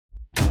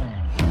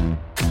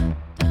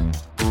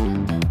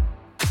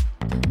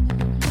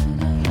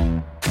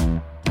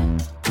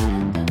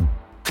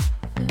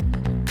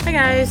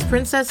guys,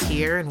 Princess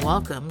here, and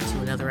welcome to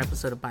another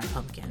episode of Buy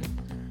Pumpkin.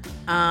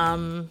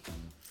 I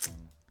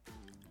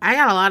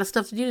got a lot of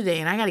stuff to do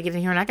today, and I gotta get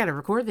in here and I gotta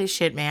record this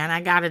shit, man.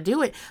 I gotta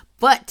do it.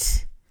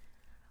 But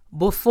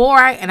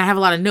I have a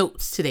lot of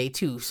notes today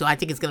too, so I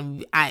think it's gonna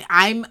be,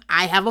 I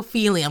have a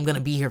feeling I'm gonna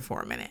be here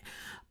for a minute.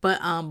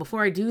 But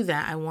before I do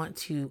that, I want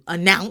to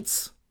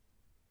announce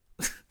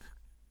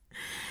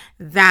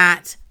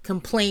that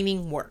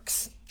complaining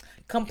works.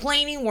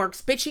 Complaining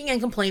works. Bitching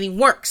and complaining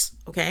works.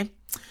 Okay?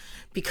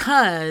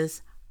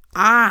 Because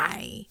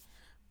in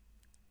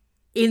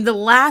the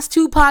last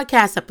two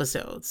podcast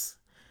episodes,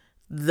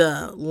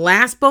 the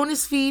last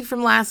bonus feed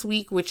from last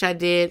week, which I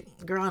did,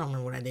 girl, I don't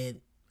remember what I did.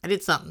 I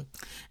did something.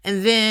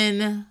 And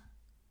then,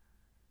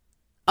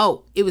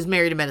 it was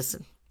Married to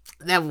Medicine.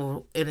 I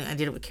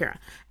did it with Kara.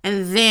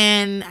 And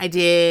then I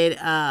did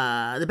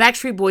the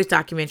Backstreet Boys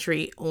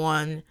documentary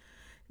on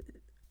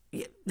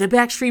the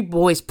Backstreet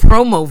Boys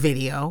promo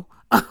video.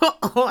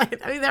 I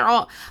mean,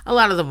 a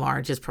lot of them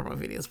are just promo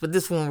videos, but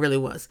this one really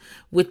was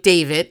with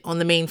David on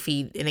the main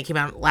feed, and it came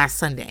out last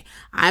Sunday.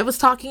 I was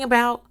talking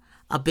about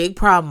a big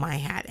problem I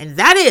had, and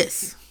that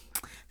is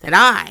that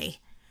I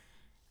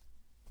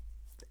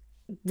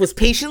was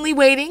patiently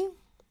waiting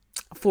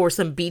for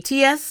some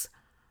BTS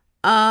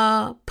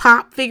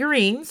pop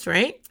figurines,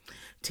 right,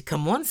 to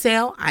come on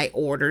sale. I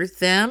ordered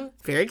them,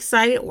 very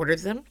excited, ordered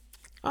them.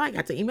 I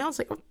got the email. I was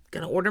like,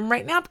 gonna order them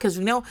right now because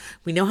we know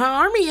how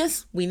ARMY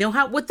is. We know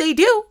what they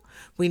do.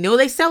 We know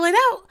they sell it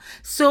out.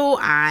 So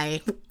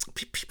I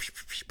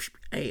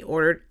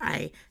ordered.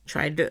 I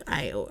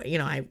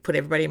put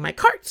everybody in my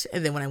cart,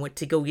 and then when I went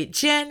to go get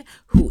Jen,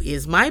 who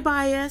is my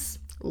bias,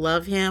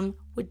 love him,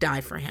 would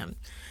die for him.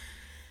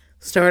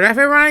 Started off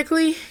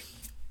ironically,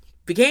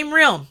 became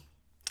real,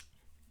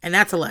 and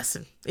that's a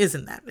lesson,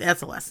 isn't that?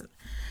 That's a lesson.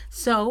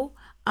 So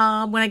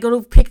when I go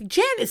to pick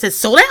Jen, it says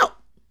sold out.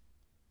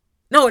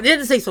 No, it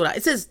didn't say sold out.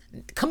 It says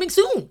coming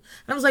soon. And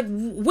I was like,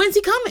 when's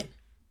he coming?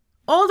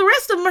 All the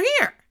rest of them are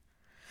here.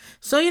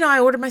 So, I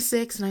ordered my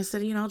 6 and I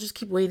said, I'll just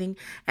keep waiting.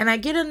 And I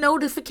get a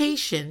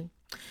notification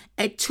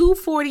at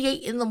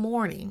 2:48 in the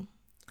morning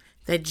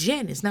that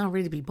Jen is now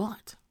ready to be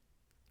bought.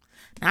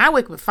 Now, I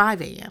wake up at 5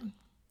 a.m.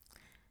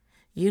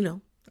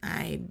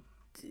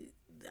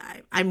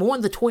 I'm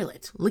on the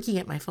toilet looking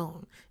at my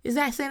phone. Is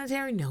that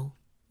sanitary? No.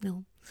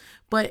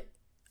 But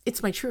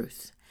it's my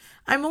truth.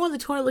 I'm on the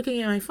toilet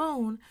looking at my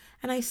phone,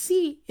 and I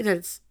see that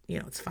it's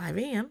 5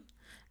 a.m.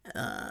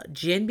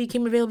 Jen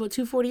became available at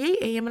 2:48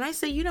 a.m., and I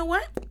say, you know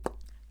what?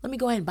 Let me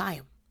go ahead and buy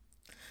him.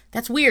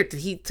 That's weird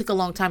that he took a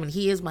long time, and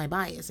he is my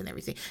bias and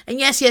everything. And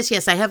yes,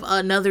 I have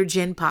another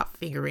Jen Pop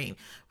figurine.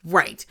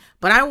 Right.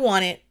 But I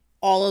wanted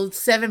all of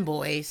 7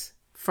 Boys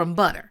from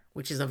Butter,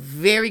 which is a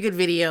very good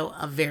video,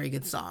 a very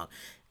good song.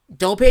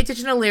 Don't pay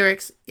attention to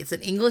lyrics. It's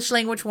an English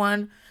language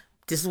one.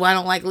 This is why I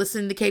don't like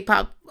listening to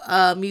K-pop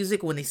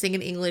music when they sing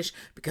in English,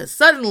 because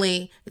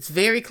suddenly it's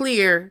very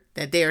clear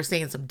that they are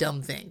saying some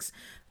dumb things.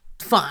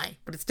 Fine,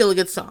 but it's still a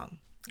good song.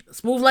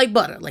 Smooth like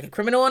butter, like a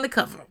criminal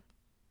undercover.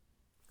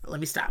 Let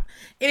me stop.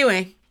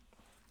 Anyway,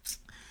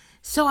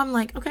 so I'm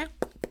like, okay,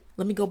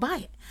 let me go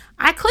buy it.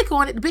 I click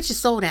on it. The bitch is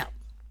sold out.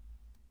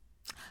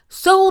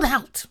 Sold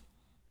out.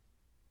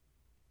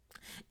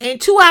 In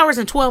 2 hours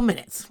and 12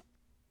 minutes.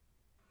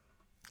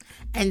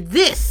 And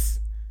this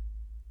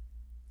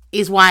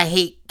is why I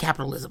hate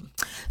capitalism.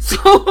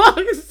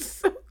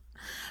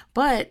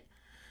 But,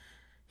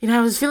 I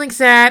was feeling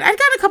sad. I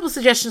got a couple of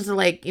suggestions to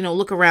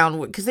look around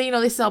because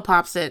they sell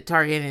pops at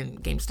Target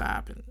and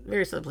GameStop and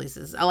various other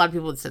places. A lot of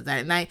people had said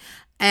that.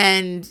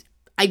 And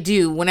I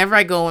do, whenever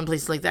I go in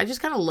places like that, I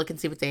just kind of look and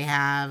see what they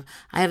have.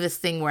 I have this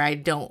thing where I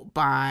don't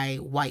buy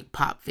white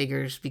pop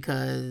figures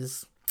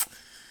because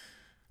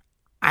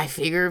I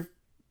figure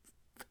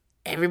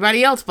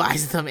everybody else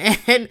buys them.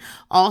 And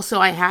also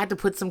I had to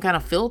put some kind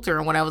of filter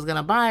on what I was going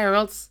to buy, or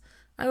else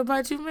I would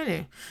buy too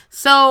many.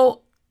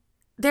 So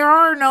there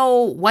are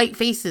no white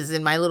faces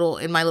in my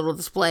little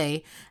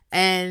display.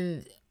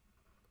 And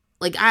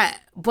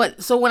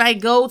so when I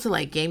go to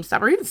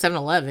GameStop or even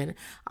 7-Eleven,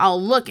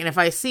 I'll look, and if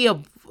I see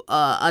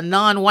a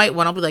non-white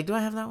one, I'll be like, do I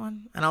have that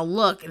one? And I'll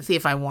look and see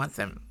if I want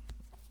them.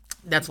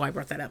 That's why I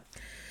brought that up.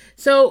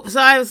 So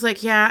I was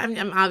like, yeah,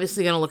 I'm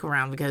obviously going to look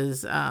around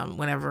because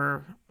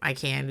whenever I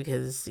can,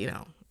 because,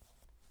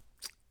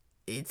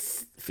 it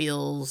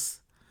feels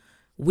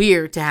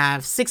weird to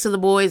have 6 of the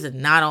boys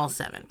and not all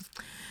 7.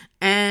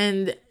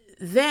 And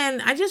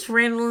then I just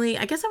randomly,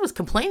 I guess I was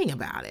complaining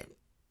about it.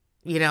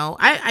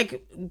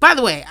 By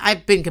the way,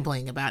 I've been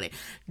complaining about it.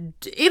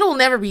 It'll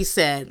never be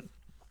said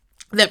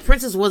that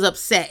Princess was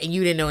upset and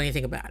you didn't know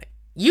anything about it.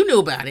 You knew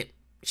about it.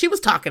 She was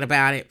talking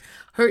about it.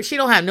 She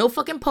don't have no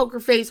fucking poker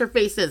face. Her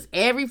face says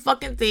every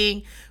fucking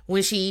thing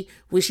when she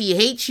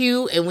hates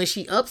you, and when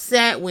she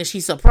upset, when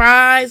she's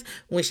surprised,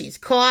 when she's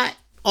caught,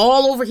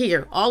 all over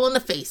here, all in the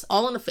face.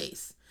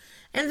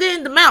 And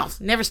then the mouth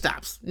never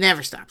stops.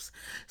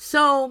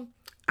 So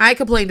I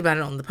complained about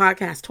it on the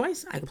podcast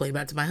twice. I complained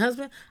about it to my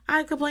husband.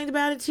 I complained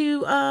about it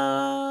to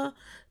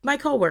my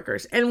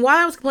coworkers. And while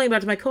I was complaining about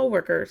it to my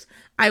coworkers,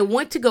 I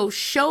went to go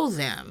show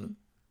them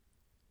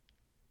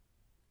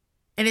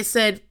and it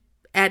said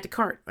add to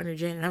cart under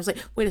Jen. And I was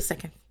like, wait a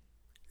second.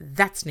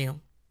 That's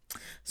new.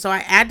 So I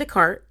add to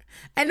cart.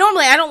 And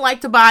normally I don't like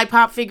to buy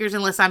pop figures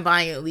unless I'm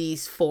buying at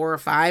least 4 or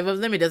 5 of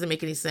them. It doesn't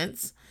make any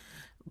sense.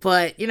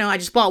 But, I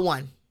just bought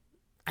one.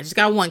 I just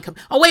got one.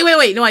 Oh,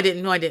 wait. No, I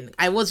didn't.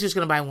 I was just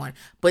going to buy one.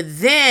 But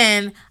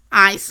then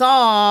I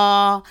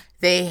saw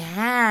they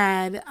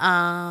had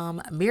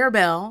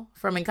Mirabel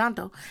from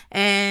Encanto.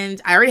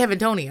 And I already have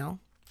Antonio.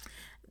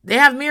 They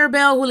have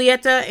Mirabel,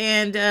 Julieta,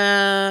 and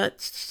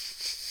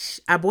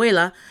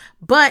Abuela.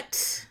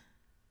 But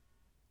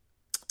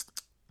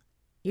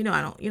I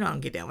don't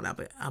get down with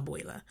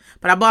Abuela.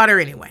 But I bought her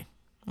anyway.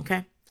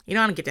 Okay? I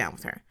don't get down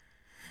with her.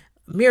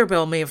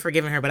 Mirabel may have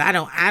forgiven her, but I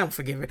don't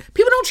forgive her.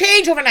 People don't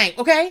change overnight,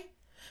 okay?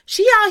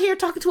 She out here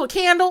talking to a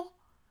candle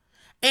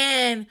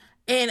and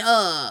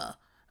Bruno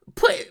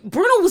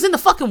was in the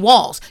fucking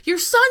walls. Your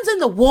son's in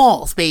the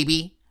walls,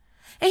 baby.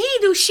 And he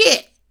didn't do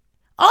shit.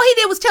 All he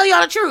did was tell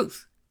y'all the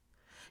truth.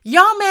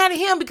 Y'all mad at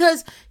him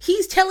because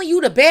he's telling you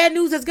the bad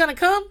news that's gonna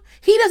come.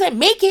 He doesn't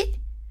make it.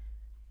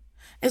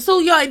 And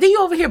so then you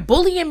over here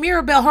bullying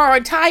Mirabel her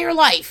entire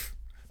life.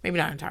 Maybe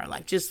not entire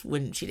life, just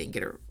when she didn't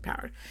get her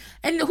power.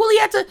 And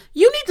Julieta,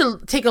 you need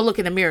to take a look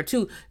in the mirror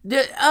too.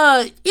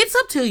 It's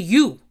up to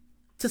you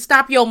to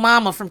stop your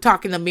mama from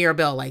talking to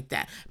Mirabel like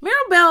that.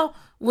 Mirabel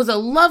was a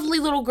lovely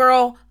little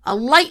girl, a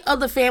light of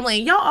the family,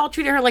 and y'all all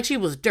treated her like she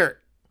was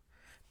dirt.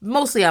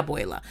 Mostly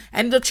Abuela.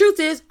 And the truth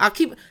is, I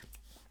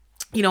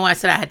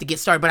said I had to get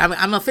started, but I'm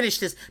going to finish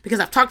this because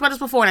I've talked about this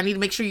before and I need to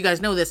make sure you guys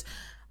know this.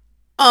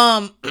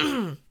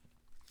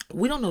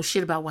 We don't know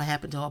shit about what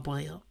happened to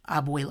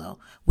Abuelo.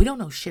 We don't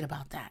know shit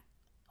about that.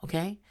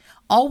 Okay?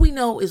 All we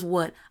know is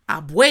what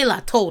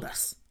Abuela told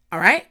us. All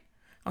right?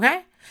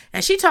 Okay?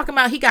 And she talking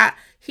about he got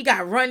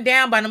run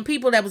down by them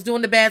people that was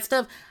doing the bad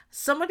stuff.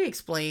 Somebody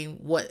explain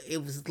what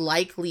it was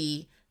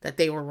likely that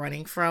they were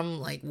running from,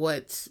 like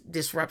what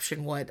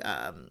disruption, what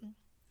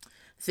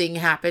thing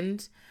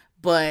happened.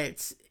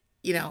 But,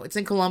 it's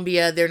in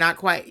Colombia. They're not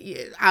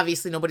quite,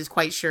 obviously nobody's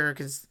quite sure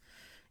because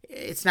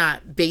it's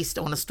not based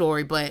on a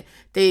story, but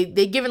they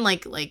given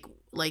like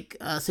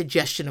a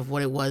suggestion of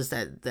what it was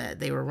that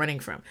they were running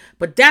from.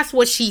 But that's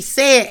what she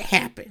said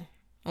happened.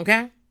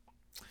 Okay?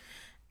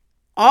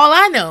 All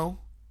I know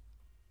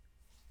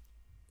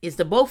is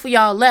the both of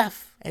y'all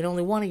left and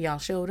only one of y'all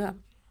showed up.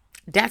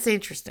 That's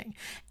interesting.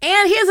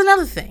 And here's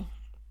another thing.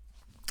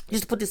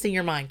 Just to put this in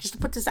your mind. Just to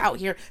put this out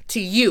here to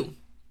you.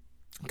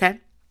 Okay?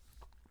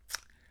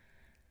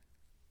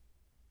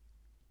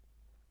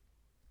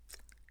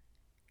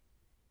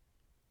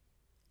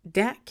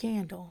 That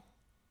candle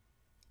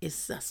is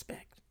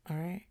suspect, all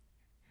right?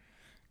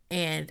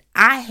 And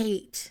I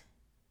hate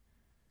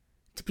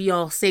to be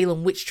all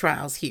Salem witch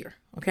trials here,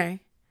 okay?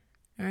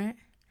 All right?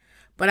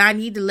 But I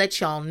need to let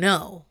y'all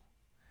know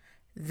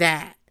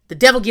that the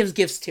devil gives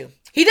gifts too.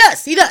 He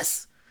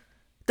does.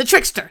 The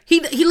trickster.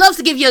 He loves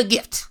to give you a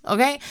gift,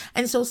 okay?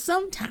 And so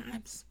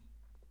sometimes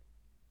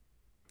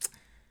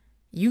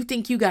you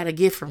think you got a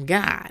gift from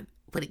God,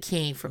 but it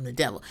came from the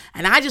devil.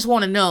 And I just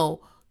want to know,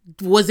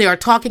 was there a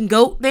talking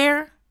goat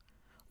there?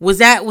 Was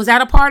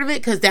that a part of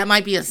it? Because that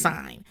might be a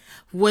sign.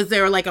 Was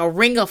there like a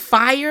ring of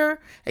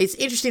fire? It's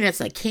interesting. That's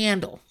a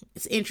candle.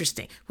 It's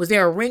interesting. Was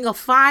there a ring of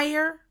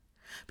fire?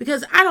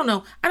 Because I don't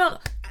know.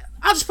 I'll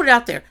just put it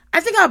out there.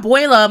 I think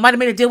Abuela might have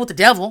made a deal with the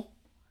devil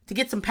to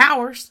get some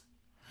powers.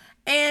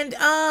 And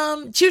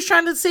she was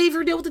trying to save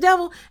her deal with the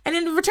devil. And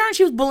in return,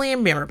 she was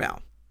bullying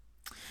Mirabel.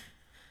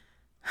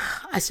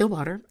 I still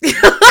bought her.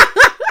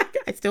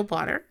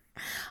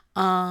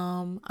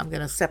 I'm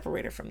going to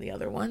separate her from the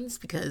other ones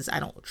because I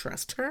don't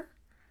trust her.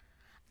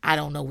 I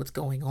don't know what's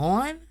going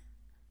on.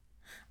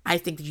 I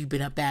think that you've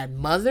been a bad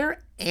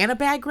mother and a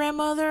bad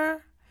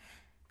grandmother.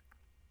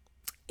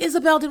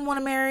 Isabel didn't want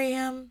to marry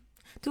him.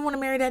 Didn't want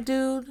to marry that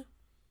dude.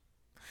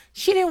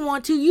 She didn't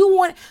want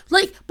to.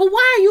 But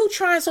why are you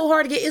trying so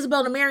hard to get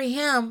Isabel to marry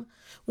him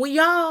when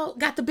y'all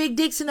got the big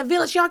dicks in the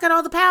village? Y'all got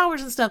all the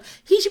powers and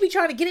stuff. He should be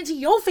trying to get into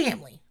your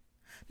family.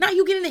 Not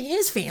you get into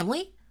his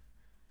family.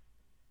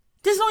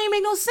 This don't even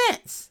make no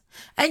sense.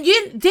 And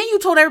then you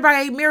told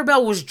everybody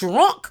Mirabel was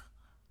drunk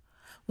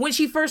when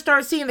she first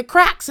started seeing the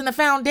cracks in the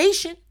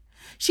foundation.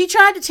 She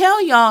tried to tell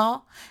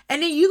y'all,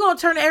 and then you gonna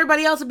turn to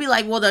everybody else and be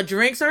like, well, the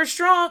drinks are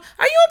strong.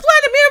 Are you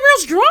implying that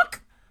Mirabel's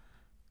drunk?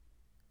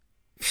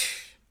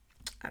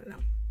 I don't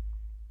know.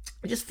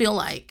 I just feel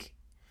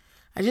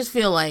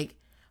like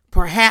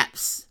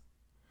perhaps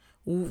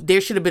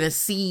there should have been a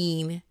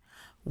scene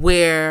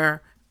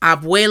where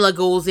Abuela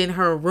goes in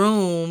her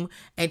room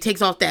and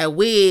takes off that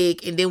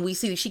wig, and then we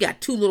see that she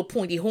got 2 little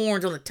pointy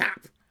horns on the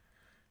top.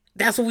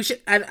 That's what we should.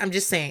 I'm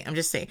just saying.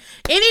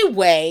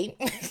 Anyway,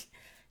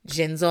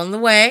 Jen's on the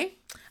way.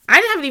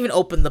 I haven't even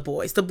opened the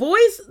boys.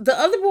 The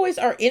other boys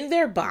are in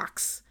their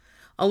box,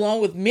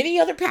 along with many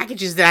other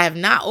packages that I have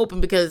not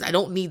opened because I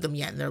don't need them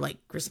yet, and they're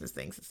like Christmas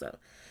things and stuff.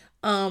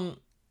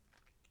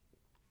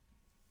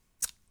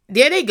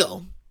 There they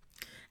go,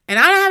 and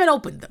I haven't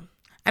opened them.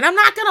 And I'm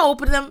not going to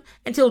open them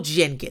until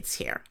Jen gets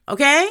here.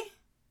 Okay?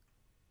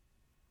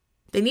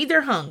 They need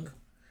their hung.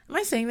 Am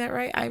I saying that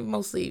right? I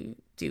mostly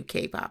do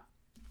K-pop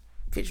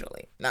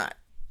visually, not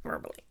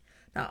verbally,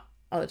 not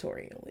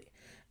auditorially.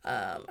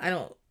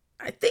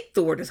 I think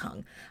the word is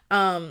hung.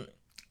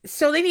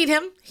 So they need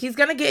him. He's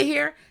going to get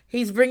here.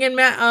 He's bringing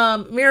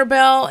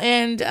Mirabel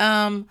and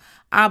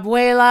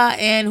Abuela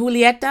and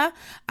Julieta.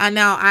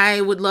 Now, I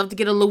would love to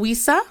get a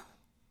Luisa.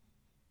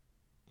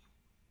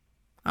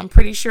 I'm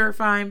pretty sure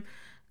if I'm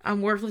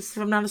worthless,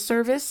 if I'm not a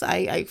service,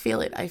 I feel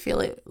it. I feel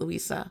it,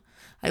 Luisa.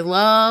 I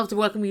love to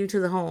welcome you to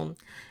the home.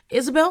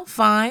 Isabel,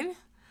 fine.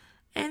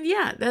 And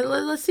yeah,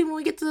 let's see when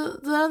we get to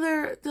the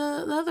other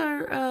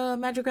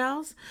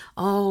Madrigals.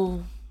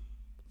 Oh,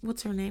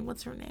 what's her name?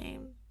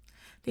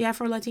 The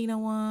Afro-Latina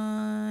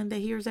one that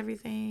hears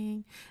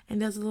everything and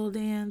does a little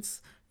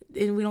dance.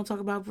 And we don't talk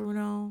about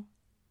Bruno.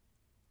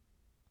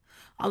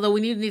 Although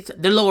we need to,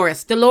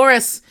 Dolores,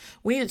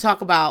 we need to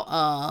talk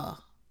about,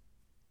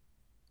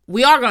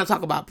 we are going to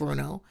talk about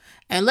Bruno.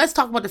 And let's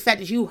talk about the fact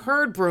that you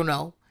heard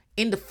Bruno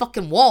in the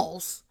fucking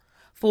walls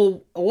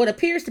for what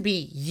appears to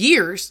be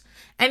years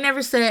and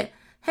never said,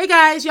 hey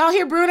guys, y'all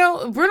hear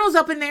Bruno? Bruno's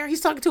up in there.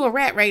 He's talking to a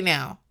rat right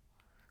now.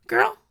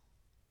 Girl.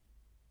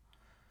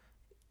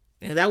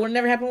 And that would have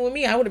never happened with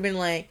me. I would have been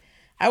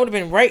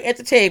right at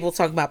the table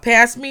talking about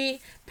pass me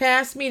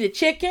the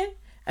chicken.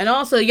 And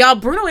also, y'all,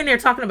 Bruno in there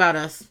talking about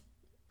us.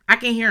 I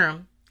can hear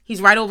him.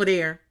 He's right over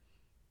there.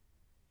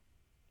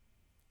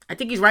 I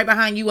think he's right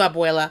behind you,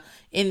 Abuela.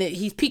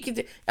 He's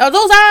peeking. Oh,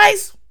 those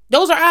eyes.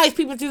 Those are eyes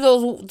peeping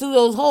through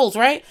those holes,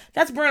 right?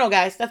 That's Bruno,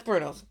 guys. That's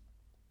Bruno's.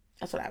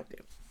 That's what I would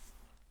do.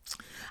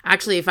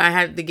 Actually, if I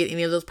had to get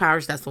any of those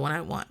powers, that's the one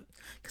I want.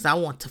 Because I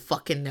want to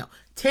fucking know.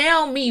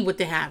 Tell me what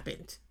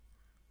happened.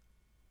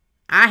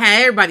 I had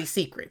everybody's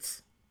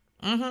secrets.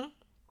 Yeah.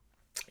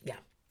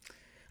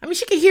 I mean,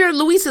 she could hear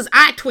Luisa's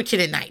eye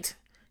twitching at night.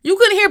 You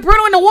couldn't hear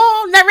Bruno in the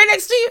wall, not right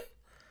next to you?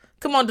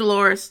 Come on,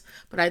 Dolores.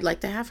 But I'd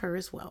like to have her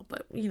as well.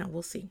 But,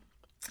 we'll see.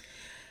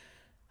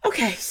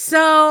 Okay,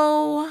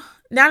 so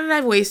now that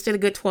I've wasted a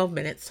good 12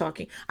 minutes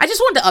talking, I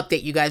just wanted to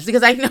update you guys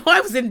because I know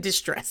I was in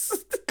distress.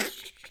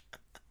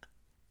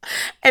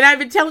 And I've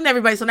been telling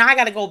everybody, so now I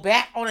got to go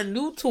back on a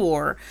new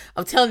tour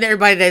of telling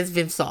everybody that it's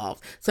been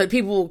solved so that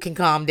people can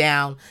calm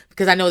down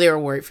because I know they were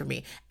worried for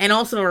me. And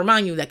also to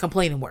remind you that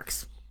complaining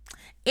works.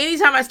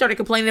 Anytime I started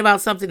complaining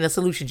about something, the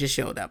solution just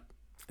showed up.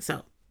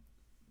 So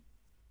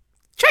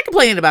try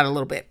complaining about it a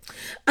little bit.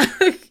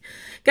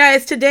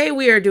 Guys, today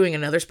we are doing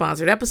another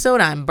sponsored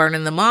episode. I'm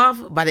burning them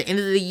off. By the end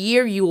of the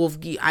year,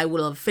 I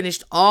will have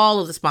finished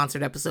all of the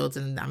sponsored episodes,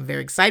 and I'm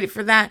very excited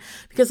for that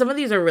because some of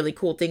these are really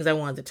cool things I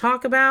wanted to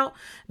talk about.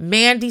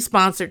 Mandy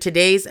sponsored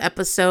today's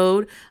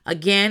episode.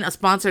 Again, a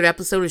sponsored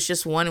episode is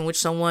just one in which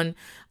someone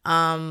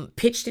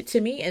pitched it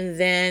to me and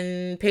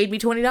then paid me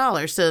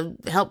 $20 to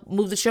help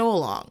move the show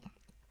along.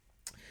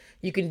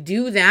 You can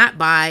do that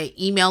by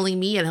emailing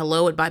me at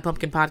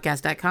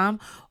hello@bypumpkinpodcast.com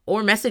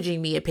or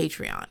messaging me at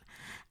Patreon.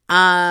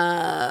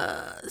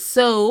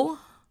 So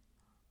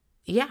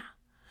yeah,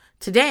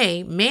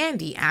 today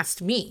Mandy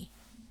asked me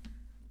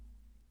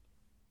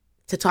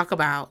to talk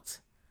about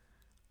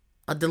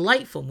a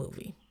delightful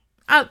movie.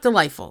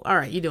 Delightful. All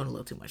right. You're doing a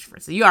little too much for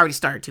us. You already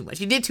started too much.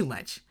 You did too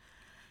much.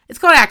 It's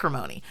called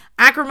Acrimony.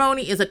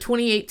 Acrimony is a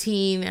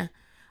 2018,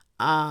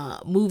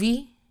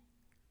 movie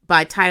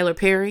by Tyler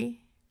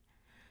Perry,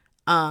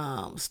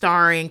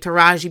 starring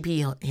Taraji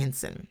P.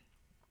 Henson.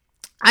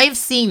 I've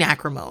seen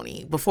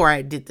Acrimony before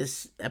I did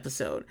this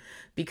episode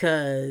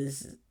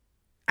because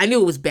I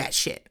knew it was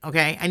batshit,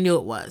 okay? I knew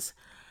it was.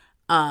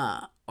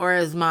 Or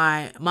as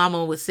my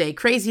mama would say,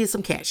 crazy as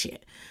some cat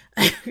shit.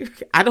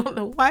 I don't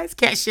know why is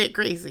cat shit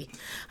crazy.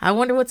 I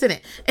wonder what's in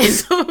it.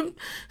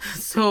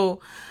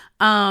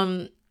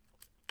 And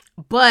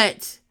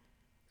but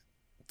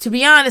to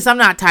be honest, I'm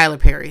not Tyler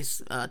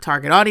Perry's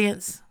target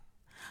audience.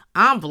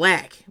 I'm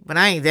black, but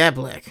I ain't that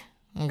black,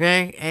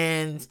 okay?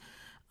 And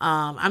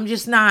I'm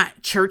just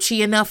not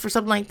churchy enough for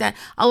something like that.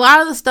 A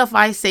lot of the stuff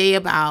I say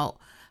about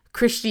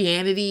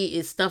Christianity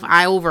is stuff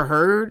I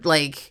overheard.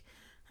 Like,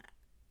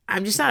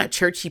 I'm just not a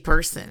churchy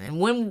person. And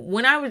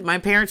my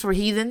parents were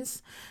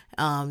heathens.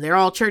 They're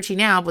all churchy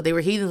now, but they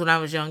were heathens when I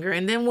was younger.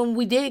 And then when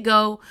we did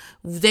go,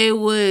 they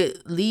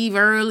would leave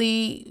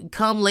early,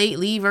 come late,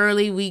 leave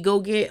early. We go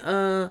get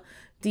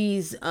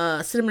these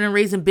cinnamon and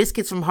raisin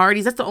biscuits from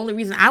Hardee's. That's the only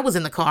reason I was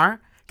in the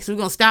car, because we're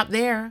going to stop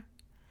there.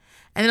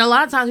 And then a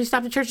lot of times we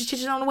stopped at Church's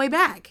Chicken on the way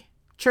back.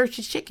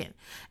 Church's Chicken.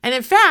 And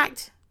in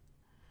fact,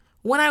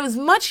 when I was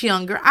much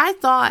younger, I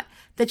thought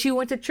that you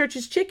went to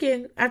Church's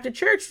Chicken after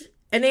church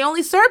and they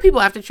only serve people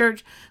after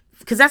church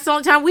because that's the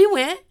only time we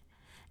went.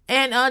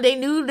 And they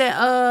knew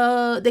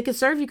that they could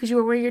serve you because you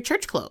were wearing your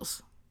church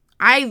clothes.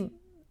 I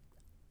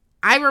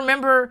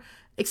remember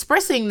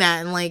expressing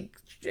that and like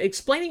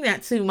explaining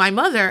that to my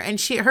mother, and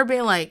her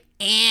being like,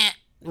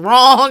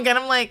 wrong. And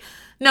I'm like,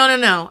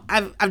 no.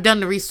 I've done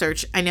the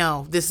research. I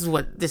know this is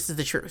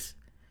the truth.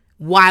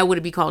 Why would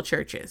it be called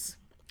churches?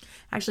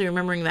 Actually,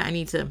 remembering that, I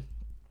need to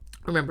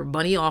remember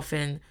Bunny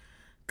often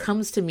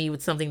comes to me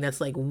with something that's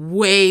like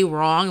way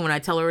wrong. And when I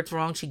tell her it's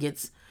wrong, she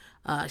gets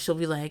she'll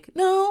be like,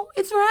 no,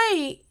 it's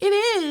right. It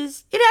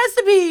is. It has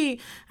to be.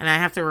 And I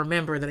have to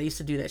remember that I used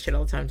to do that shit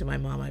all the time to my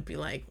mom. I'd be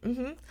like,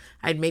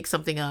 I'd make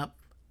something up.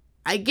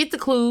 I'd get the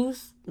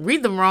clues,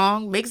 read them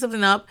wrong, make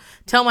something up,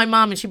 tell my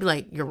mom, and she'd be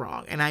like, you're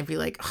wrong. And I'd be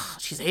like, oh,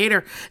 she's a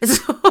hater.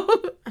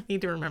 So I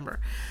need to remember.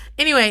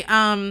 Anyway,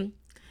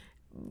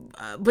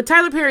 but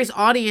Tyler Perry's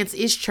audience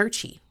is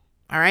churchy.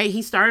 All right.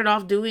 He started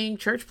off doing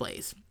church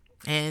plays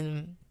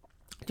and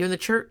doing the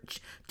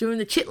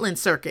Chitlin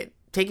circuit,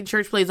 taking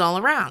church plays all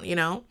around,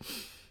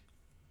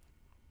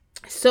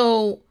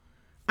 So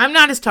I'm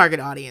not his target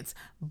audience,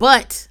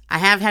 but I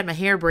have had my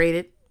hair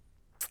braided.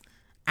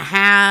 I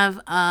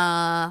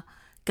have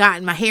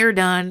gotten my hair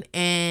done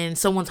in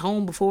someone's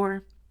home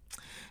before,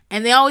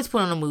 and they always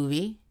put on a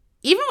movie.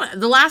 Even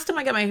the last time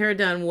I got my hair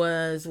done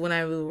was when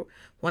I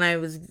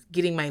was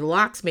getting my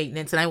locks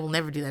maintenance, and I will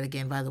never do that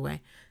again, by the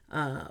way.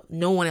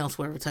 No one else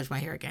will ever touch my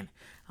hair again.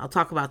 I'll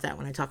talk about that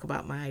when I talk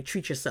about my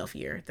treat yourself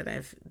year that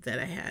I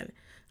had.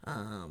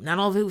 Not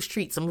all of it was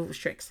treats, some of it was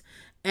tricks.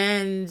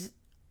 And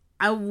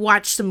I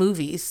watched some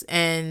movies,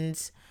 and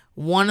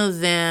one of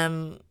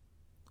them,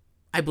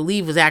 I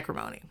believe, was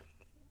Acrimony.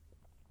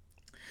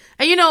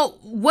 And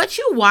what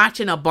you watch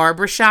in a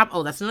barbershop,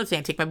 oh, that's another thing.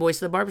 I take my boys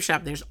to the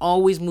barbershop. There's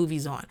always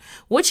movies on.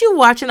 What you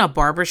watch in a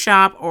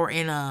barbershop or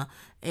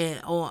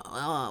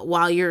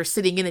while you're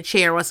sitting in a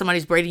chair while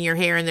somebody's braiding your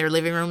hair in their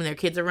living room and their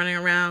kids are running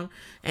around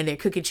and they're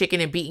cooking chicken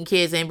and beating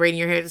kids and braiding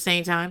your hair at the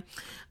same time.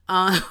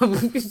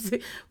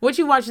 What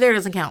you watch there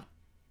doesn't count.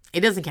 It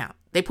doesn't count.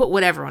 They put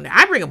whatever on there.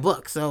 I bring a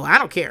book, so I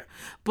don't care.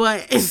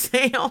 But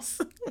they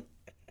also...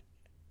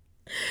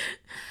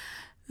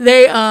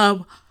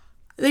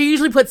 They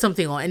usually put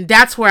something on, and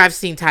that's where I've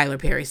seen Tyler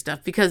Perry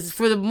stuff, because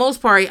for the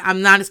most part,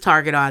 I'm not his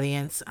target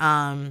audience.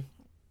 Tyler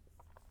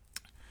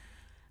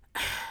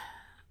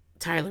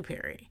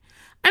Perry,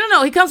 I don't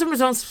know. He comes from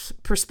his own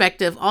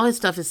perspective. All his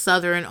stuff is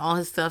Southern. All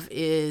his stuff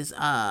is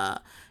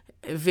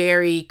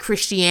very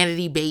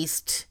Christianity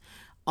based.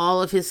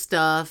 All of his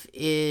stuff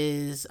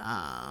is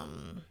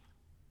I'm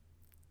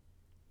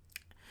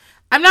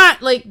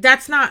not like,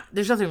 there's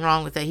nothing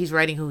wrong with that. He's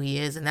writing who he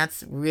is, and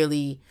that's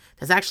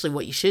actually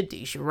what you should do.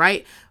 You should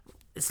write.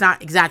 It's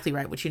not exactly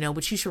right what you know,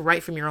 but you should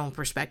write from your own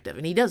perspective.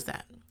 And he does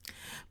that.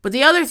 But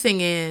the other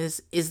thing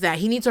is that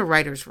he needs a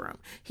writer's room.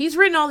 He's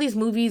written all these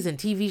movies and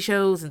TV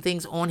shows and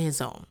things on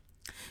his own.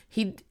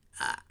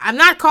 I'm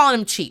not calling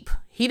him cheap.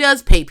 He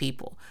does pay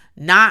people.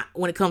 Not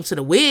when it comes to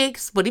the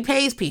wigs, but he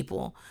pays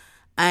people.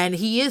 And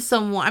he is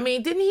someone, I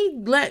mean, didn't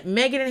he let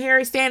Meghan and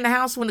Harry stay in the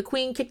house when the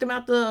Queen kicked him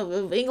out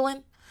of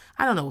England?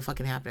 I don't know what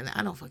fucking happened.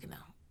 I don't fucking know.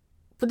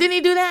 But didn't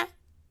he do that?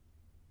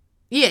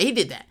 Yeah, he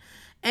did that.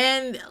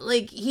 And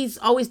like, he's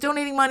always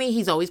donating money.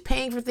 He's always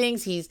paying for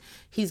things.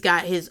 He's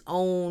got his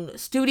own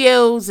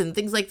studios and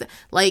things like that.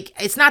 Like,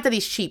 it's not that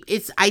he's cheap.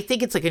 I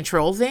think it's a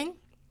control thing.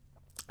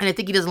 And I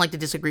think he doesn't like to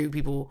disagree with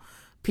people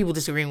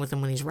disagreeing with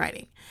him when he's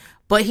writing.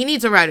 But he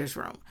needs a writer's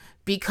room,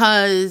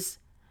 because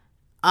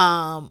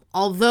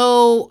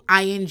although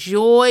I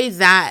enjoy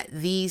that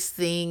these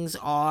things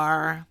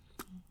are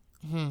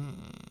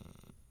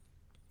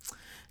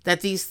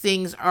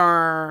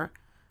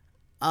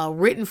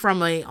written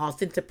from an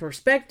authentic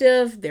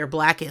perspective. They're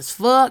black as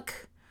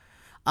fuck.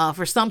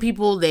 For some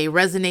people, they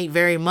resonate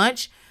very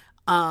much.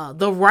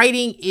 The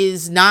writing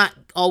is not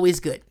always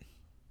good.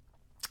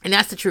 And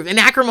that's the truth. And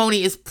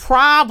Acrimony is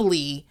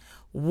probably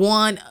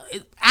the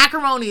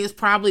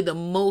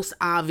most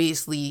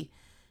obviously,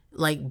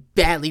 like,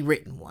 badly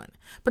written one.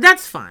 But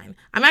that's fine.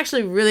 I'm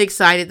actually really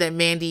excited that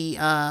Mandy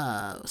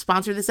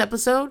sponsored this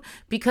episode,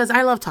 because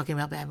I love talking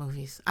about bad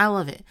movies. I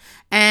love it.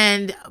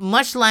 And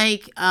much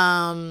like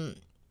The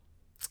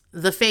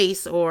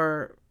Face,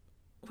 or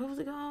what was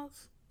it called?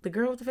 The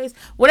Girl with the Face?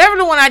 Whatever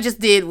the one I just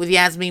did with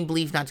Yasmin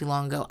Bleef not too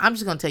long ago. I'm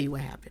just going to tell you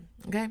what happened.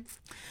 Okay?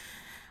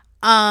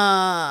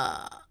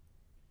 I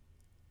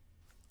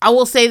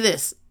will say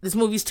this. This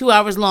movie's 2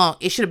 hours long.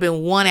 It should have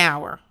been 1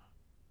 hour.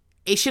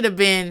 They should have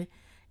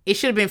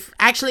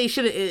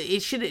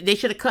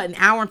cut an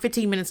hour and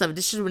 15 minutes of it.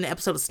 This should have been an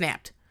episode of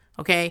Snapped.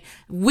 Okay?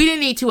 We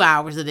didn't need 2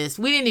 hours of this.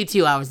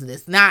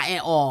 Not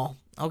at all.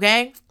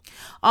 Okay?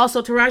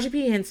 Also, Taraji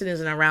P. Henson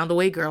is an around the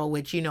way girl,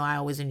 which, I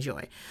always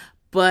enjoy.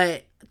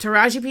 But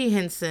Taraji P.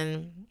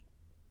 Henson,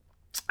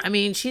 I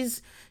mean,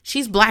 she's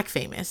black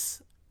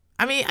famous.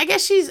 I mean, I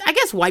guess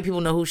white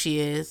people know who she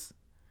is.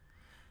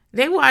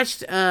 They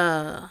watched,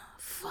 what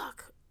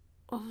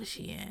was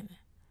she in?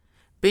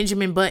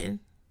 Benjamin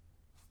Button.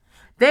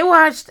 They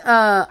watched,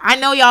 I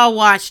know y'all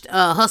watched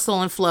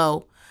Hustle and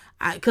Flow,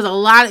 because a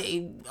lot of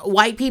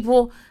white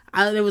people,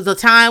 there was a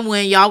time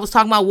when y'all was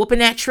talking about whooping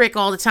that trick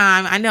all the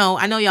time. I know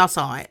y'all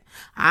saw it.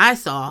 I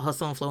saw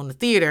Hustle and Flow in the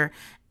theater,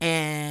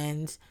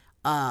 and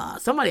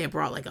somebody had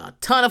brought like a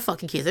ton of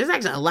fucking kids. There's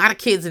actually a lot of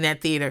kids in that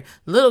theater,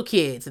 little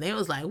kids, and they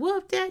was like,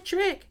 whoop that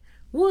trick.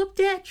 I'm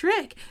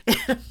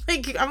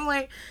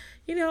like,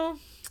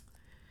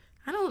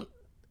 I don't.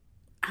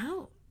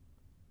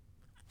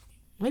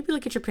 Maybe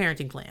look at your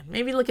parenting plan.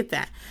 Maybe look at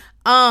that.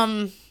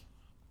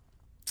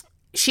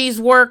 she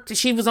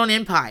was on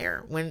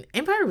Empire when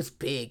Empire was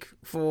big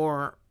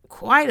for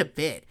quite a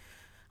bit.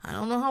 I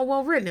don't know how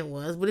well written it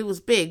was, but it was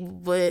big.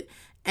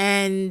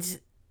 And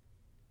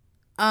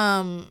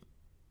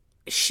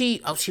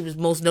she was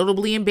most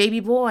notably in Baby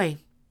Boy.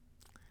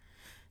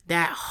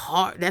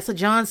 That's a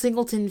John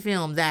Singleton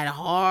film. That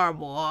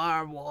horrible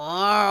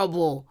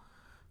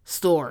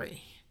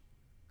story.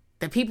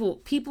 That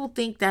people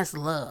think that's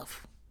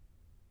love.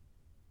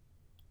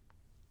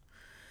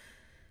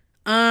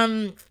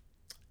 And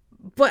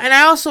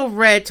I also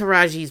read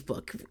Taraji's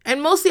book,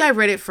 and mostly I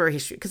read it for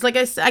history because, like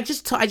I said, I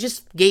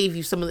just gave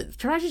you some of the.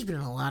 Taraji's been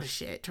in a lot of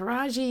shit.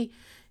 Taraji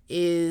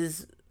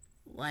is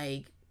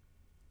like,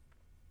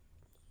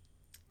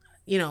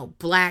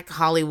 Black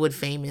Hollywood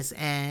famous,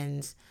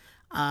 and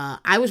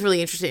I was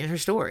really interested in her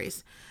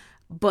stories,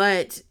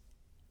 but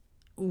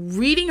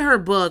reading her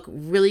book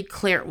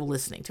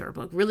listening to her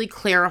book really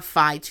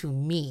clarified to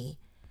me,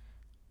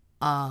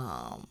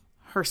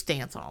 her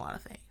stance on a lot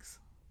of things.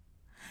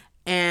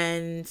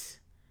 And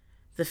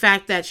the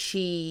fact that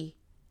she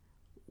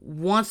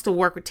wants to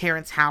work with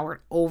Terrence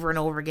Howard over and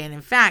over again. In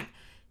fact,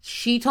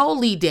 she told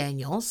Lee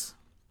Daniels,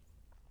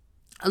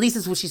 at least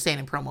that's what she's saying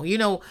in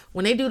promo.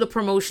 When they do the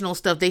promotional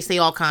stuff, they say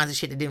all kinds of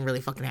shit that didn't really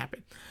fucking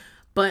happen.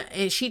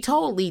 And she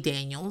told Lee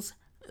Daniels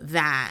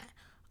that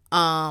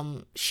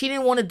she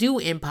didn't want to do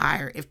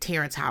Empire if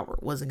Terrence Howard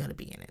wasn't going to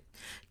be in it.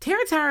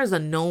 Terrence Howard is a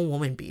known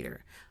woman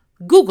beater.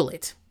 Google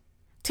it.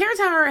 Terrence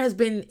Howard has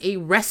been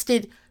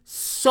arrested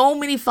so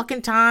many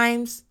fucking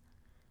times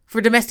for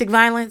domestic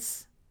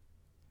violence.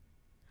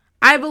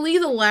 I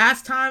believe the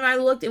last time I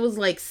looked, it was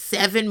like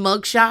 7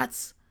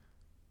 mugshots.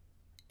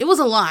 It was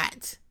a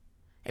lot.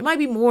 It might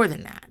be more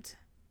than that.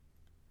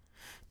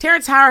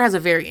 Terrence Howard has a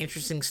very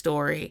interesting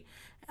story.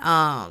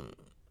 The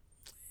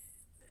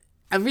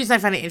reason I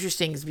find it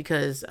interesting is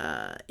because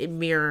it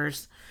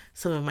mirrors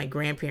some of my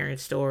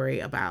grandparents' story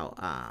about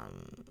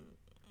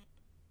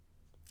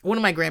one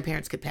of my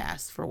grandparents could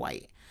pass for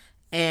white.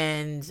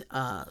 And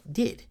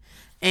did.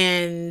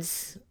 And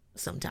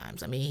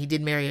sometimes, he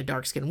did marry a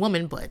dark-skinned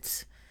woman,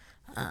 but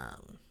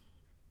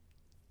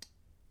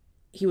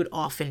he would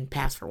often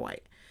pass for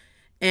white.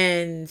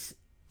 And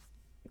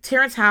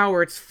Terrence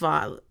Howard's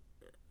father,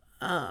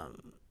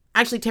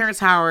 Terrence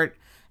Howard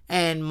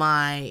and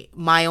my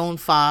own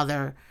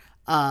father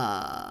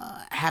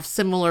have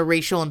similar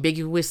racial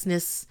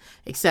ambiguousness,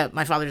 except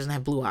my father doesn't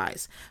have blue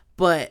eyes.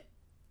 But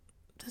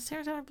does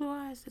Terrence Howard have blue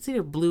eyes? It's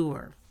either blue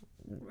or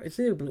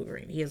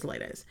green. He has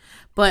light eyes.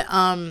 But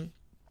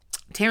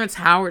Terrence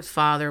Howard's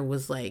father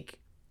was like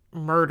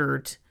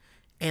murdered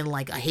in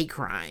like a hate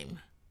crime.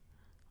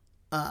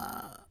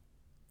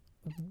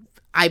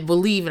 I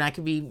believe, and I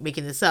could be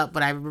making this up,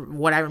 but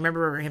what I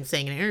remember him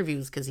saying in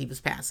interviews because he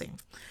was passing.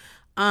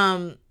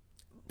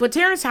 But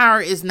Terrence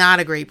Howard is not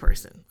a great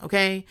person.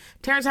 Okay,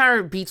 Terrence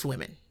Howard beats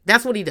women.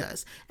 That's what he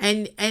does.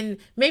 And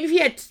maybe if he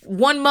had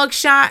one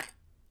mugshot,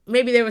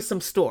 maybe there was some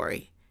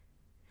story.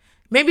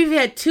 Maybe if he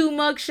had 2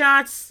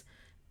 mugshots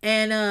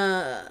and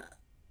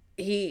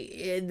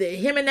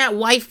him and that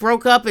wife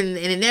broke up and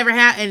it never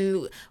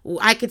happened.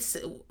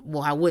 And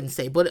I wouldn't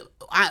say, but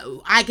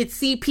I could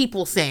see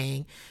people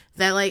saying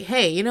that, like,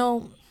 hey,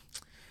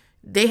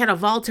 they had a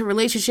volatile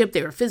relationship.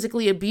 They were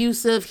physically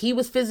abusive. He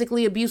was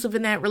physically abusive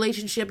in that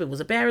relationship. It was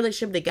a bad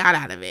relationship. They got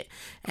out of it.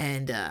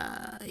 And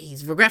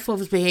he's regretful of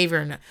his behavior.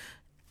 And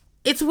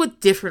it's with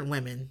different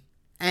women.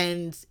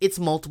 And it's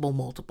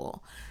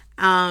multiple.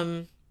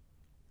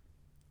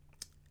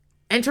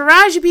 And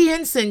Taraji P.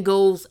 Henson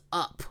goes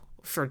up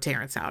for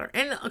Terrence Howard.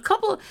 And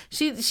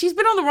she's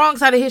been on the wrong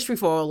side of history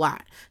for a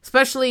lot,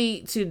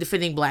 especially to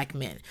defending black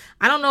men.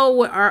 I don't know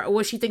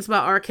what she thinks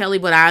about R. Kelly,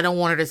 but I don't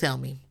want her to tell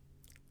me.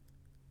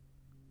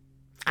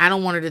 I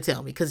don't want her to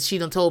tell me because she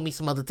done told me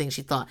some other things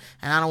she thought,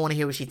 and I don't want to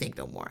hear what she think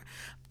no more.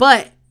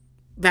 But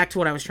back to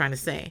what I was trying to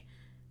say.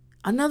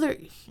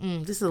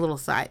 This is a little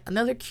side.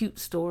 Another cute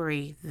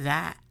story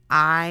that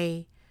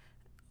my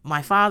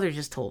father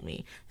just told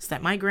me is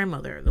that my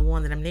grandmother, the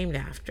one that I'm named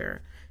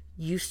after,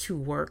 used to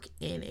work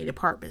in a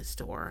department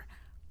store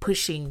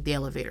pushing the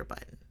elevator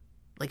button.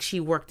 Like, she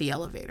worked the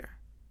elevator.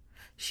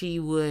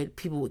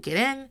 People would get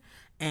in,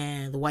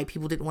 and the white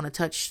people didn't want to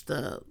touch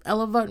the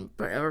elevator.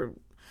 Or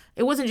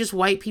it wasn't just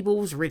white people,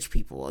 it was rich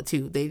people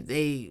too.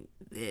 They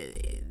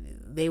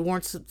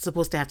weren't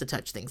supposed to have to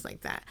touch things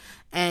like that.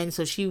 And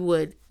so she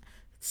would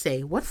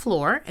say, what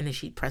floor? And then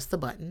she'd press the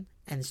button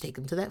and take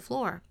them to that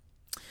floor.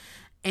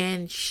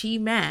 And she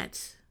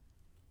met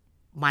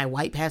my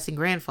white passing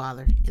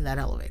grandfather in that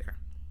elevator,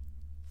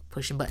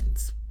 pushing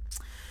buttons.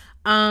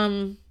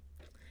 And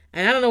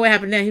I don't know what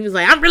happened then. He was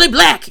like, I'm really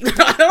black.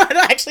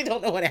 I actually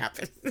don't know what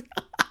happened.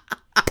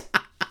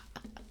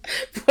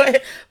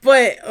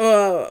 but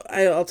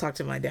I'll talk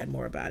to my dad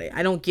more about it.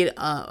 I don't get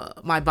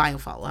my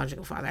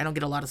biological father. I don't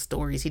get a lot of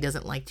stories. He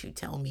doesn't like to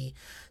tell me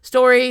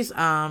stories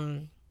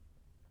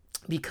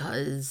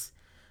because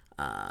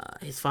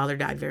his father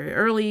died very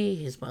early.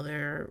 His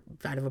mother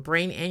died of a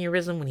brain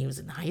aneurysm when he was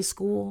in high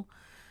school.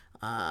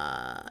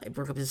 It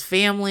broke up his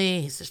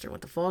family. His sister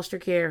went to foster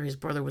care. His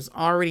brother was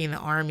already in the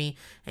army,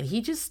 and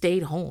he just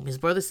stayed home. His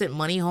brother sent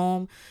money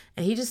home,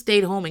 and he just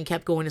stayed home and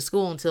kept going to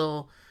school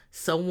until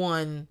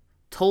someone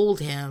told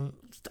him.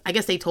 I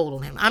guess they told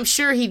on him. I'm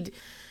sure he'd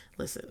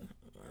listen.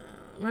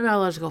 My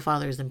biological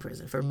father is in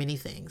prison for many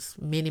things,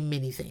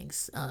 many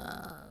things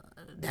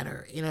that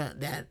are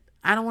that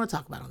I don't want to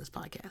talk about on this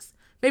podcast.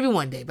 Maybe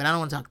one day, but I don't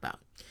want to talk about.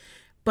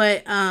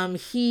 But I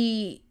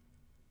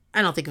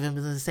don't think of him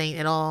as a saint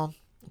at all.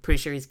 I'm pretty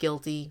sure he's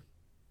guilty,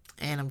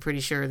 and I'm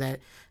pretty sure that,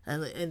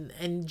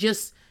 and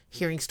just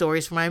hearing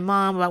stories from my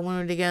mom about when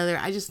we were together,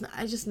 I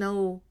just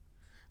know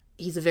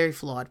he's a very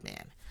flawed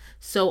man.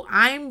 So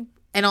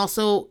and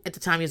also at the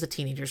time he was a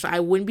teenager, so I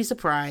wouldn't be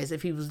surprised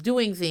if he was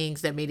doing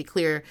things that made it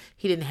clear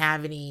he didn't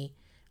have any,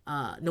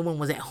 no one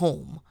was at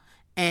home,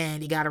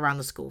 and he got around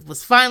the school. It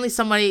was finally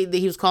somebody that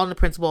he was called in the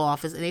principal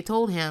office, and they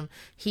told him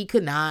he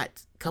could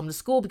not come to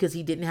school because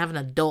he didn't have an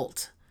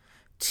adult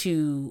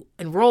to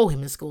enroll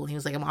him in school. And he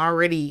was like, I'm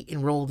already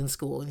enrolled in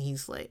school. And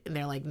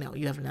they're like, no,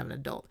 you haven't have an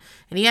adult.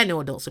 And he had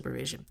no adult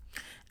supervision.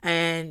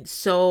 And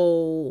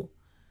so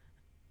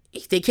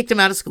they kicked him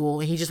out of school,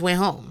 and he just went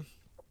home.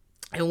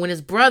 And when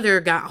his brother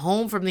got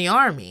home from the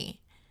army,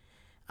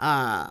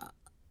 I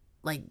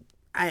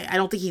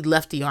don't think he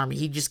left the army.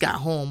 He just got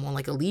home on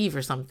like a leave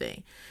or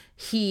something.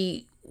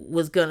 He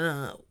was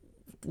gonna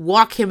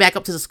walk him back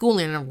up to the school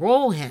and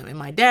enroll him. And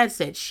my dad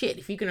said, shit,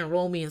 if you can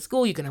enroll me in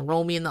school, you can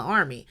enroll me in the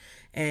army.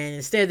 And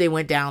instead they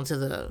went down to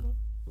the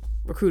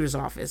recruiter's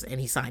office and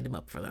he signed him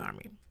up for the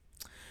army.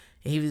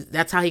 And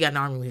that's how he got in the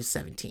army when he was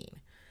 17.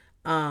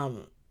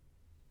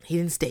 He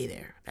didn't stay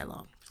there that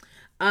long.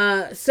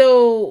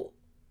 So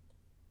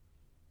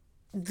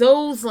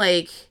those,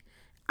 I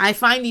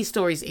find these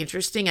stories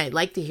interesting. I'd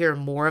like to hear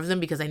more of them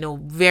because I know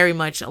very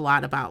much a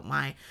lot about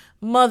my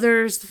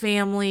mother's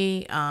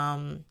family.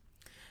 But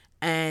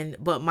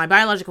my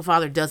biological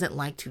father doesn't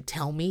like to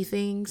tell me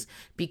things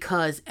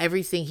because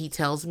everything he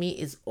tells me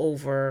is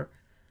over,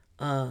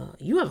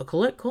 you have a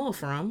collect call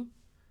from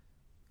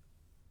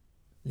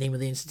name of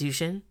the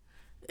institution.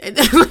 And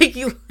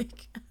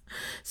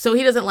so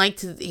he doesn't like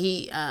to,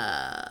 he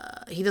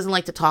doesn't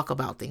like to talk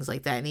about things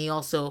like that. And he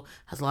also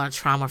has a lot of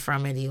trauma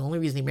from it. The only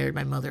reason he married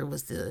my mother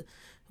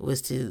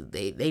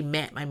they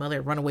met. My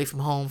mother run away from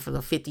home for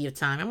the 50th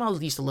time. My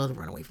mother used to love to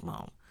run away from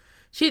home.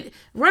 She'd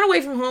run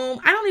away from home.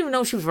 I don't even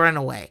know if she was running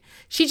away.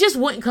 She just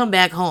wouldn't come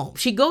back home.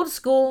 She'd go to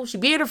school.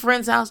 She'd be at her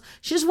friend's house.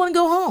 She just wouldn't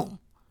go home.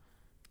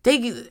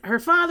 Her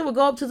father would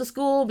go up to the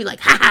school, be like,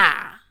 ha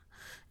ha.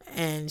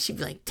 And she'd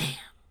be like, damn.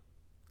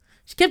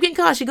 She kept getting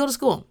caught. She'd go to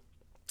school.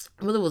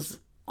 My mother was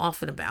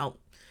off and about.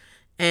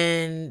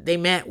 And they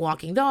met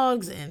walking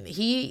dogs. And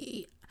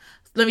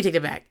let me take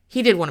that back.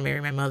 He did want to marry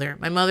my mother.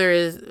 My mother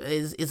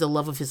is the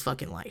love of his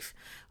fucking life.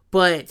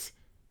 But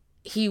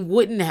he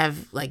wouldn't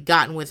have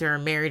gotten with her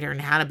and married her and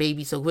had a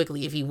baby so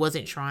quickly if he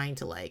wasn't trying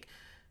to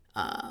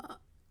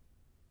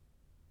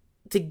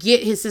to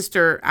get his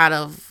sister out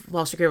of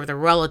foster care with a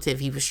relative.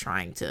 He was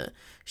trying to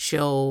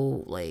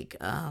show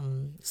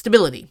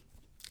stability,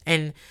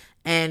 and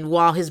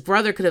while his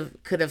brother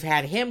could have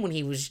had him when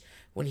he was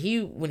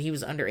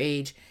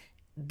underage,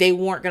 they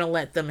weren't gonna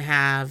let them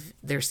have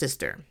their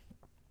sister.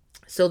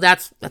 So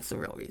that's the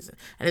real reason.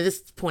 And at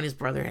this point, his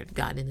brother had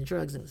gotten into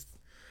drugs and was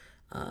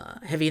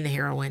heavy into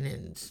heroin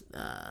and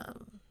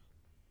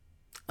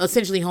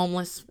essentially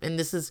homeless. And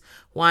this is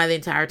why the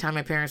entire time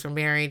my parents were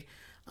married,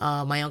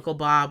 my Uncle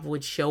Bob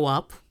would show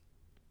up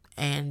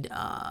and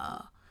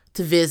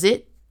to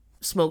visit,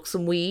 smoke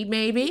some weed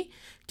maybe,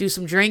 do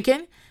some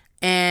drinking,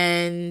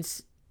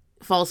 and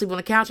fall asleep on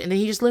the couch. And then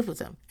he just lived with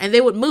them. And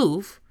they would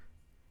move.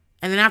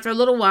 And then after a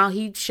little while,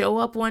 he'd show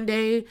up one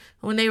day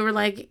when they were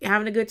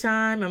having a good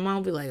time. And mom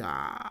would be like,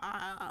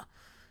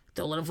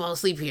 don't let him fall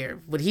asleep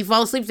here. But he'd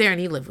fall asleep there and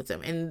he lived with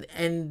them.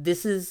 And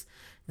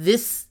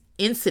this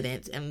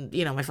incident, and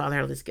my father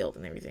had all this guilt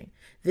and everything.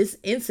 This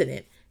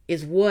incident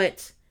is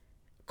what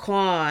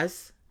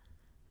caused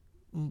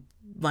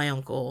my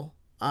uncle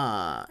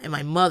and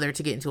my mother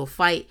to get into a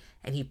fight,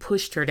 and he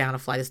pushed her down a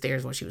flight of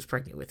stairs while she was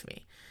pregnant with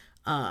me.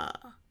 Let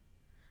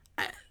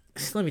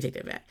me take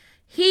that back.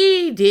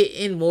 He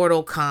didn't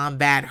Mortal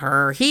Kombat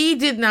her. He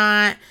did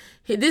not.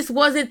 This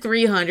wasn't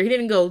 300. He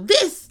didn't go,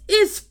 this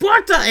is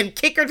Sparta, and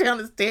kick her down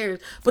the stairs.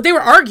 But they were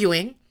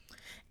arguing.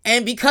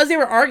 And because they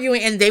were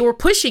arguing and they were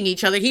pushing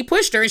each other, he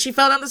pushed her and she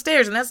fell down the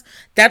stairs. And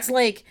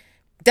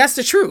that's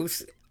the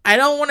truth. I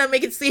don't want to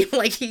make it seem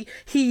like he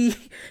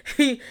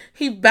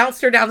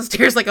bounced her down the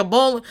stairs like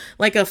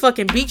a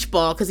fucking beach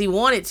ball because he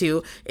wanted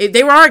to.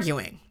 They were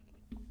arguing.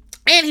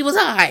 And he was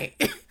high.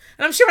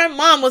 And I'm sure my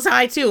mom was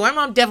high too. My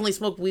mom definitely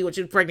smoked weed when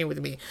she was pregnant with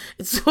me.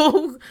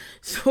 So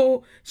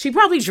she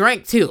probably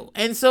drank too.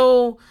 And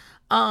so,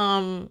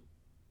 at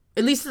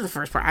least in the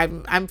first part,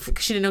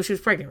 she didn't know she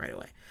was pregnant right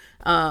away.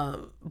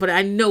 But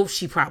I know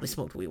she probably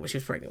smoked weed when she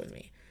was pregnant with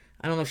me.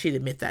 I don't know if she'd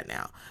admit that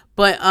now.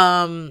 But,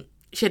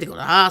 she had to go to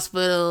the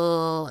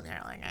hospital, and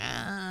they're like,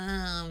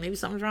 maybe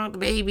something's wrong with the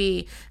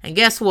baby. And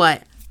guess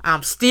what?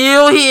 I'm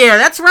still here.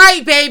 That's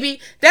right,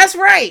 baby. That's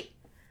right.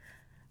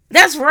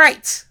 That's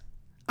right.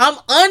 I'm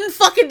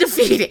unfucking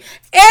defeated.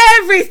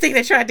 Everything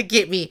that tried to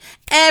get me,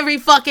 every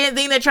fucking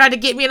thing that tried to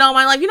get me in all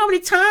my life. You know how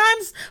many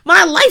times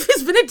my life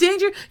has been in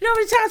danger? You know how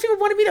many times people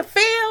wanted me to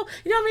fail?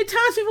 You know how many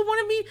times people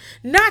wanted me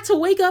not to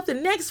wake up the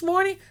next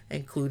morning?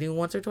 Including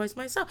once or twice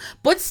myself.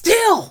 But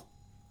still,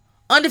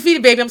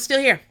 undefeated, baby. I'm still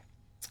here.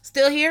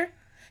 Still here.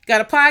 Got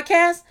a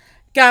podcast.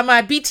 Got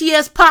my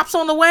BTS pops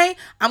on the way.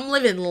 I'm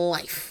living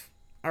life.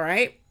 All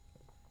right?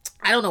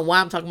 I don't know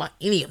why I'm talking about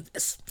any of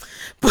this.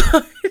 But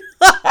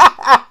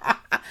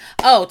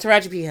oh,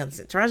 Taraji P.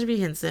 Henson. Taraji P.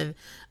 Henson,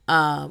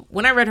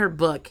 when I read her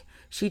book,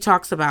 she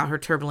talks about her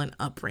turbulent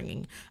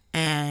upbringing.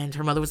 And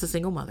her mother was a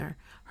single mother.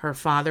 Her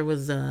father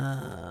was,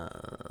 I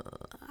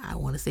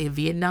want to say, a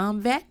Vietnam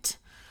vet.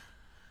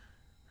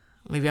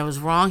 Maybe I was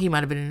wrong. He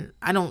might have been,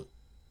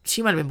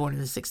 she might have been born in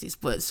the 60s.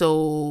 But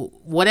so,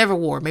 whatever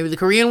war. Maybe the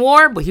Korean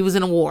War, but he was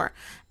in a war.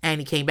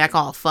 And he came back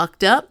all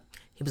fucked up.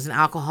 He was an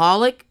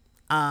alcoholic.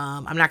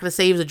 I'm not going to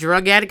say he was a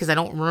drug addict because I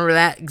don't remember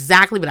that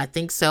exactly, but I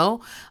think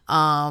so.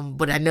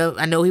 But I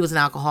know he was an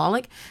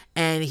alcoholic,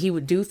 and he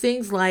would do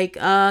things like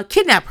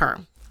kidnap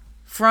her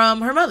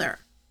from her mother.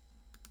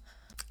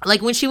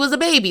 Like when she was a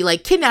baby,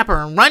 like kidnap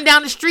her and run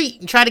down the street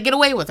and try to get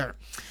away with her.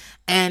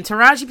 And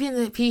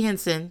Taraji P.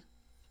 Henson,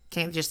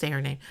 can't just say her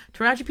name.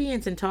 Taraji P.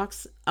 Henson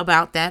talks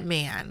about that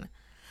man.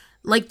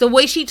 Like the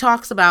way she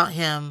talks about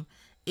him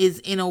is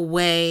in a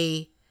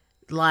way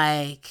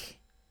like,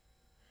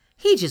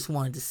 he just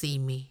wanted to see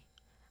me.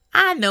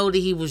 I know that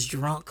he was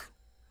drunk.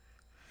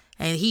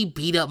 And he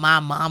beat up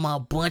my mama a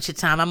bunch of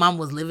times. My mom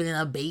was living in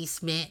a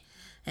basement.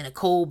 In a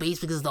cold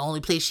basement because it's the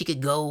only place she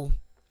could go.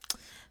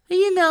 But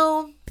you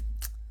know,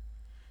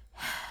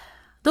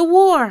 the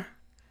war.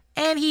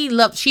 And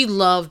she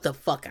loved the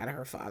fuck out of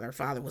her father. Her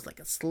father was like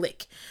a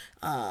slick.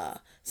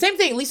 Same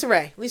thing, Lisa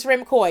Ray. Lisa Ray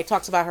McCoy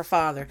talks about her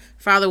father.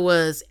 Her father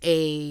was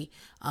a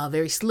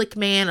very slick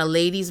man, a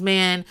ladies'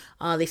 man.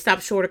 They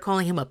stopped short of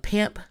calling him a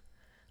pimp.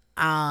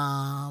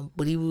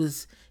 But he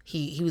was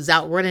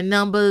out running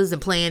numbers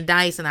and playing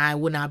dice, and I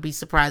would not be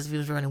surprised if he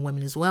was running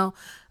women as well.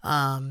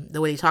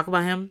 The way they talk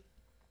about him.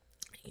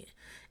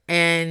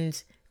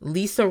 And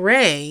Lisa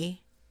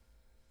Ray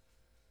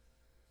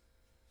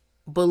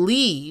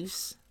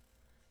believes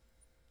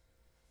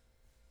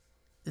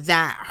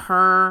that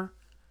her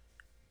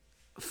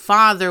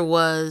father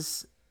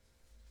was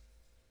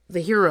the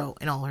hero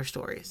in all her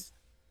stories.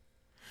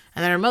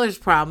 And that her mother's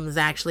problem is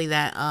actually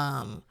that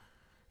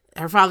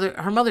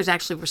her mother's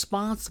actually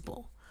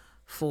responsible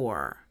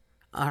for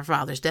her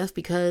father's death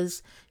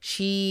because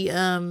she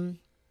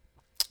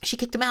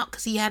kicked him out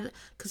because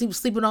he was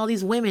sleeping with all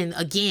these women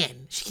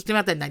again. She kicked him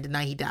out that night, the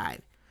night he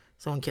died.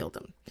 Someone killed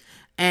him.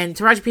 And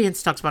Taraji P.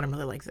 Henson talks about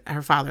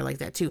her father like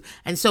that too.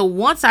 And so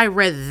once I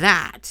read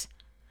that,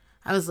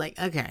 I was like,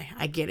 okay,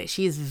 I get it.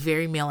 She is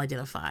very male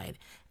identified,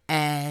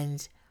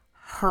 and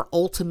her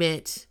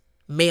ultimate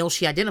male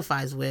she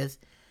identifies with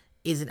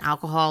is an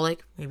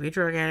alcoholic, maybe a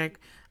drug addict,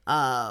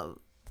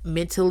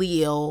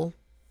 mentally ill,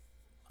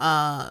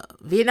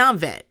 Vietnam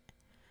vet.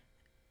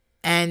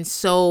 And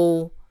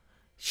so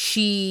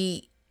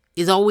she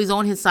is always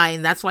on his side,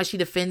 and that's why she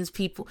defends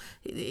people.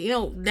 You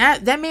know,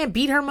 that man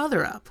beat her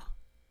mother up.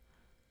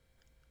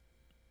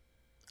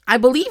 I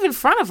believe in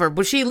front of her,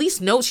 but she at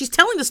least knows, she's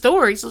telling the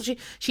story, so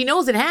she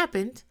knows it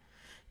happened.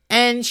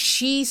 And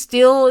she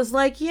still is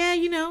like, yeah,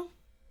 you know,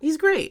 he's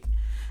great.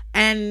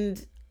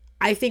 And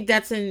I think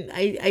that's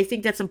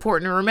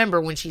important to remember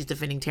when she's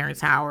defending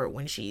Terrence Howard,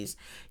 when she's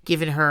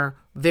giving her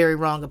very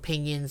wrong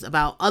opinions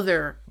about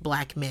other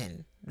black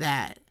men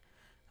that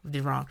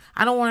did wrong.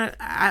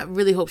 I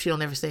really hope she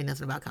don't ever say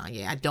nothing about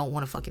Kanye. I don't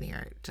want to fucking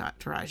hear it,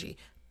 Taraji.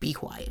 Be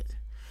quiet.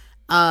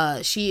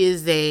 She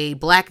is a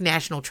black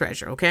national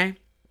treasure, okay?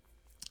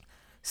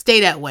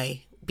 Stay that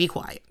way. Be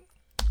quiet.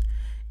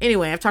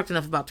 Anyway, I've talked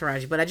enough about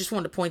Taraji, but I just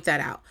wanted to point that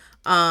out.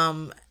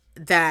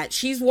 That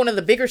she's one of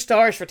the bigger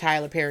stars for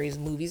Tyler Perry's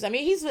movies. I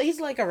mean, he's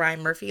like a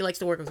Ryan Murphy. He likes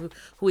to work with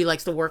who he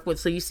likes to work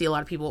with, so you see a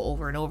lot of people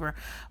over and over.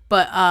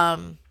 But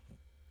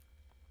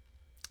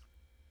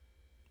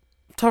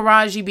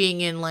Taraji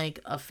being in like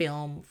a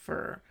film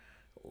for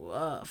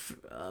a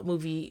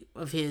movie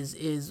of his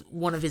is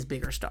one of his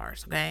bigger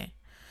stars, okay?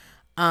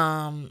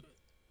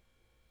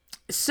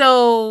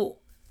 So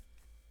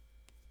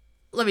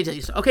let me tell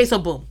you. Okay, so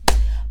boom.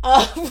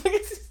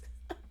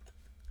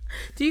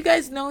 Do you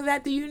guys know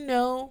that? Do you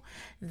know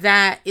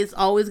that it's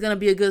always going to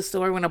be a good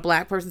story when a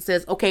black person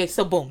says, okay,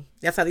 so boom.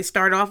 That's how they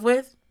start off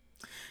with.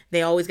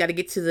 They always got to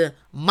get to the,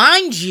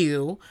 mind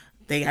you,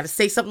 they got to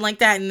say something like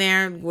that in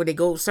there where they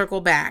go circle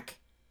back.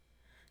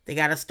 They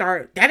got to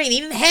start, that ain't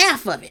even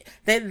half of it.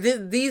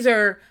 These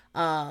are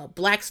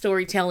black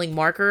storytelling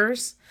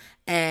markers.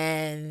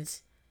 And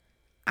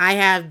I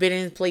have been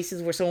in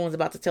places where someone's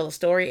about to tell a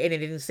story and it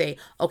didn't say,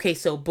 okay,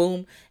 so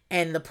boom.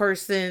 And the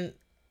person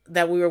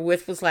that we were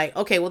with was like,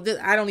 okay, well,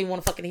 I don't even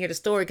want to fucking hear the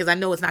story because I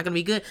know it's not going to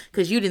be good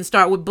because you didn't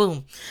start with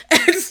boom.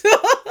 And so,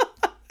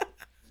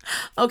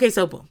 okay,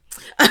 so boom.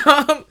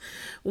 um,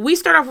 we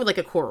start off with like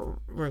a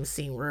courtroom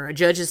scene where a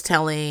judge is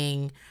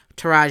telling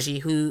Taraji,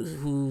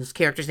 whose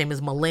character's name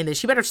is Melinda,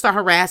 she better stop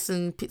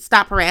harassing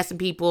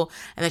people,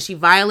 and that she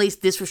violates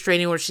this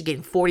restraining order, she's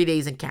getting 40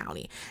 days in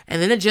county.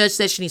 And then the judge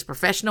says she needs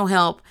professional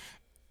help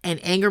and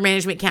anger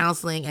management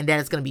counseling, and that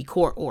it's going to be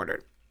court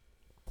ordered.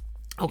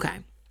 Okay.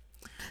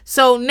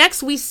 So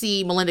next we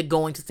see Melinda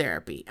going to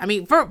therapy. I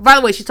mean, by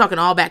the way, she's talking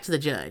all back to the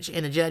judge,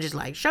 and the judge is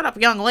like, "Shut up,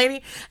 young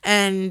lady."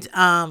 And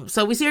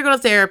so we see her go to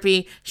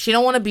therapy. She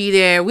don't want to be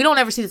there. We don't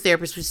ever see the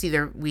therapist.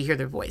 We hear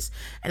their voice,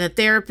 and the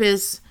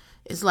therapist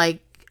is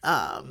like,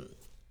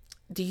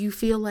 "Do you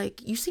feel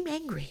like you seem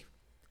angry?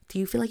 Do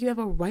you feel like you have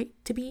a right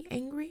to be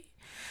angry?"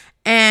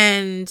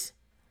 And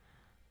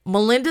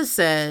Melinda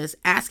says,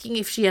 asking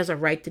if she has a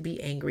right to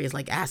be angry is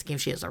like asking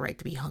if she has a right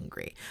to be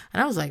hungry.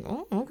 And I was like,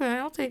 oh, okay,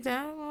 I'll take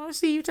that. Oh, I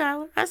see you,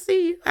 Tyler. I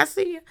see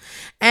you.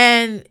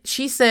 And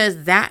she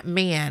says that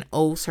man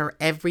owes her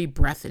every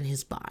breath in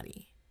his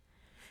body.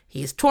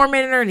 He has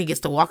tormented her and he gets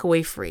to walk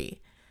away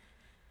free.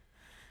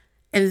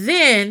 And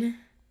then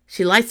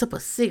she lights up a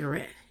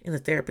cigarette in the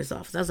therapist's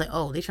office. I was like,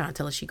 oh, they trying to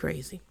tell us she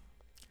crazy.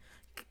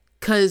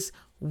 Because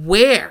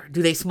where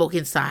do they smoke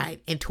inside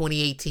in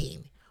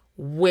 2018?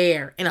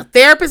 Where? In a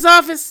therapist's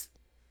office?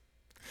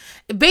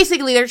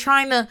 Basically, they're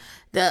trying to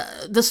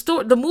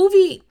the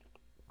movie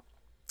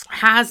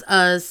has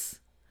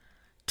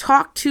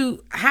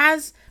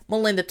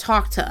Melinda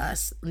talk to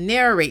us,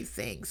 narrate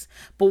things,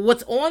 but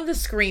what's on the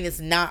screen is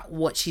not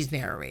what she's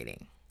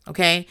narrating.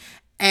 Okay?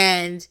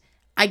 And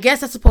I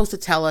guess that's supposed to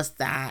tell us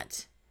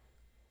that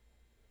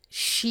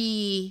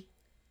she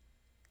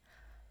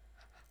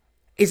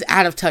is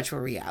out of touch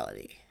with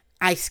reality,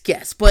 I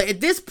guess. But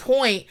at this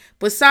point,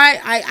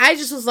 I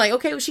just was like,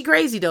 okay, well, she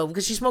crazy though,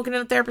 because she's smoking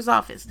in a therapist's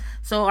office.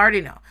 So I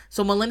already know.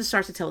 So Melinda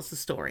starts to tell us the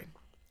story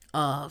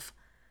of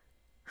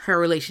her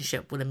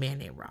relationship with a man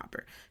named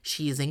Robert.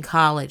 She is in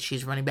college.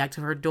 She's running back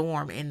to her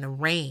dorm in the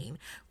rain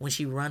when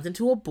she runs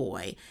into a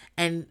boy.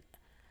 And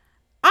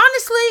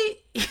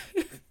honestly,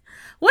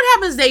 what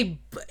happens? They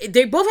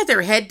both have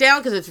their head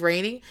down because it's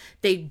raining.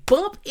 They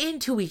bump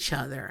into each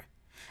other,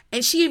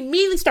 and she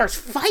immediately starts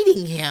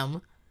fighting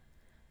him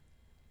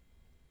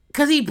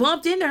because he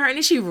bumped into her, and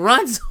then she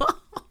runs off.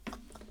 And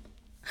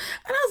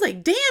I was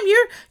like, damn,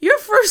 your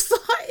first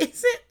thought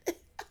isn't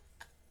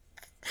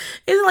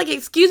like,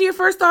 excuse me, your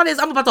first thought is,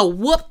 I'm about to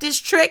whoop this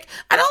trick?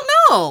 I don't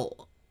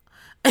know.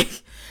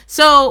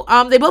 So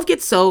they both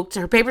get soaked.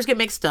 Her papers get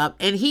mixed up,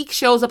 and he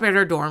shows up at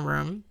her dorm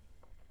room.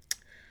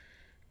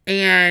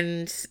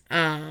 And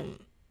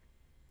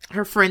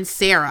her friend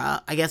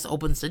Sarah, I guess,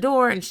 opens the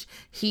door, and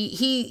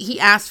he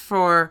asks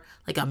for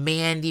like a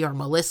Mandy or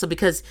Melissa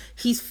because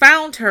he's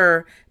found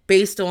her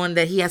based on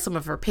that he has some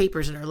of her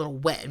papers and they're a little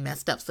wet and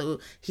messed up, so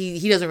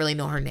he doesn't really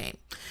know her name.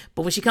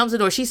 But when she comes to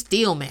the door, she's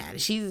still mad.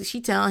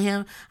 She telling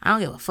him, I don't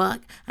give a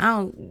fuck. I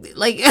don't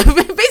like.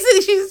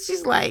 Basically,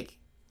 she's like,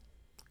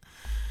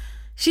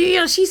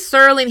 she's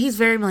surly, and he's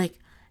very like,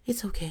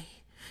 it's okay.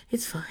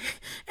 It's fine.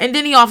 And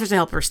then he offers to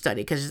help her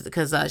study because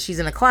she's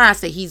in a class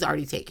that he's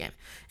already taken,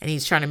 and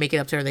he's trying to make it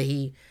up to her that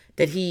he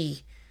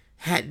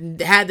had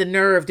the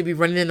nerve to be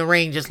running in the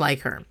rain just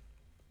like her.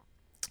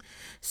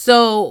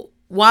 So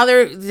while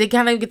they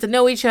kind of get to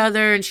know each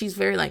other, and she's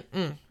very like,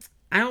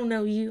 I don't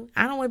know you.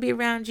 I don't want to be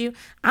around you.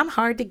 I'm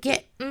hard to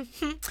get.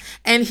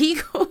 And he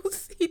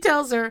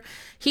tells her,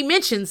 he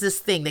mentions this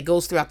thing that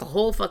goes throughout the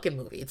whole fucking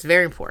movie. It's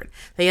very important.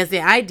 He has the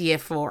idea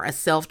for a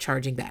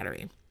self-charging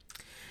battery.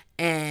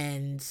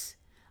 And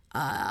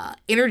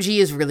energy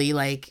is really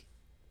like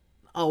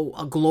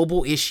a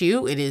global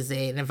issue. It is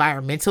an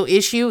environmental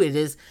issue.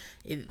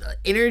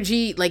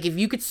 Energy, like if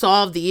you could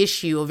solve the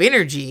issue of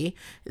energy,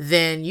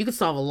 then you could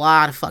solve a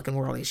lot of fucking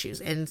world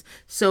issues. And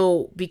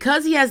so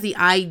because he has the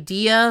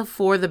idea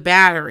for the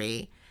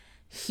battery,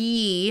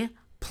 he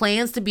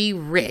plans to be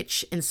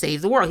rich and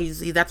save the world.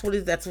 That's what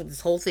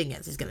this whole thing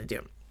is. He's going to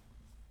do.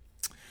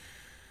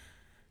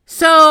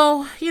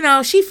 So,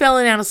 she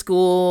failing out of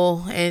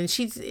school, and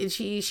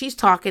she's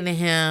talking to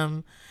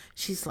him.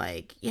 She's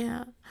like,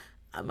 yeah,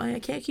 I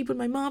can't keep with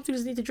my mom. She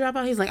doesn't need to drop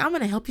out. He's like, I'm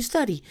going to help you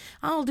study.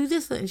 I'll do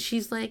this. And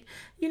she's like,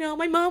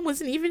 my mom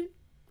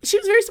she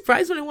was very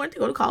surprised when I wanted to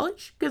go to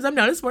college because I'm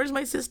not as smart as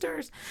my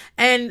sisters.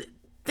 And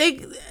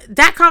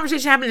that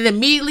conversation happened, and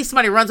immediately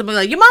somebody runs up and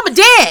like, your mama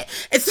dead.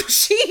 And so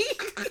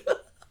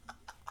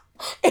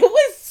it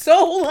was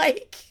so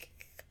like,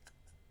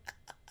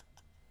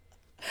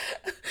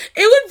 it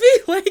would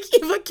be like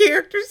if a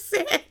character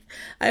said,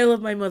 I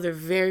love my mother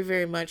very,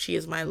 very much. She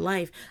is my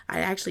life. I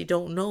actually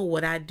don't know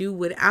what I'd do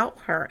without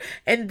her.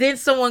 And then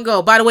someone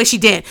go, by the way, she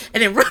dead.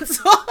 And then runs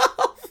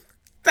off.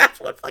 That's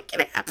what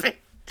fucking happened.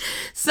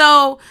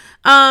 So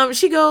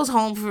she goes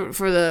home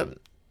for the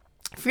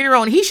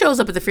funeral, and he shows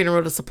up at the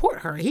funeral to support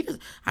her. He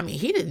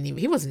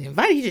wasn't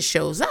invited. He just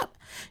shows up.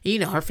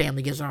 Her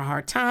family gives her a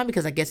hard time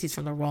because I guess he's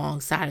from the wrong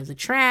side of the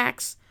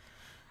tracks.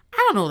 I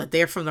don't know that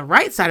they're from the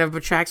right side of the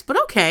tracks,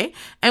 but okay.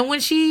 And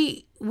when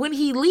he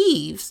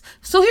leaves,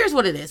 so here's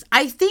what it is.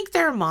 I think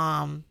their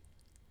mom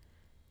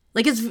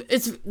Like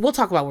it's we'll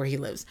talk about where he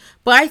lives.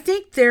 But I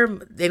think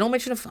they don't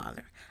mention a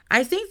father.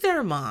 I think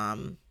their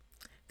mom,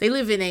 they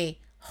live in a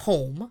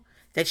home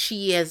that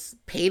she has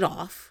paid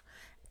off,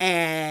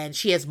 and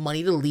she has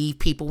money to leave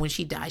people when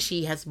she dies.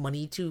 She has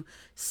money to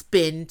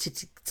spend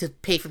to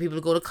pay for people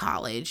to go to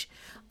college.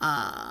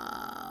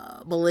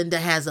 Melinda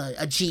has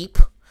a Jeep.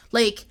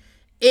 Like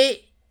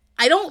it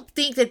I don't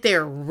think that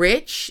they're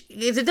rich.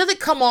 It doesn't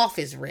come off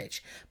as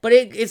rich, but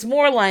it's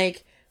more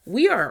like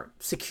we are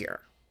secure.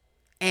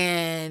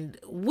 And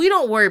we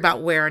don't worry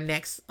about where our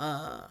next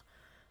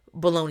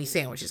bologna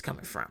sandwich is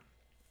coming from.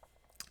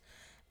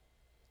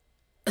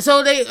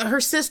 So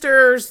her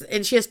sisters,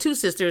 and she has two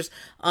sisters,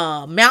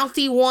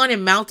 Mouthy 1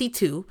 and Mouthy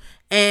 2.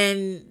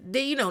 And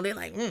they're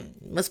like,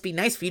 must be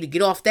nice for you to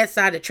get off that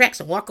side of the tracks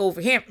and walk over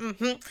here.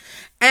 Mm-hmm.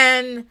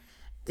 And,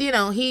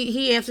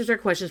 he answers their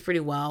questions pretty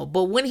well.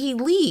 But when he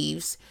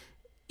leaves,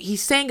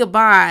 he's saying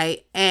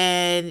goodbye,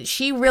 and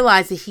she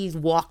realized that he's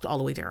walked all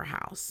the way to her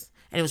house.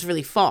 And it was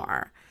really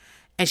far.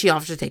 And she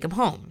offers to take him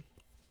home.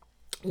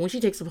 When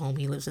she takes him home,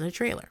 he lives in a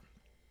trailer.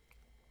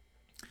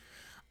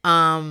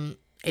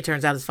 It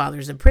turns out his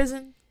father's in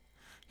prison.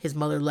 His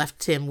mother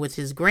left him with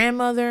his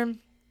grandmother.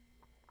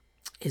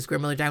 His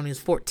grandmother died when he was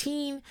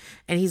 14.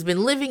 And he's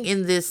been living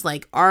in this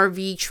like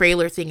RV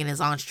trailer thing in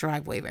his aunt's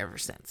driveway ever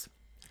since.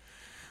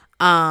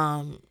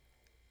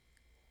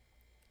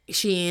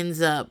 He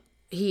ends up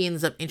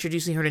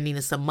introducing her to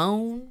Nina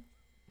Simone.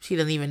 She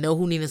doesn't even know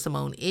who Nina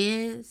Simone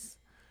is.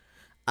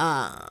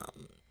 And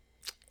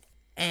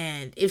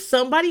if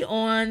somebody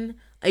on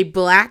a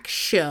black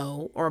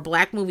show or a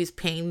black movie is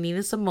paying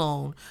Nina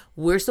Simone,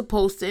 we're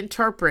supposed to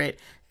interpret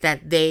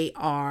that they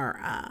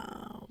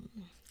are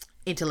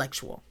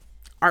intellectual,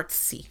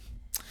 artsy,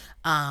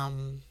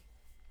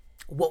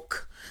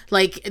 woke.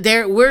 Like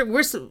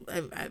we're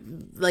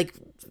like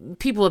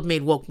people have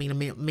made woke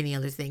mean many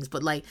other things,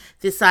 but like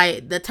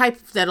the type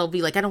that'll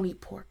be like, I don't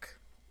eat pork,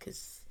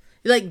 because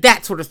like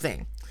that sort of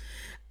thing.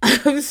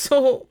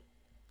 So.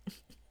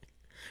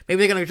 Maybe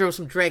they're going to grow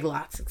some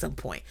dreadlocks at some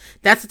point.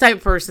 That's the type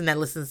of person that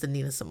listens to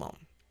Nina Simone.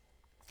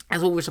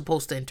 That's what we're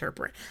supposed to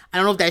interpret. I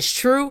don't know if that's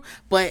true,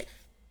 but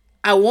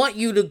I want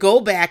you to go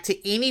back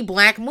to any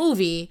black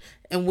movie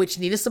in which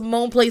Nina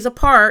Simone plays a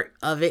part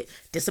of it.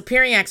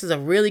 Disappearing Acts is a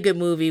really good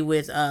movie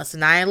with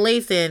Sanaa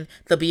Lathan,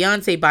 the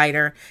Beyonce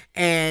biter,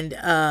 and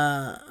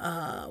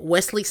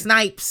Wesley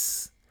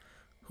Snipes,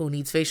 who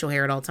needs facial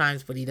hair at all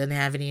times, but he doesn't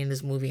have any in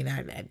this movie, and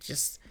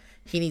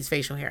he needs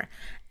facial hair.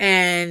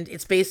 And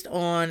it's based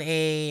on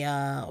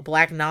a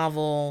black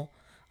novel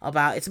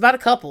it's about a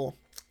couple,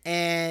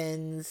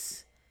 and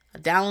a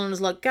down on his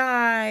luck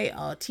guy,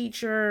 a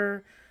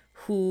teacher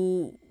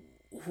who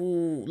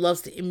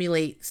loves to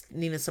emulate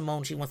Nina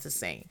Simone. She wants to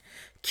sing.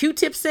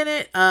 Q-Tip's in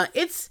it.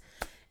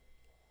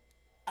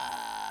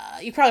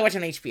 You probably watch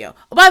it on HBO.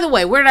 Oh, by the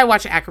way, where did I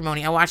watch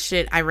Acrimony? I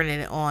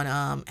rented it on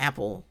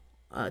Apple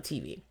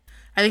TV.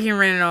 I think you can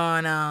rent it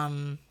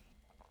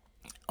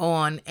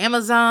on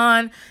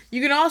Amazon.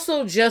 You can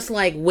also just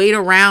like wait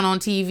around on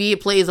TV.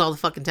 It plays all the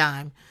fucking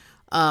time.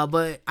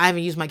 But I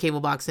haven't used my cable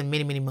box in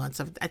many, many months.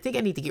 I think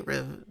I need to get rid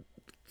of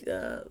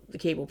the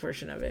cable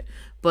portion of it.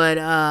 But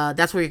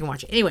that's where you can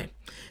watch it. Anyway,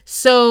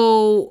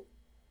 so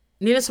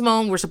Nina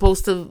Simone, we're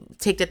supposed to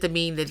take that to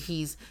mean that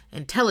he's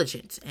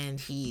intelligent and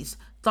he's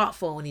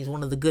thoughtful and he's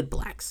one of the good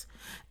blacks.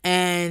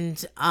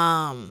 And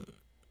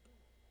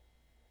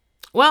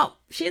well,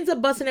 she ends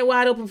up busting it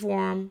wide open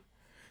for him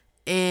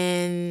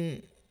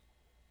to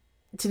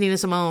Nina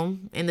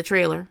Simone in the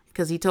trailer,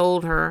 because he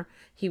told her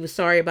he was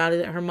sorry about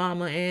it, her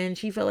mama, and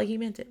she felt like he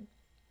meant it.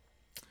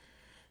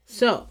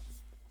 So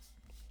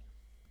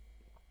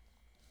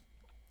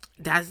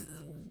that's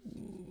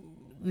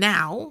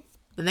now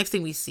the next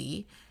thing we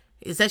see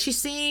is that she's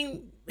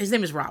seeing, his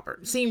name is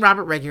Robert, seeing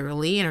Robert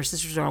regularly, and her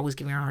sisters are always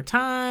giving her a hard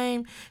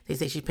time. They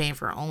say she's paying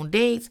for her own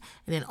dates.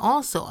 And then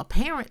also,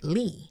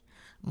 apparently,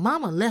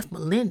 mama left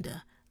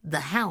Melinda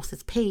the house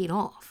that's paid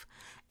off,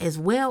 as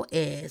well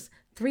as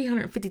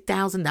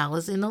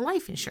 $350,000 in the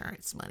life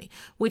insurance money,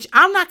 which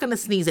I'm not going to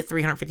sneeze at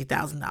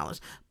 $350,000,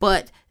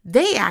 but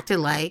they acted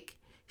like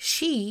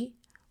she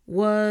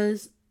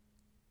was,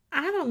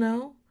 I don't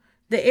know,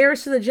 the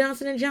heiress to the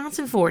Johnson &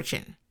 Johnson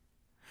fortune.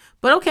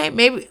 But okay,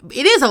 maybe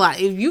it is a lot.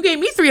 If you gave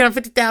me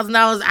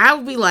 $350,000, I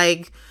would be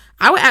like,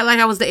 I would act like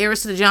I was the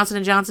heiress to the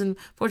Johnson & Johnson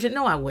fortune.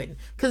 No, I wouldn't.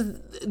 Because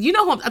you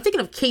know who I'm thinking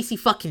of, Casey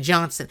fucking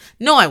Johnson.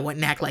 No, I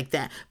wouldn't act like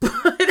that.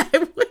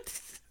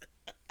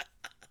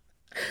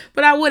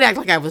 But I would act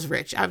like I was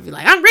rich. I'd be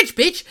like, I'm rich,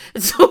 bitch.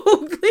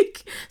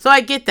 So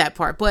I get that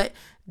part. But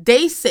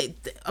they say,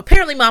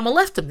 apparently mama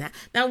left him that.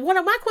 Now, one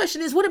of my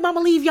question is, what did mama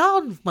leave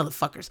y'all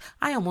motherfuckers?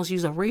 I almost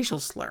used a racial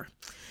slur.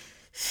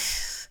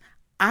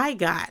 I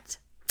got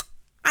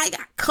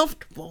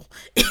comfortable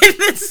in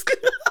this.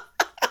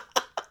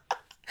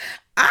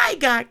 I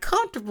got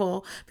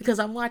comfortable because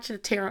I'm watching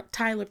a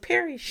Tyler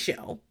Perry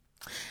show.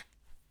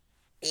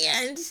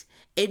 And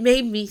it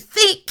made me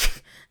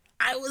think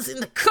I was in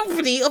the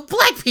company of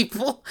black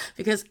people,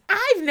 because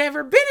I've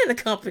never been in the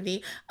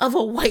company of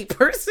a white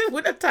person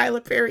when a Tyler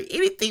Perry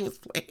anything was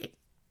playing.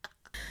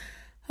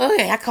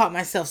 Okay, I caught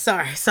myself.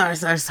 Sorry.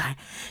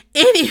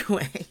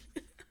 Anyway,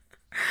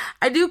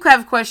 I do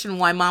have a question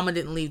why Mama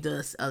didn't leave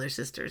the other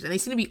sisters, and they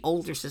seem to be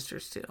older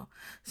sisters too.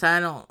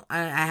 So I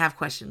have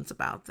questions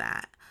about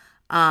that.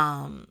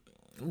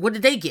 What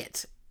did they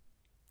get?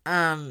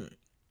 But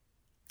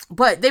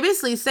they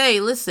basically say,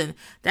 listen,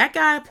 that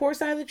guy poor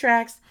side of the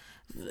tracks,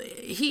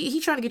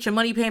 he trying to get your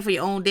money, paying for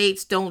your own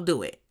dates. Don't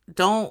do it.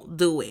 Don't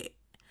do it.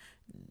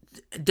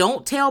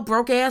 Don't tell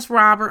broke ass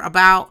Robert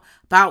about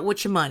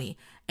with your money.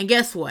 And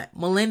guess what?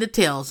 Melinda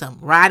tells him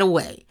right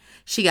away.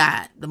 She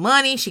got the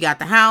money, she got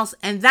the house,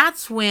 and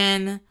that's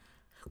when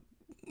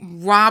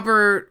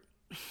Robert,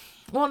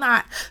 well,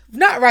 not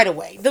right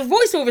away. The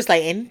voiceover's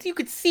like, and you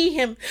could see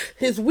him,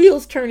 his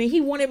wheels turning. He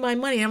wanted my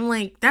money. I'm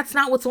like, that's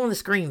not what's on the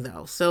screen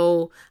though.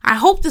 So I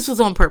hope this was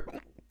on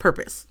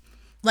purpose.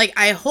 Like,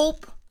 I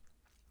hope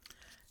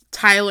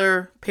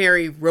Tyler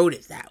Perry wrote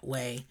it that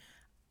way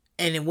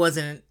and it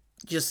wasn't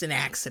just an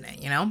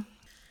accident, you know?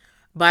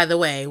 By the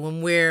way,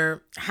 when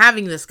we're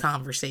having this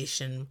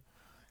conversation,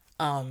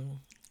 the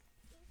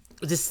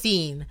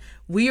scene,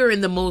 we are in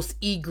the most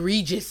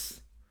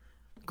egregious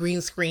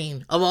green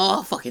screen of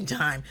all fucking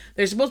time.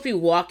 They're supposed to be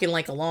walking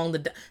like along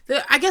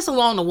I guess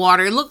along the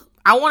water.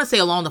 I want to say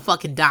along the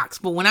fucking docks,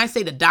 but when I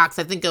say the docks,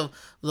 I think of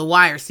The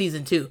Wire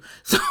season 2.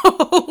 So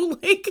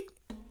like,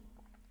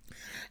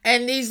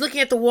 and he's looking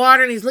at the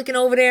water and he's looking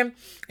over there and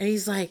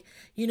he's like,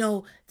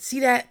 see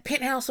that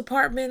penthouse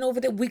apartment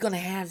over there? We're going to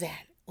have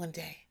that one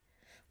day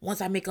once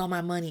I make all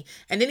my money.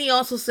 And then he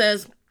also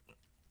says,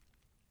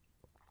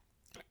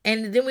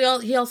 and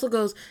then he also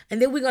goes, and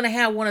then we're going to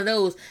have one of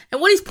those. And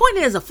what he's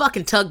pointing at is a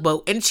fucking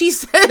tugboat. And she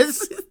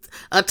says,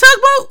 a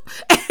tugboat?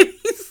 And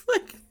he's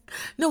like,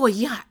 no, a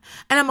yacht.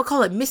 And I'm going to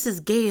call it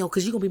Mrs. Gale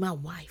because you're going to be my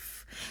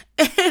wife.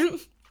 And,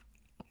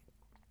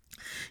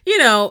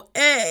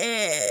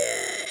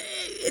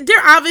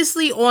 they're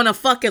obviously on a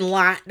fucking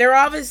lot. They're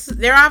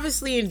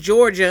obviously in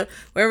Georgia,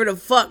 wherever the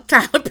fuck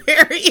Tyler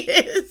Perry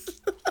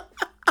is.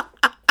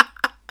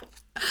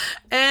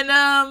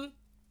 And,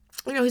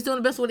 he's doing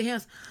the best of what he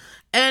has.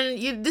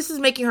 And this is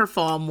making her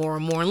fall more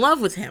and more in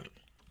love with him.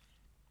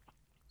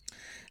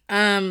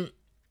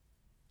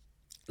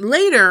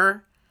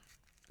 Later,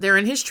 they're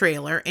in his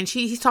trailer, and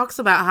he talks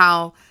about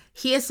how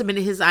he has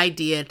submitted his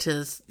idea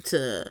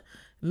to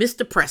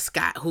Mr.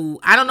 Prescott, who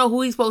I don't know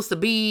who he's supposed to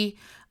be.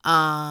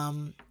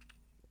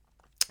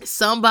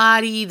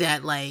 Somebody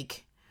that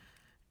like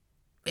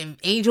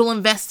angel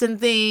invests in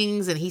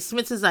things, and he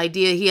submits his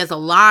idea. He has a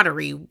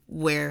lottery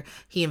where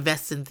he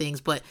invests in things,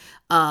 but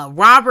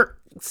Robert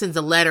sends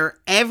a letter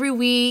every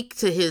week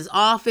to his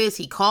office.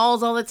 He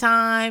calls all the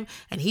time,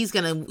 and he's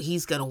gonna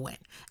win.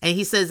 And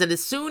he says that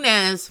as soon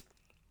as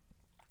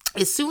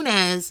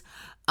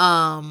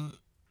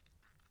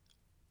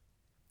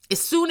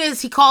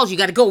he calls, you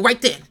got to go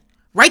right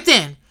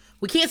then.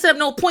 We can't set up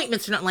no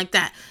appointments or nothing like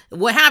that.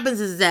 What happens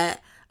is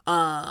that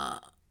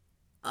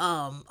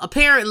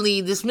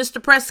apparently this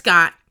Mr.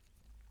 Prescott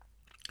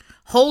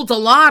holds a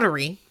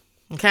lottery,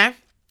 okay?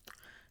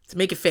 To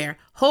make it fair,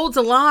 holds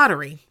a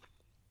lottery,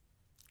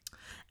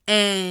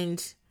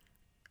 and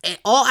at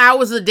all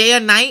hours of the day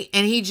or night,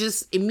 and he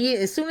just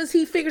immediately, as soon as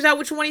he figures out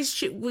which one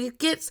he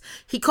gets,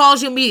 he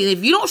calls you immediately.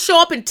 If you don't show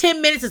up in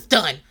 10 minutes, it's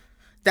done.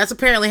 That's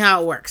apparently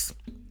how it works.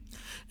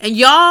 And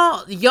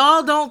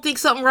y'all don't think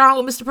something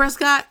wrong with Mr.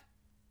 Prescott?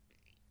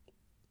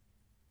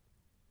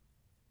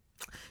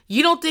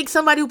 You don't think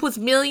somebody who puts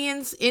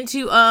millions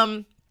into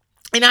an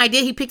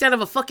idea he picked out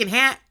of a fucking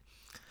hat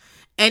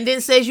and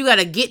then says you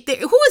gotta get there?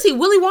 Who is he,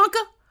 Willy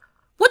Wonka?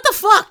 What the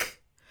fuck?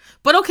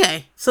 But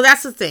okay, so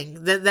that's the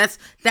thing.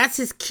 That's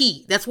his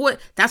key. That's what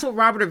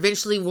Robert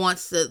eventually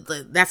wants.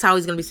 That's how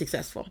he's gonna be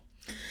successful.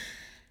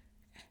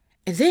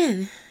 And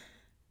then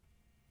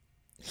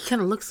he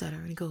kind of looks at her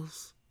and he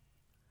goes,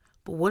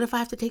 "But what if I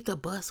have to take the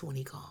bus when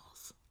he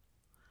calls?"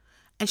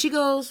 And she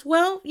goes,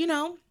 "Well,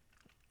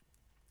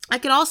 I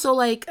could also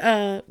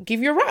give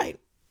you a ride."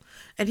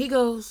 And he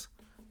goes,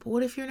 "But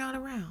what if you're not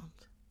around?"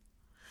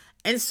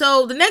 And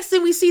so the next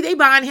thing we see, they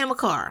buying him a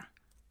car.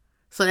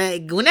 So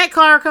that when that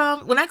car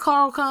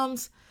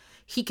comes,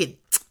 he can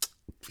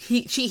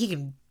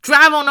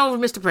drive on over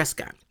Mr.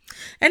 Prescott.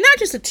 And not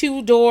just a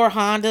 2-door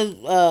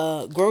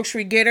Honda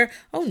grocery getter.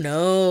 Oh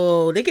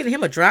no, they're getting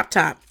him a drop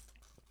top.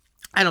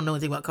 I don't know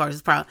anything about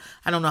cars. I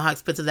don't know how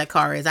expensive that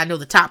car is. I know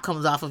the top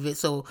comes off of it,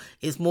 so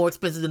it's more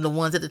expensive than the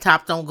ones at the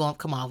top don't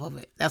come off of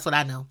it. That's what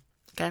I know.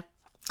 Okay,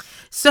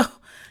 so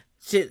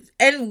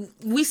and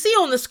we see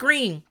on the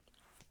screen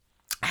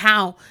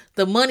how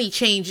the money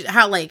changed.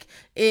 How they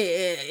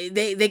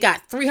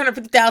got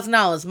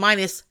 $350,000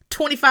 minus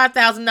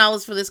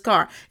 $25,000 for this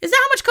car. Is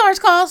that how much cars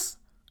cost?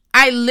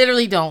 I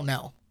literally don't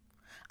know.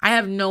 I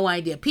have no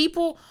idea.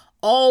 People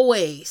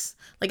always.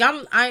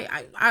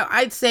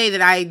 I'd say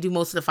that I do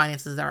most of the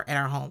finances at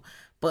our home,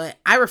 but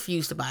I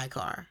refuse to buy a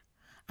car.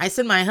 I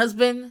send my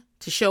husband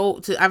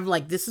I'm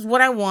like, this is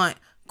what I want.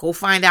 Go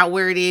find out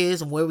where it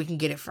is and where we can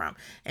get it from.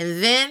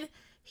 And then,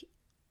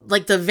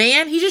 the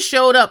van, he just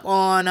showed up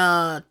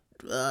on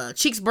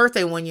Cheek's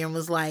birthday one year and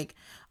was like,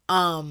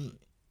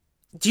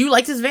 do you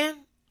like this van?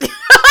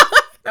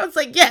 I was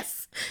like,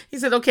 yes. He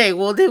said, okay,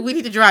 well, then we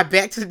need to drive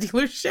back to the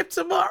dealership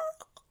tomorrow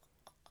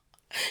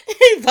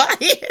and buy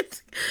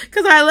it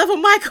because I left with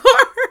my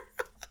car.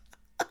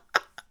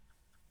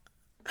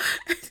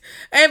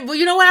 And but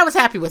you know what? I was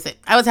happy with it.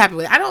 I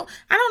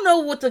don't know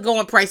what the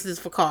going price is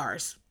for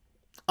cars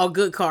or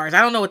good cars.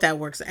 I don't know what that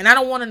works. And I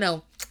don't want to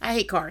know. I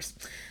hate cars.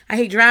 I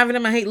hate driving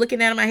them. I hate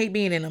looking at them. I hate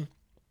being in them.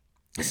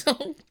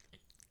 So,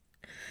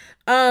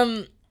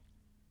 but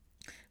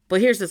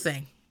here's the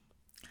thing.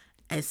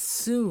 As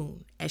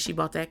soon as she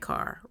bought that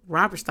car,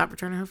 Robert stopped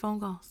returning her phone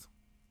calls.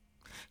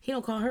 He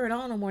don't call her at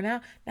all no more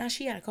now. Now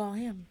she got to call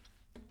him.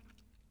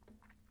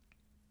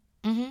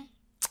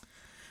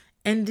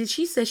 And then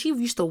she said she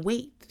used to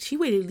wait. She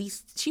waited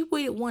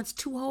once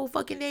 2 whole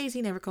fucking days.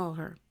 He never called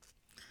her.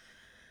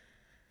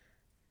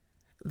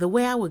 The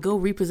way I would go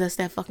repossess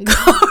that fucking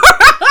car.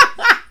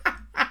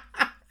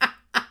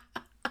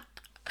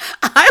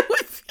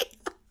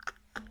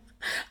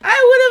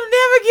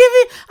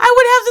 I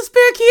would have the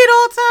spare key at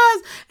all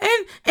times.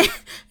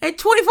 And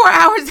 24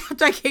 hours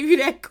after I gave you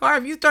that car,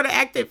 if you started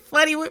acting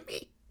funny with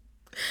me,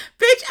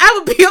 bitch, I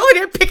would be over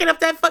there picking up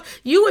that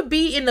you would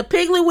be in the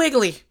Piggly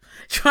Wiggly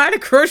trying to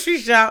grocery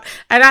shop,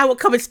 and I would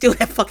come and steal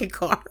that fucking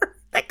car.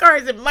 That car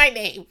is in my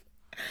name.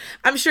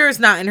 I'm sure it's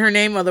not in her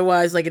name,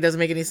 otherwise, like, it doesn't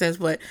make any sense,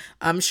 but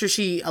I'm sure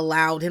she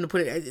allowed him to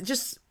put it,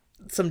 just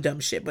some dumb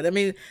shit. But I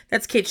mean,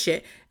 that's kid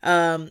shit.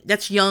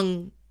 That's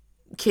young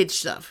kid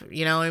stuff,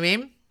 you know what I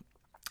mean?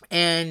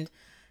 And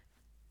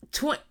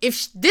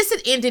if this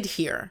had ended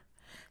here,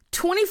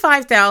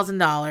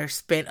 $25,000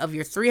 spent of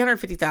your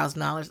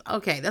 $350,000,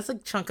 okay, that's a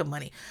chunk of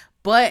money,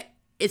 but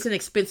it's an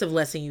expensive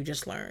lesson you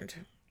just learned.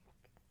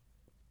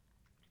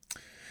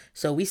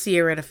 So we see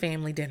her at a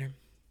family dinner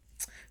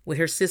with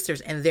her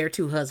sisters and their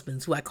 2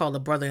 husbands, who I call the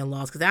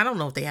brother-in-laws, because I don't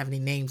know if they have any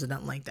names or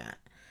nothing like that.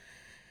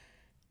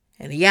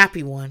 And the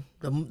yappy one,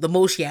 the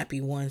most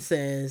yappy one,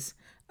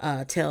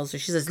 tells her,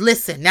 she says,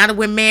 listen, now that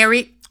we're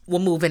married, we're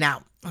moving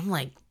out. I'm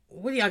like,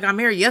 what, y'all got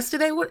married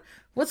yesterday?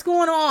 What's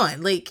going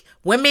on? Like,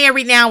 we're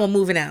married now, we're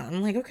moving out.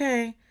 I'm like,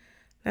 okay,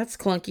 that's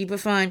clunky, but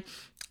fine.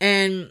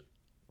 And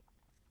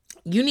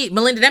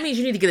Melinda, that means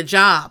you need to get a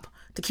job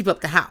to keep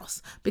up the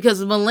house,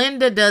 because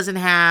Melinda doesn't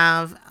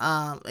have,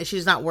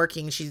 she's not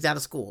working, she's out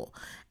of school.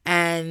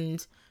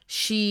 And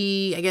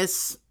she, I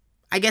guess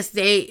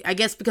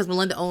because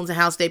Melinda owns a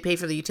house, they pay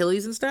for the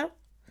utilities and stuff.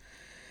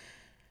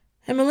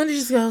 And Melinda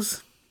just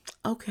goes,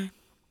 okay.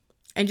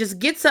 And just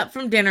gets up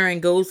from dinner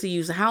and goes to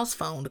use a house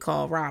phone to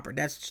call Robert.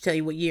 That's to tell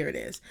you what year it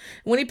is.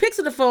 When he picks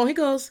up the phone, he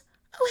goes,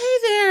 oh, hey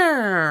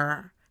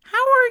there. How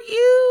are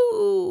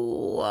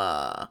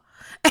you?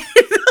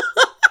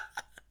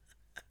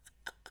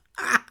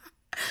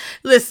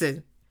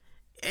 Listen,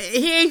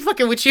 he ain't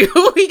fucking with you.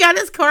 He got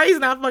his car. He's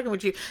not fucking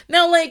with you.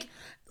 No, like,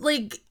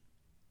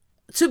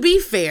 to be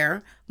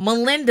fair,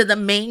 Melinda, the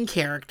main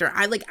character,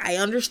 I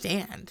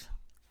understand.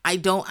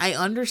 I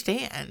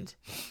understand.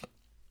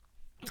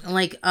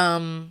 Like,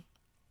 how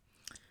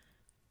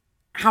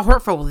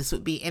hurtful this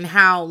would be, and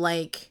how,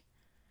 like,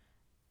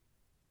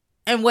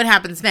 and what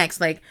happens next.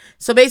 Like,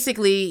 so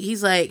basically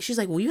she's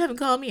like, well, you haven't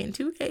called me in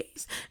 2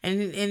 days. And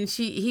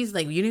he's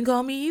like, well, you didn't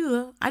call me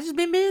either. I just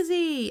been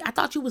busy. I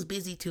thought you was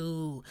busy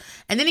too.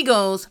 And then he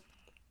goes,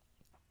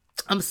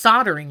 I'm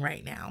soldering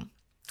right now.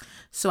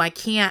 So I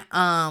can't,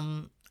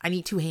 I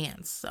need 2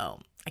 hands. So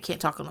I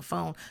can't talk on the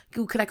phone.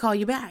 Could I call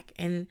you back?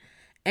 And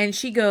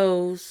she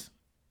goes,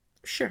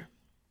 sure.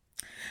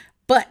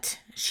 But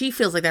she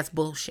feels like that's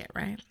bullshit,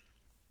 right?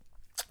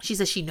 She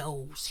says she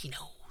knows.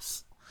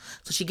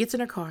 So she gets in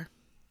her car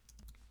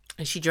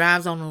and she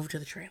drives on over to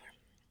the trailer.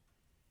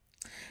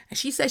 And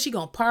she says she's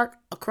going to park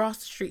across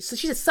the street. So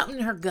she said something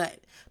in her gut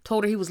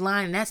told her he was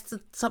lying. And that's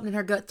something in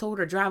her gut told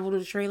her to drive over to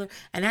the trailer.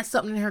 And that's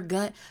something in her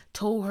gut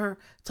told her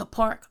to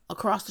park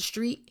across the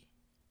street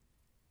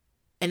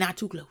and not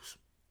too close.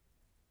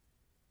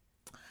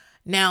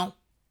 Now,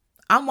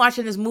 I'm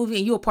watching this movie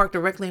and you'll park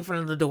directly in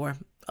front of the door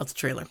of the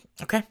trailer.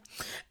 Okay?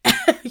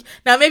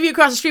 Now, maybe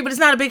across the street, but it's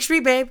not a big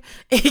street, babe.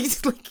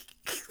 It's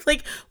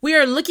like we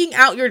are looking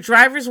out your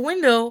driver's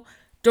window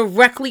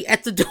directly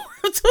at the door.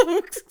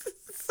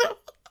 So,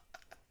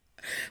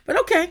 but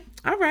okay,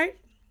 all right.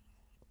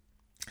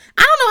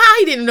 I don't know how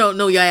he didn't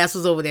know your ass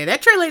was over there.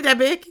 That trailer ain't that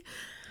big.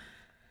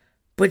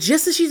 But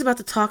just as she's about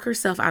to talk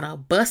herself out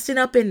of busting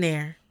up in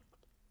there,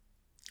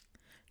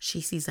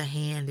 she sees a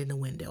hand in the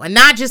window. And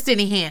not just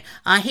any hand.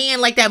 A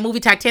hand like that movie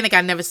Titanic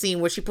I never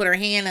seen, where she put her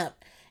hand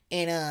up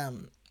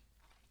and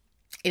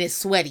it's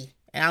sweaty.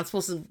 And I'm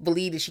supposed to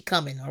believe that she's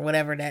coming or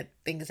whatever that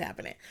thing is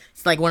happening.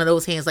 It's like one of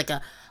those hands, like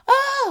a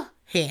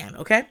hand,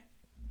 okay?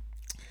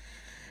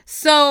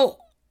 So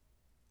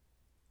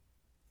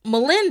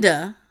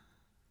Melinda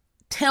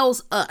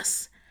tells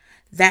us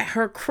that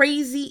her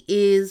crazy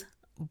is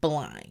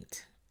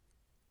blind.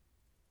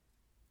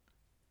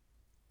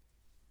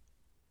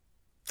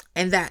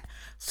 And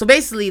so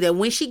basically that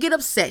when she get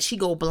upset, she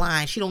go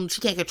blind. She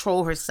can't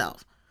control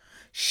herself.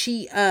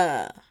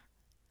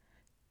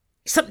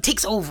 Something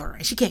takes over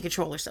and she can't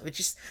control herself. It's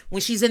just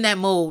when she's in that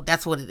mode,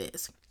 that's what it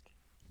is.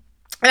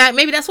 And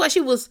maybe that's why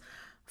she was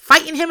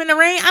fighting him in the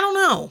rain. I don't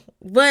know.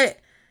 But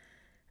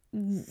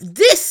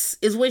this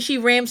is when she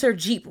rams her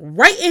Jeep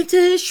right into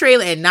his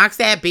trailer and knocks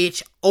that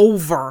bitch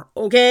over.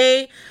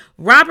 Okay?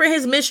 Robert and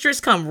his mistress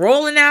come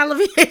rolling out of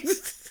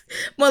it.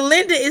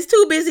 Melinda is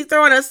too busy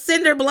throwing a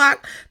cinder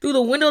block through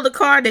the window of the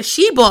car that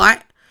she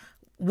bought.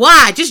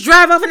 Why? Just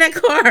drive off in that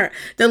car.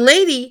 The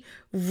lady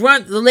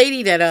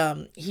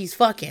that he's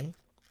fucking,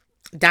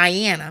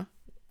 Diana,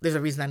 there's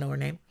a reason I know her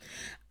name,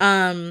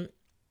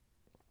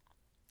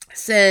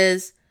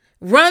 says,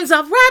 runs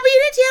off, Robert,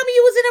 you didn't tell me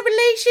you was in a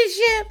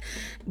relationship.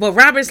 But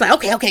Robert's like,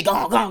 okay, go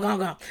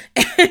on.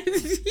 And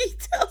he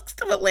talks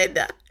to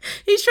Melinda.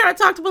 He's trying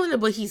to talk to Melinda,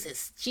 but she's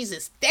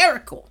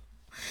hysterical.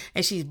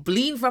 And she's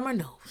bleeding from her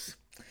nose.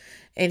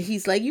 And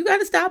he's like, you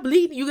gotta stop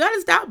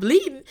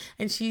bleeding.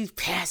 And she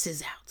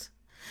passes out.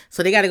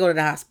 So they got to go to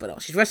the hospital.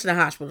 She's rushed to the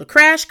hospital. The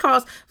crash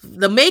caused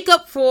the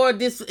makeup for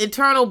this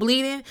internal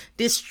bleeding,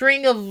 this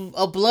string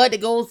of blood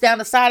that goes down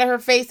the side of her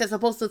face that's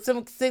supposed to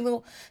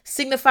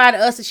signify to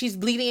us that she's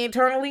bleeding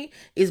internally,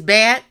 is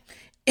bad.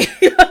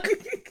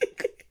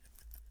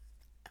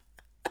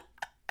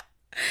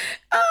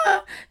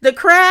 The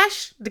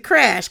crash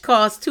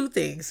caused two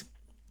things: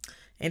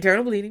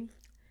 internal bleeding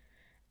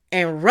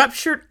and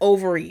ruptured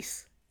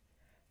ovaries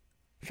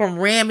from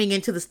ramming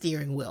into the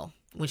steering wheel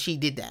when she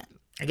did that.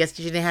 I guess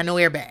she didn't have no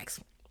airbags.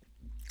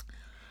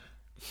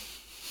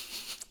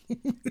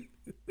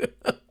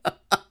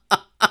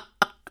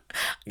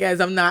 Guys,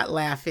 I'm not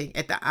laughing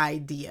at the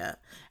idea.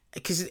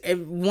 Because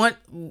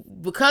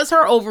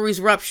her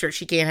ovaries ruptured,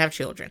 she can't have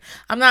children.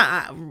 I'm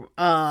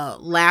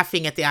not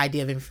laughing at the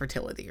idea of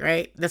infertility,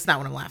 right? That's not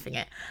what I'm laughing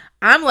at.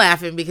 I'm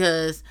laughing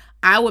because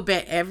I would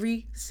bet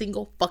every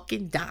single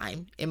fucking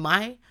dime in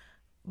my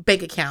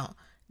bank account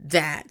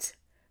that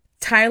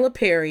Tyler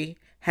Perry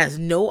has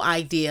no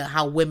idea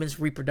how women's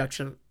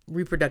reproductive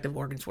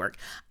organs work.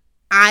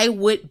 I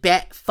would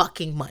bet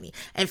fucking money.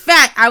 In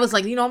fact, I was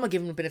like, I'm gonna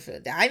give him the benefit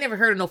of that. I never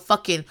heard of no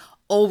fucking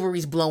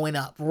ovaries blowing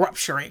up,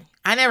 rupturing.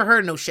 I never heard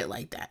of no shit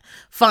like that.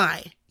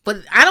 Fine.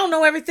 But I don't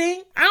know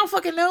everything. I don't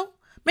fucking know.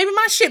 Maybe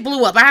my shit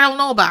blew up. I don't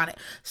know about it.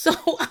 So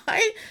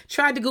I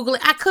tried to Google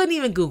it. I couldn't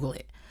even Google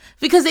it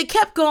because it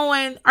kept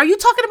going, are you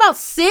talking about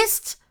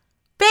cyst,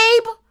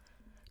 babe?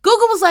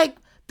 Google was like,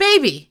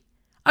 baby,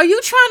 are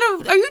you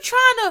trying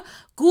to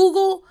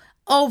Google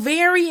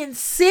ovarian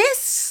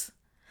cysts?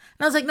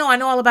 And I was like, no, I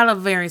know all about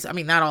ovarian. I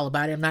mean, not all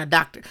about it. I'm not a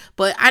doctor,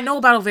 but I know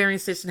about ovarian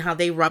cysts and how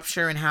they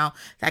rupture and how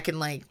that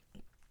can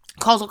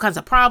cause all kinds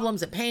of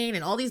problems and pain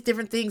and all these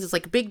different things. It's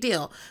like a big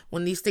deal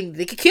when these things,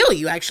 they could kill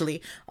you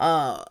actually.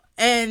 But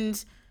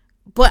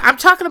I'm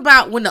talking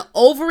about when the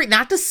ovary,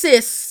 not the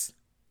cysts,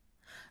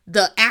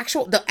 the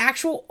actual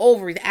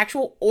ovary, the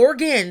actual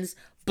organs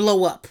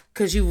blow up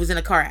because you was in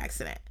a car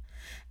accident.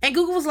 And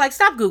Google was like,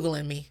 stop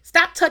Googling me.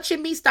 Stop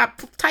touching me.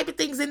 Stop typing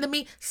things into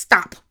me.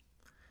 Stop.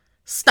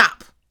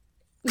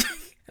 And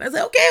I was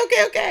like,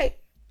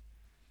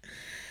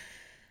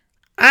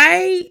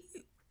 okay.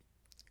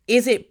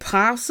 Is it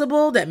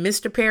possible that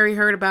Mr. Perry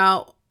heard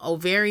about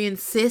ovarian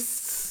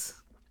cysts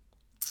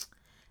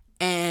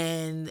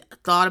and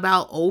thought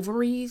about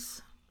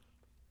ovaries?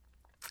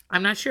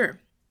 I'm not sure.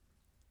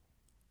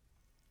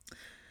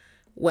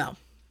 Well,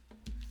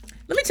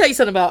 let me tell you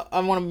something I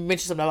want to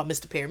mention something about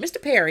Mr. Perry.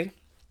 Mr. Perry,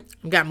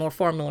 I got more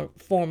formal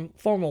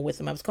with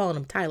him. I was calling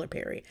him Tyler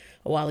Perry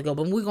a while ago,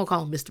 but we're going to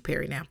call him Mr.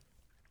 Perry now.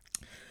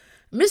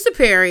 Mr.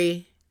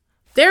 Perry,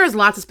 there is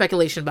lots of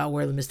speculation about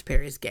whether Mr.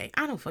 Perry is gay.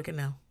 I don't fucking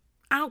know.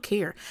 I don't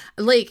care.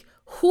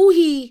 Who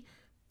he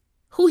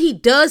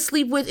does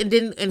sleep with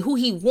and who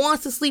he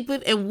wants to sleep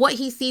with and what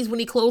he sees when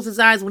he closes his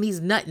eyes when he's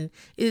nutting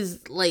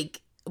is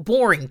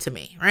boring to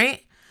me,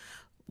 right?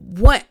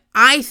 What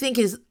I think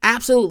is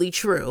absolutely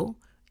true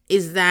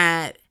is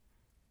that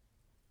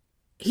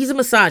he's a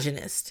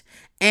misogynist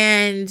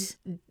and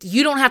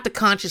you don't have to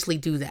consciously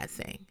do that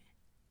thing.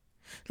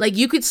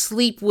 You could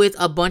sleep with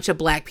a bunch of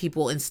black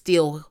people and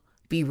still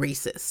be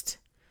racist.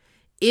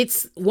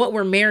 It's what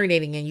we're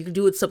marinating in. You can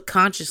do it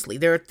subconsciously.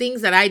 There are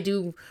things that I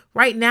do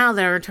right now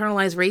that are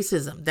internalized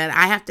racism that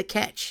I have to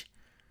catch.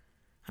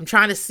 I'm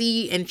trying to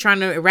see and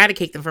trying to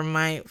eradicate them from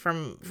my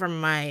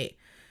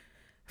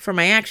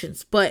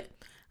actions. But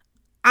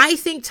I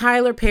think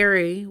Tyler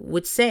Perry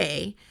would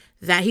say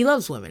that he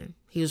loves women.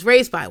 He was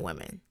raised by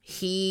women.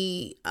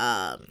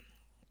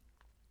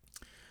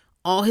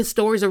 All his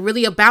stories are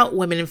really about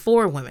women and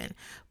for women.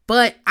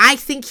 But I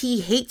think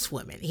he hates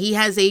women. He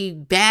has a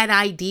bad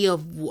idea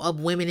of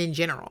women in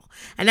general.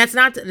 And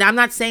I'm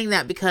not saying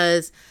that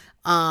because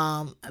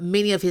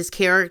many of his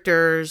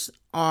characters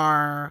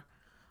are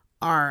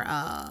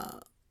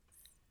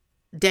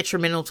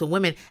detrimental to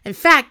women. In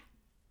fact,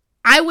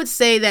 I would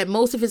say that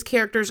most of his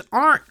characters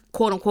aren't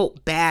quote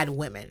unquote bad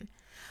women.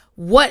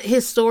 What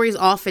his stories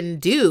often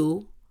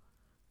do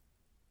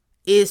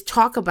is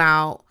talk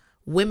about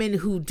women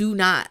who do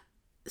not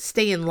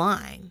stay in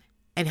line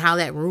and how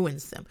that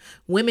ruins them.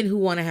 Women who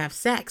want to have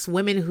sex,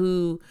 women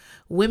who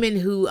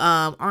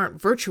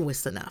aren't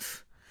virtuous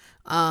enough.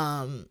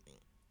 And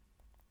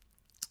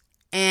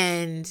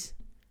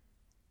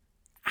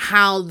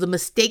how the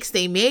mistakes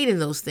they made in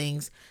those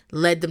things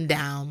led them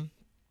down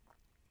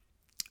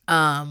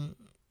the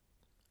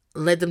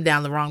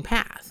wrong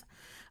path.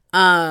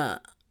 And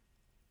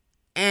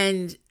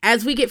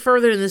as we get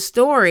further in the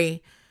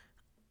story,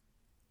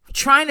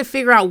 trying to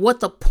figure out what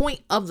the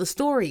point of the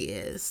story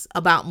is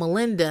about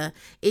Melinda,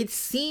 it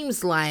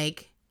seems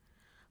like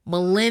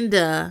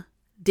Melinda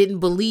didn't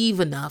believe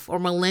enough, or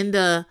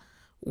Melinda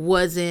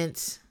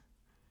wasn't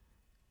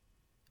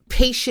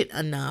patient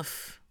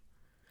enough,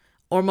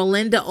 or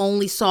Melinda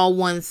only saw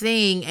one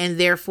thing and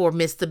therefore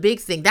missed the big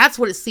thing. That's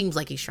what it seems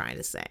like he's trying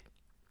to say.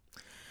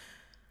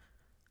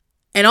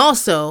 And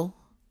also,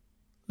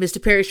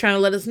 Mr. Perry's trying to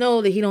let us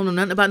know that he don't know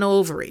nothing about no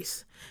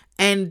ovaries.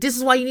 And this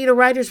is why you need a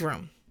writer's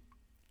room.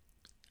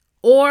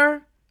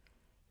 Or,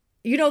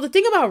 the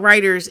thing about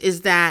writers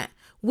is that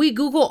we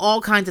Google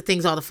all kinds of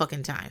things all the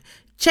fucking time.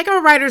 Check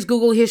our writers'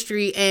 Google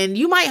history, and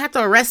you might have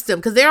to arrest them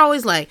because they're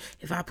always like,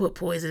 if I put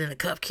poison in a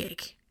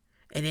cupcake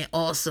and then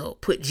also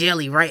put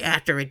jelly right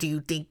after it, do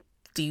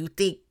you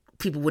think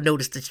people would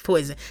notice the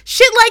poison?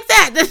 Shit like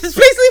that. That's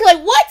basically like,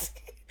 what?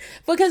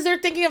 Because they're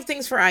thinking of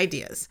things for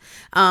ideas,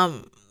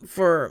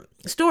 for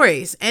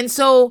stories. And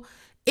so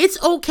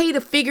it's okay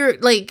to figure,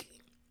 like,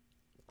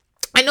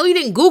 I know you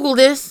didn't Google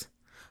this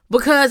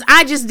because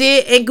I just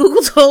did, and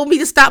Google told me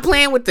to stop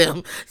playing with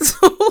them.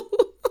 So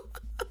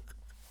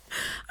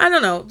I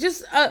don't know,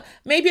 just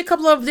maybe a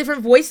couple of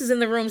different voices in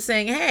the room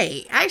saying,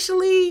 hey,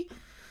 actually,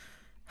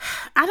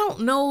 I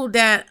don't know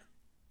that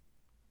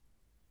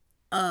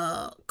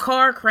a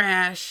car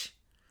crash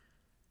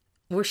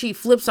where she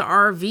flips a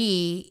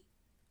RV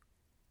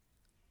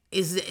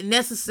is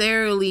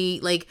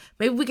necessarily, like,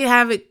 maybe we could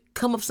have it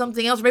come up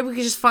something else. Maybe we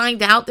could just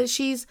find out that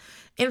she's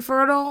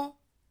infertile.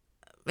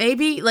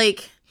 Maybe,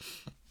 like,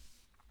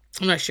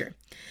 I'm not sure.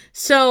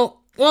 So,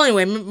 well,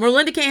 anyway,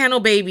 Melinda can't have no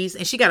babies,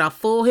 and she got a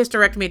full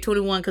hysterectomy at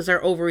 21 because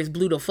her ovaries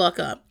blew the fuck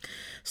up.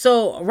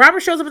 So Robert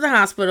shows up at the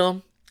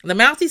hospital. The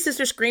mouthy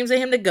sister screams at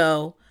him to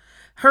go.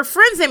 Her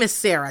friend's name is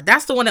Sarah.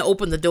 That's the one that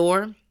opened the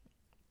door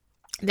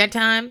that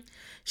time.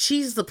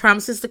 She's the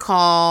promises to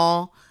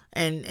call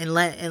and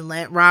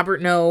let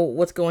Robert know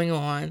what's going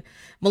on.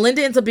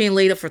 Melinda ends up being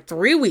laid up for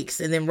 3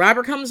 weeks, and then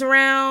Robert comes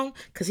around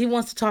because he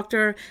wants to talk to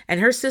her, and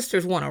her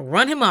sisters want to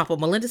run him off, but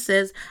Melinda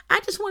says, I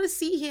just want to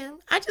see him.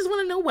 I just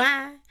want to know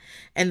why.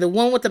 And the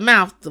one with the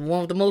mouth, the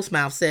one with the most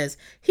mouth, says,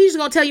 he's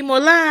going to tell you more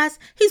lies.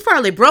 He's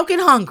probably broke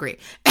and hungry.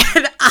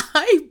 And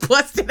I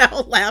busted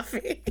out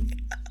laughing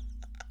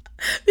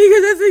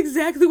because that's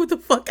exactly what the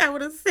fuck I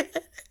would have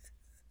said.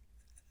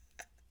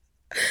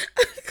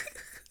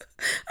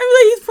 I'm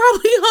like, he's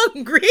probably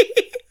hungry.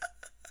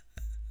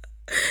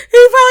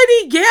 He probably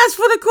need gas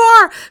for the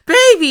car,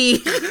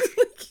 baby.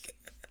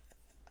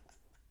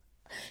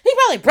 He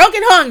probably broke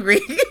and hungry.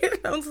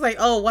 I was like,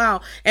 oh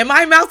wow. Am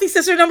I mouthy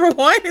sister number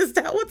one? Is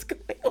that what's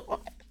going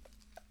on?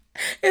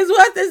 Is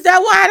that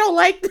why I don't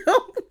like them?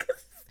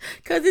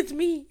 Because it's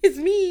me. It's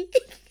me.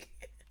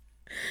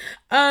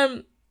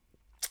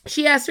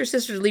 She asked her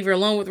sister to leave her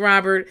alone with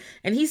Robert,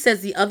 and he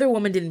says the other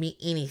woman didn't mean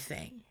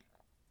anything.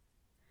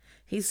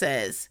 He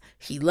says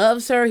he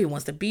loves her, he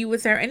wants to be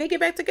with her, and they get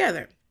back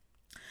together.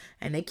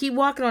 And they keep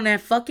walking on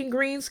that fucking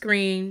green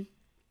screen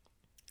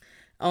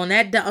on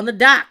the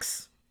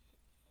docks.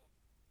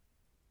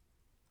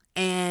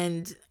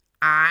 And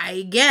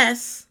I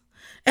guess,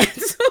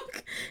 that's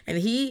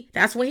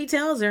when he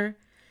tells her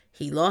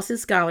he lost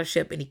his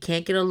scholarship and he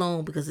can't get a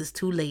loan because it's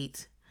too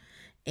late.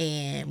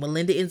 And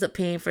Melinda ends up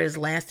paying for his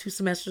last 2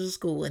 semesters of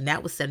school, and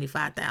that was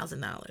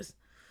 $75,000.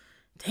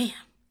 Damn.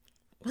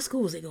 What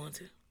school was they going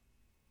to?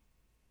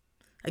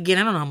 Again,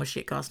 I don't know how much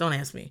shit costs. Don't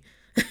ask me.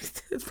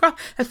 That's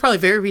probably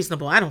very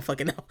reasonable. I don't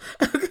fucking know.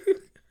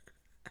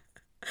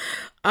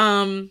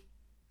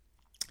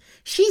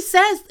 She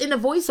says in a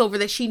voiceover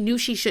that she knew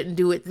she shouldn't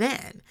do it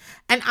then.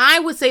 And I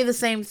would say the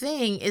same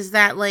thing, is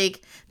that,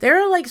 like,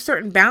 there are, like,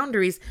 certain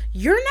boundaries.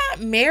 You're not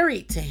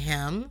married to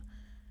him.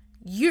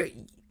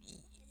 He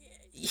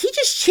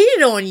just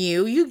cheated on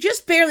you. You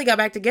just barely got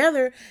back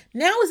together.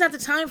 Now is not the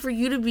time for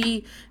you to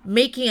be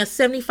making a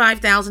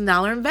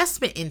 $75,000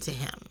 investment into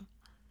him.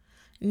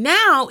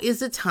 Now is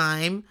the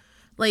time,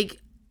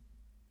 like,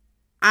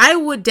 I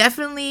would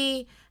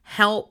definitely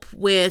help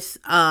with,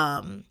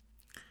 I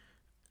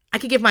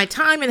could give my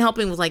time in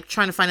helping with, like,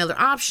 trying to find other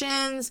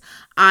options.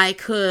 I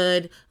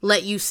could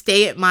let you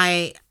stay at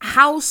my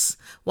house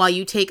while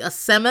you take a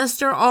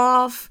semester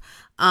off,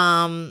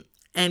 and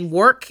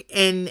work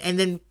and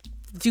then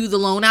do the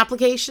loan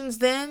applications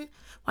then.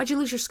 Why'd you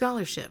lose your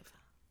scholarship?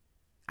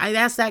 I'd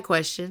ask that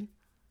question.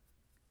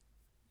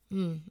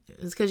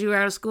 It's because you were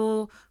out of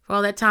school for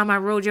all that time I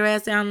rode your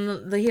ass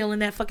down the hill in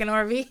that fucking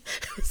RV?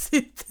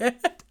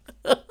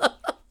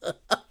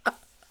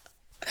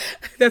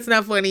 That's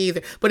not funny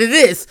either, but it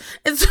is.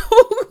 And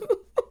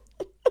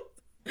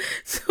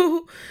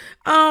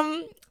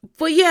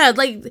but yeah,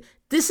 like,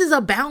 this is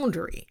a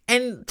boundary.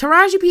 And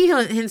Taraji P.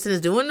 Henson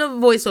is doing the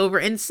voiceover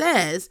and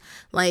says,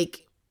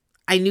 like,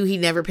 I knew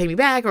he'd never pay me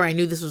back, or I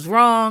knew this was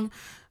wrong.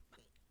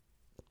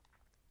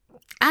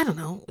 I don't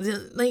know.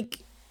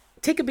 Like,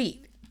 take a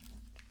beat.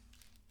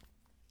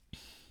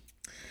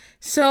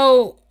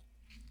 So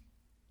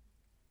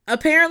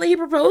apparently he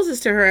proposes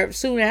to her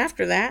soon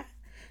after that,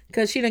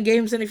 because she done gave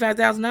him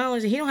 $75,000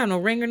 and he don't have no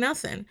ring or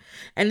nothing.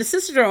 And the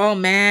sisters are all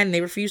mad and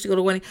they refuse to go to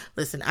the wedding.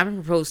 Listen, I've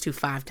been proposed to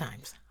 5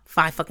 times.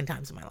 5 fucking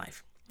times in my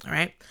life. All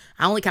right?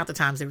 I only count the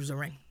times there was a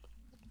ring.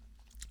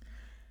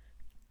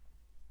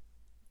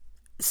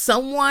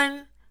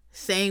 Someone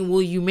saying,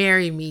 will you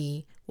marry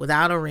me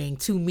without a ring,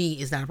 to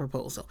me is not a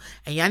proposal.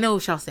 And y'all know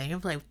what y'all saying.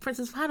 I'm like,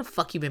 Princess, how the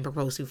fuck you been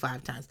proposed to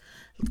 5 times?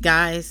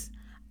 Guys,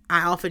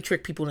 I often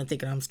trick people into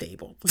thinking I'm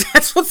stable.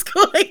 That's what's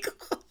going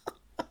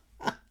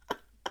on.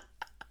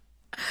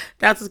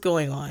 That's what's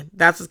going on.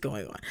 That's what's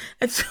going on.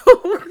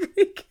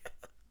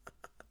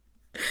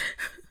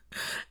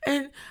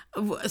 And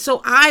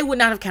so I would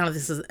not have counted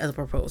this as a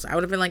proposal. I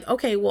would have been like,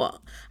 okay,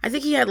 well, I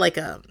think he had like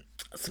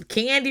some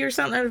candy or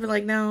something. I would have been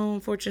like, no,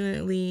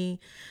 unfortunately,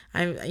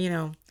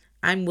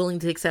 I'm willing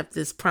to accept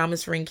this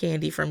promise ring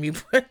candy from you,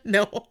 but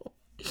no.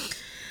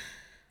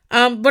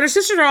 But her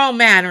sisters are all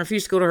mad and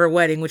refuse to go to her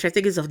wedding, which I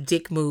think is a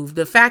dick move.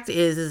 The fact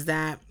is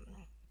that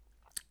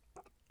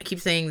I keep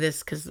saying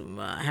this because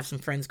I have some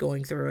friends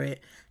going through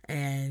it,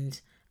 and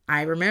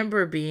I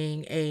remember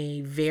being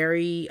a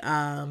very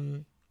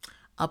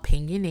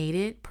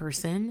opinionated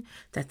person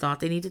that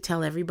thought they need to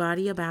tell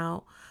everybody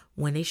about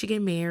when they should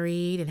get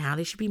married and how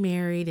they should be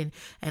married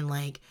and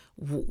like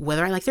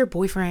whether I like their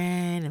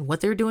boyfriend and what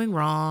they're doing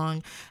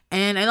wrong.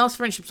 And I lost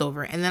friendships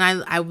over it. And then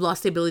I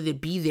lost the ability to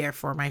be there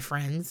for my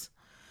friends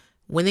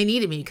when they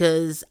needed me,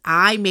 because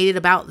I made it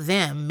about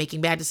them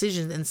making bad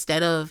decisions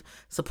instead of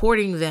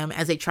supporting them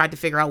as they tried to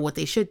figure out what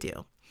they should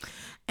do.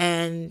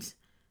 And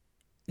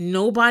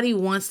nobody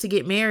wants to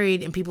get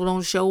married and people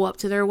don't show up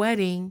to their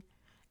wedding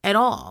at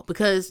all,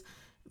 because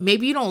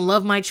maybe you don't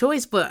love my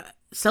choice, but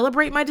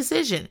celebrate my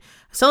decision,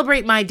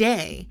 celebrate my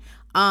day.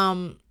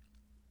 And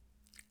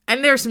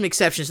there's some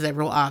exceptions to that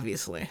rule,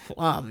 obviously,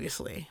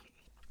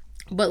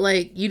 but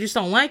like, you just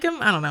don't like him.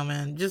 I don't know,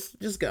 man.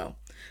 Just go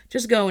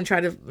and try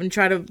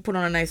to put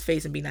on a nice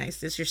face and be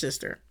nice. It's your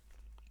sister.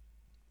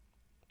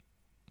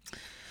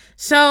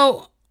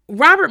 So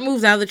Robert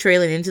moves out of the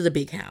trailer and into the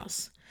big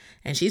house.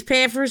 And she's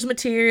paying for his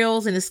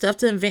materials and his stuff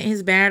to invent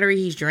his battery.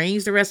 He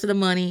drains the rest of the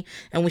money.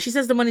 And when she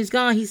says the money's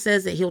gone, he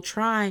says that he'll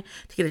try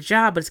to get a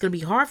job, but it's going to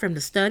be hard for him to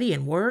study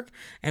and work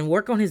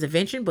on his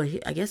invention. But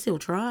I guess he'll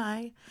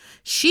try.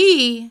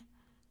 See,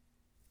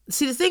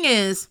 the thing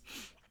is,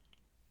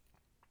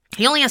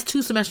 he only has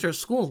 2 semesters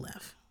of school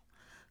left.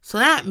 So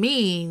that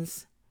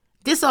means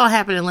this all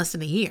happened in less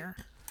than a year.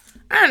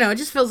 I don't know. It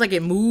just feels like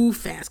it moved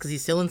fast because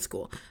he's still in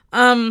school.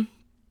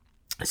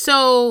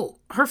 So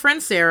her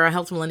friend Sarah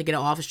helped Melinda get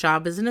an office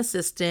job as an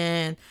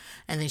assistant,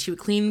 and then she would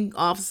clean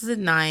offices at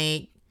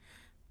night.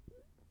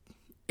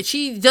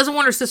 She doesn't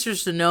want her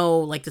sisters to know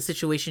like the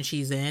situation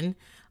she's in.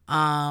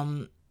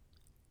 And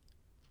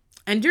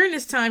during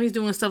this time, he's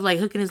doing stuff like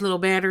hooking his little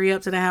battery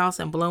up to the house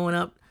and blowing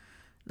up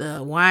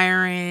the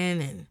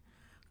wiring, and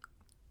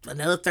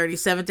another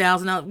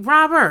 $37,000.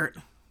 Robert,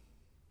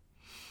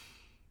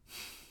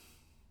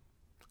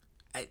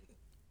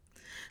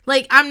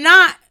 I'm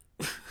not.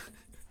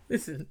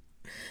 Listen,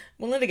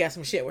 Melinda got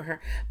some shit with her,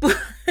 but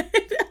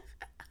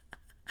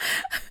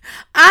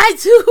I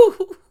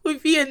too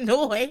would be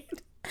annoyed,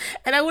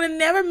 and I would have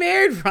never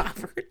married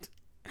Robert.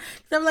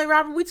 So I'm like,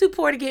 Robert, we too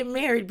poor to get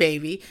married,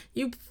 baby.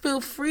 You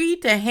feel free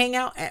to hang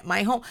out at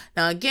my home.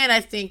 Now, again, I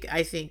think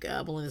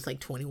Melinda's like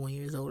 21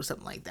 years old or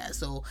something like that,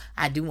 so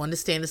I do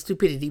understand the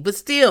stupidity, but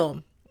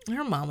still,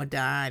 her mama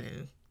died,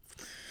 and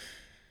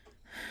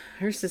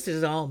her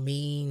sister's all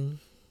mean,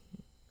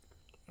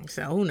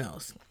 so who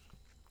knows?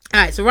 All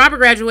right, so Robert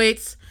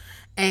graduates,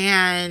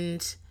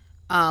 and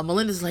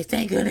Melinda's like,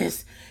 thank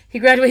goodness he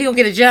graduated. He gonna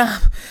get a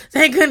job.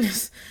 Thank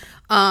goodness.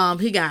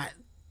 He got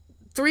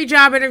 3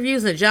 job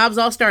interviews, and the jobs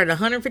all started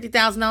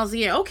 $150,000 a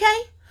year.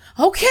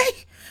 Okay,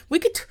 we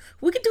could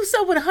do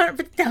something with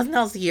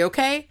 $150,000 a year.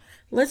 Okay,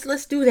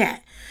 let's do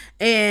that.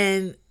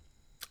 And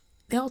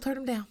they all turned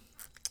him down.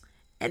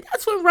 And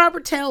that's when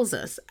Robert tells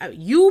us,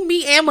 you,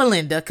 me, and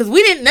Melinda, because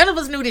none of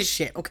us knew this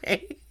shit.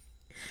 Okay.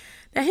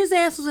 That his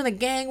ass was in a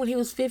gang when he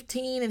was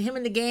 15, and him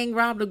and the gang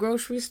robbed a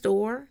grocery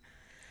store.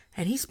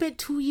 And he spent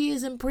 2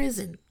 years in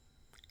prison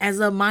as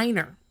a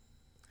minor.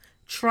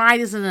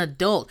 Tried as an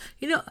adult.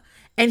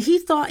 And he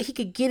thought he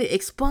could get it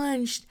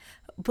expunged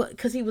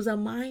because he was a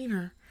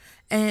minor.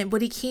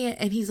 But he can't,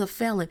 and he's a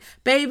felon.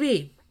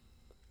 Baby,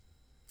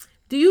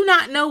 do you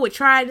not know what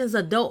tried as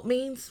an adult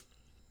means?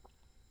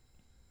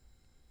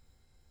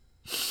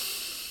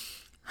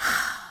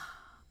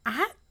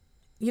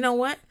 You know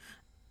what?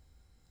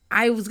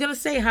 I was going to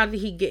say, how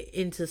did he get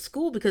into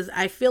school? Because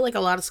I feel like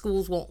a lot of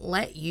schools won't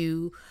let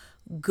you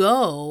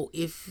go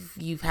if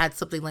you've had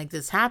something like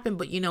this happen.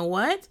 But you know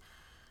what?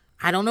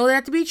 I don't know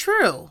that to be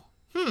true.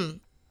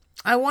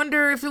 I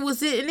wonder if it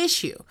was an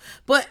issue.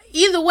 But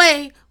either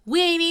way,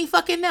 we ain't even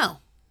fucking know.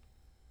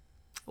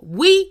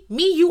 Me,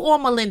 you, or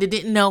Melinda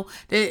didn't know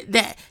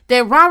that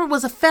Robert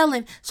was a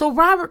felon. So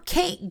Robert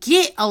can't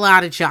get a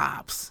lot of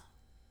jobs.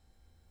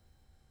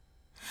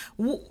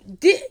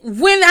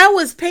 When I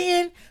was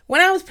paying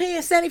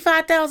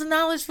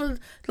 $75,000 for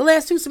the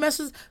last 2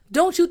 semesters,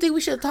 don't you think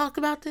we should have talked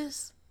about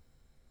this?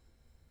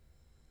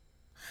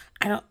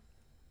 I don't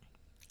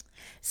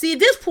see at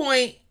this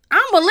point.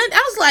 I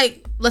was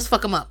like, let's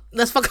fuck him up.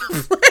 Let's fuck him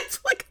up.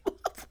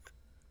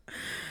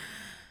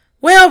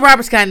 Well,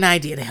 Robert's got an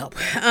idea to help.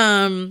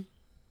 And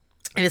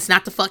it's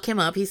not to fuck him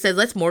up. He says,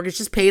 let's mortgage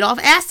this paid off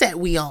asset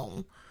we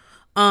own.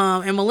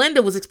 And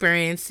Melinda was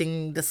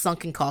experiencing the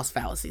sunken cost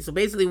fallacy. So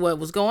basically what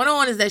was going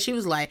on is that she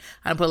was like,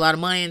 I done put a lot of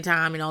money and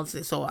time and all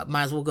this, so I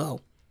might as well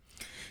go.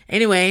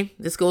 Anyway,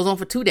 this goes on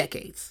for 2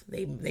 decades.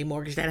 They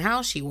mortgage that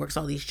house. She works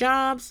all these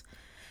jobs.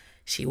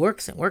 She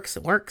works and works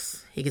and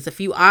works. He gets a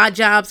few odd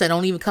jobs that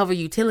don't even cover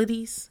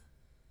utilities.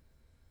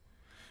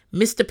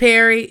 Mr.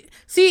 Perry.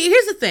 See,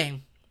 here's the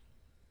thing.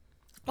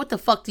 What the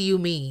fuck do you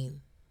mean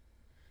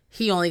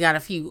he only got a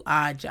few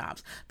odd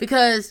jobs?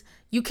 Because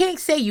you can't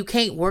say you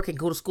can't work and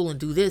go to school and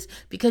do this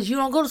because you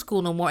don't go to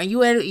school no more.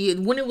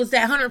 And when it was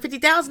that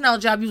 $150,000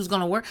 job you was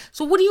going to work.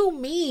 So what do you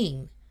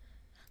mean?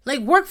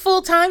 Like, work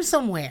full time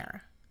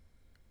somewhere.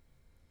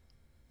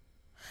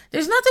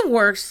 There's nothing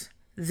worse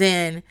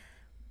than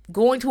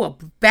going to a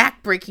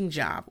backbreaking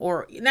job,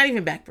 or not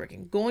even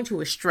backbreaking, going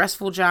to a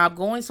stressful job,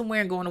 going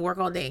somewhere and going to work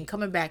all day and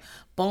coming back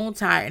bone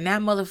tired,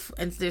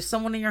 and there's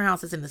someone in your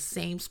house that's in the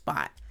same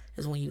spot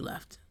as when you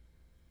left.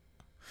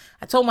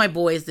 I told my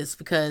boys this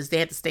because they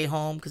had to stay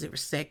home because they were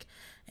sick,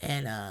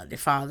 and their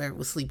father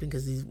was sleeping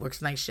because he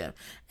works night shift.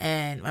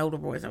 And my older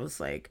boys, I was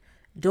like,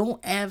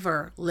 don't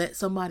ever let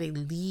somebody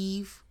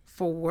leave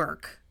for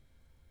work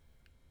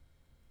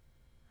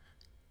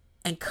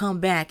and come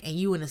back and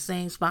you in the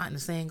same spot in the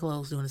same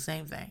clothes doing the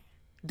same thing.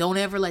 Don't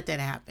ever let that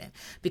happen,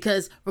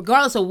 because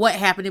regardless of what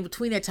happened in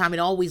between that time, it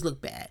always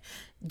looked bad.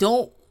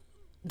 Don't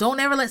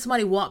ever let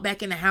somebody walk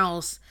back in the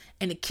house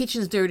and the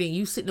kitchen's dirty and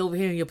you sitting over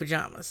here in your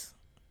pajamas.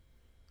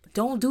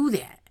 Don't do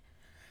that.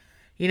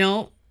 You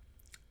know,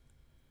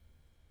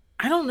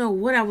 I don't know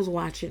what I was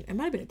watching. It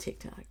might have been a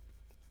TikTok.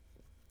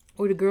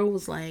 Or the girl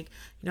was like,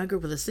 I grew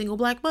up with a single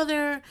black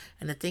mother,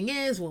 and the thing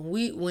is,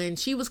 when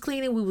she was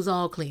cleaning, we was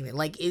all cleaning.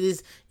 Like, it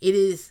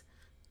is,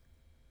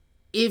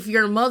 if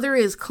your mother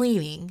is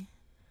cleaning,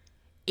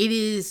 it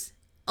is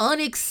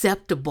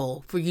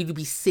unacceptable for you to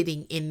be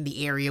sitting in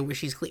the area where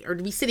she's cleaning, or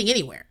to be sitting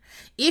anywhere.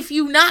 If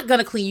you're not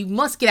gonna clean, you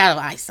must get out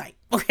of eyesight.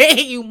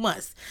 Okay, you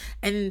must.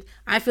 And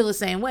I feel the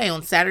same way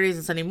on Saturdays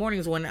and Sunday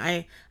mornings when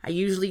I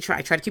usually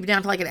try to keep it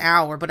down to like an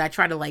hour, but I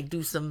try to like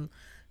do some,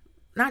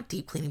 not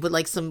deep cleaning, but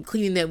like some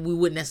cleaning that we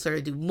wouldn't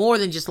necessarily do, more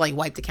than just like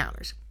wipe the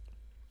counters.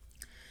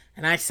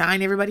 And I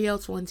sign everybody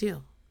else one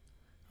too.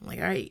 I'm like,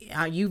 all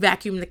right, you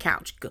vacuum the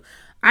couch.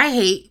 I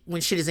hate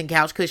when shit is in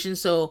couch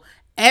cushions, so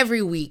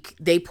every week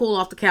they pull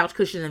off the couch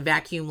cushion and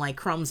vacuum like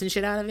crumbs and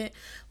shit out of it.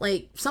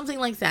 Like something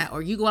like that.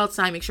 Or you go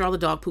outside, make sure all the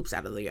dog poops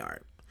out of the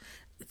yard.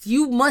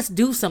 You must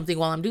do something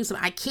while I'm doing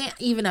something. I can't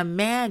even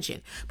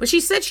imagine. But she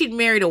said she'd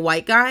married a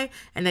white guy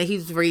and that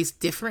he's raised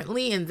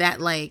differently, and that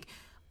like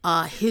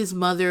his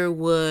mother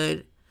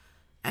would,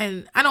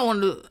 and I don't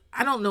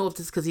know if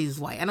this is because he's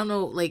white. I don't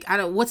know, like,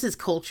 what's his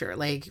culture?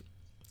 Like,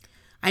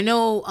 I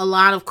know a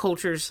lot of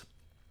cultures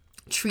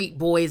treat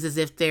boys as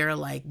if they're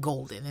like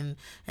golden,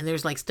 and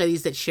there's like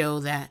studies that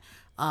show that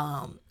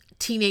by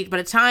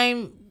the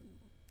time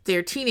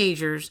they're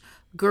teenagers,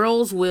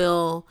 girls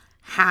will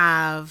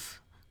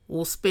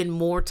spend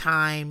more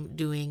time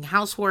doing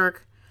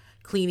housework,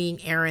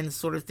 cleaning, errands,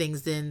 sort of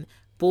things than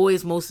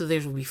boys. Most of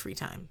theirs will be free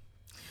time.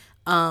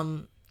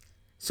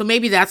 So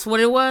maybe that's what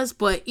it was,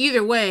 but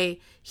either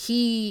way,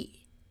 she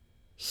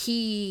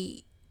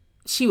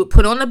would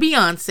put on the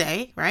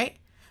Beyonce, right?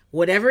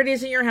 Whatever it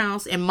is in your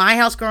house. In my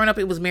house growing up,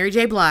 it was Mary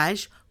J.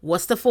 Blige.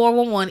 What's the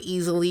 411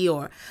 easily?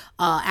 Or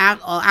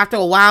after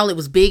a while, it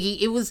was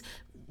Biggie. It was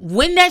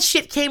when that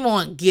shit came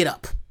on. Get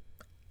up.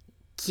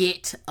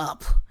 Get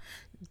up.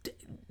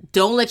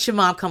 Don't let your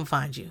mom come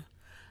find you.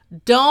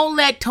 Don't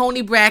let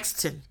Toni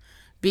Braxton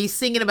be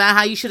singing about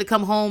how you should have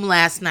come home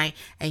last night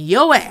and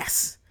your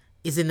ass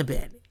is in the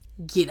bed.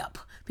 Get up,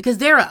 because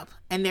they're up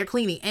and they're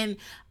cleaning. And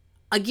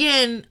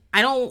again,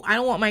 I don't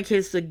want my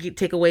kids to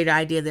take away the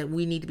idea that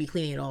we need to be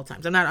cleaning at all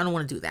times. I don't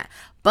want to do that.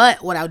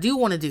 But what I do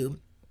want to do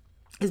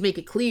is make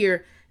it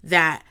clear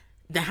that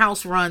the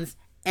house runs.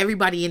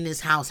 Everybody in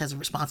this house has a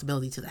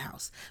responsibility to the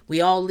house.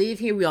 We all live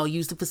here. We all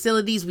use the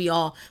facilities. We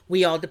all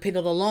depend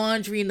on the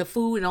laundry and the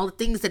food and all the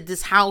things that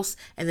this house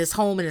and this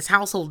home and this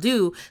household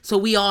do. So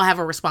we all have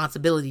a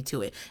responsibility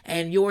to it.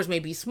 And yours may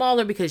be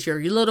smaller because you're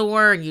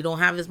littler and you don't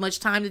have as much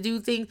time to do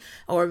things.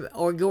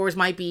 Or yours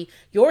might be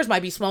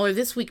smaller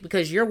this week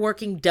because you're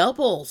working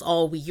doubles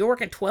all week. You're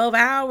working 12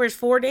 hours,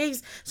 4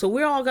 days. So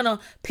we're all going to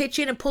pitch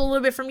in and pull a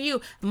little bit from you.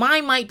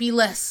 Mine might be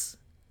less,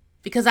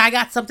 because I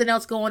got something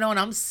else going on.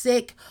 I'm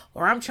sick,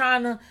 or I'm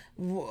trying to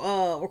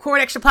record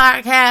extra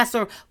podcasts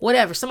or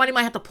whatever. Somebody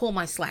might have to pull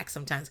my slack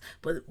sometimes,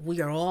 but we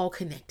are all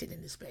connected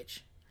in this bitch.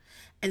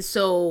 And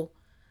so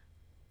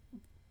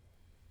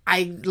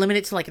I limit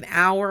it to like an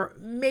hour,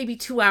 maybe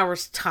 2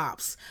 hours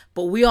tops,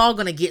 but we all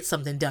going to get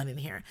something done in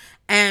here.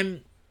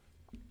 And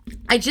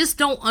I just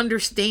don't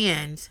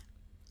understand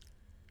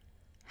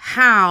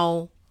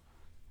how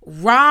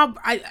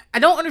I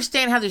don't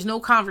understand how there's no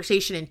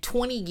conversation in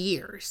 20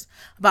 years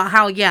about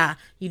how, yeah,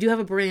 you do have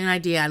a brilliant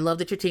idea. I love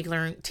that you're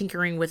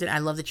tinkering with it. I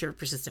love that you're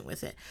persistent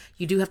with it.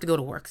 You do have to go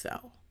to work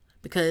though,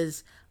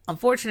 because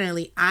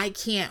unfortunately I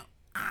can't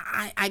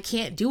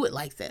do it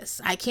like this.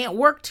 I can't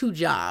work 2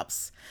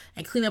 jobs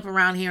and clean up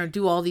around here and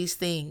do all these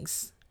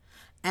things.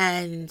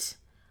 And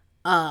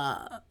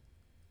then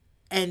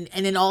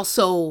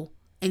also,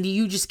 and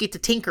you just get to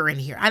tinker in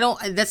here.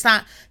 That's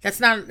not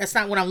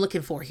what I'm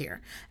looking for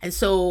here. And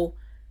so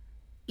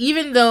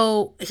even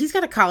though he's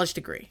got a college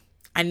degree,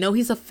 I know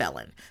he's a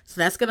felon, so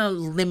that's going to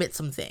limit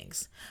some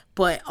things.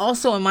 But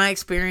also in my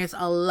experience,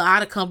 a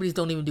lot of companies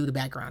don't even do the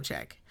background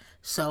check.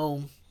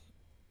 So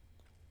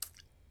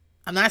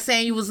I'm not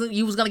saying you was going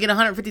to get a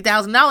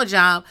 $150,000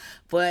 job,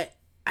 but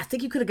I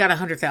think you could have got a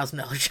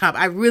 $100,000 job.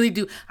 I really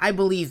do. I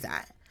believe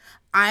that.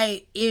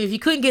 If you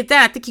couldn't get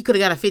that, I think you could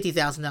have got a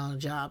 $50,000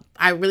 job.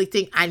 I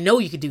know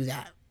you could do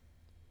that.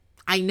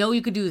 I know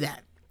you could do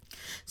that.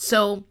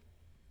 So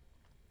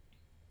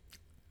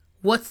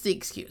what's the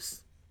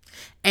excuse?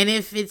 And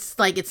if it's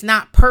like, it's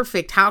not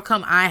perfect, how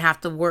come I have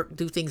to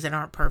do things that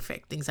aren't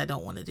perfect, things I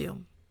don't want to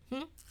do?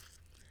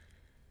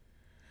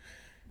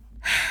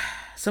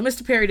 So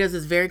Mr. Perry does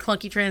this very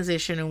clunky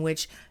transition in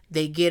which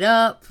they get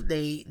up,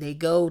 they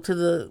go to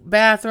the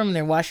bathroom,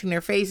 they're washing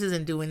their faces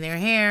and doing their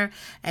hair,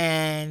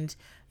 and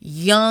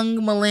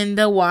young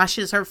Melinda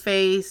washes her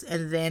face,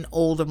 and then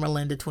older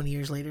Melinda 20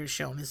 years later is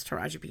shown as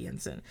Taraji P.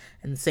 Henson,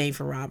 and same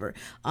for Robert.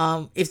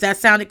 If that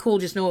sounded cool,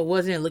 just know it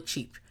wasn't. It looked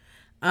cheap.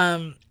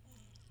 The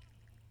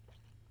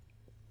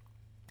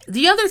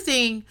other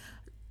thing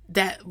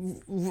that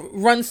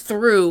runs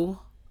through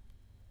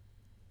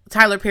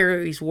Tyler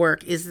Perry's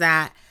work is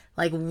that,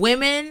 like,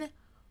 women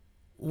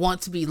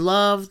want to be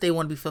loved, they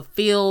want to be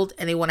fulfilled,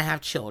 and they want to have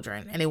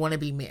children, and they want to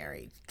be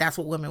married. That's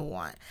what women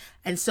want.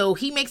 And so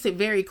he makes it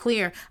very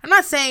clear. I'm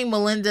not saying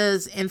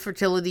Melinda's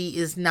infertility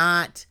is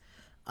not,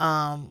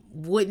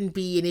 wouldn't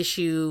be an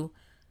issue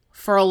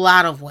for a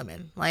lot of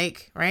women,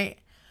 like, right?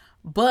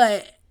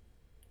 But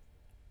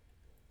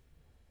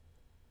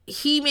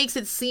he makes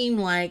it seem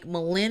like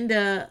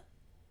Melinda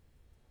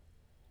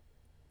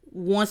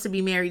wants to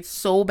be married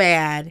so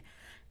bad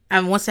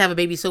and wants to have a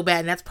baby so bad.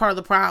 And that's part of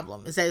the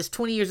problem, is that it's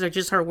 20 years of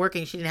just her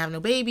working. She didn't have no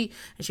baby,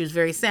 and she was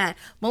very sad.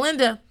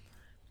 Melinda,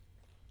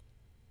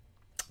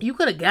 you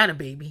could have got a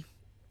baby.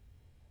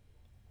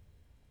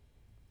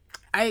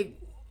 She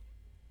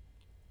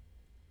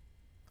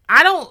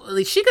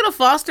could have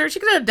fostered, she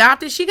could have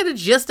adopted, she could have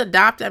just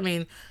adopted. I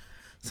mean,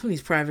 some of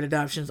these private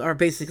adoptions are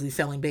basically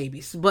selling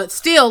babies, but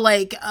still,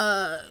 like,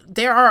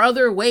 there are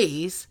other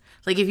ways.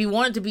 Like, if you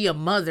wanted to be a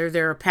mother,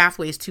 there are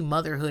pathways to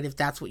motherhood if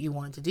that's what you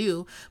wanted to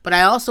do. But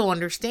I also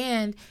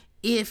understand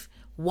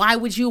why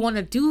would you want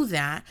to do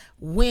that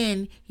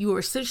when you were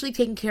essentially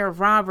taking care of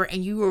Robert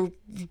and you were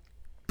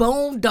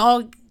bone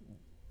dog,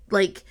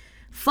 like,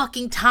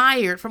 fucking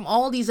tired from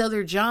all these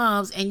other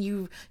jobs,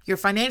 and you're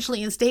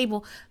financially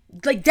unstable.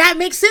 Like, that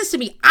makes sense to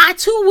me. I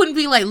too wouldn't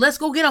be like, let's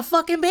go get a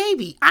fucking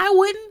baby. I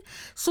wouldn't.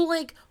 So,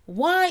 like,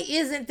 why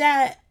isn't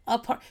that a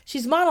part?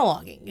 She's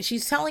monologuing.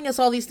 She's telling us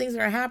all these things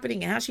that are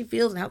happening and how she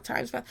feels and how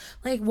time's passed.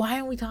 Like, why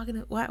aren't we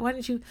talking? Why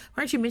aren't you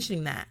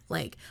mentioning that?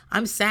 Like,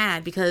 I'm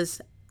sad because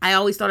I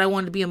always thought I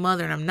wanted to be a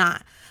mother and I'm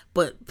not.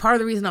 But part of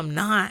the reason I'm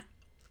not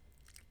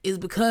is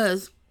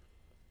because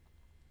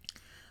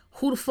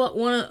who the fuck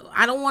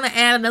I don't want to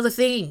add another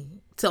thing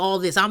to all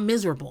this. I'm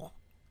miserable.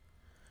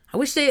 I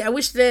wish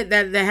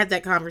that had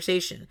that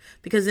conversation,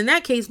 because in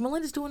that case,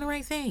 Melinda's doing the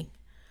right thing.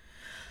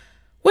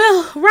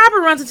 Well,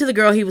 Robert runs into the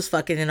girl he was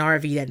fucking in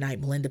RV that night.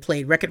 Melinda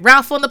played Wreck-It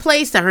Ralph on the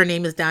place. That her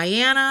name is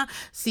Diana.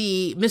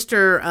 See,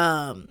 Mr.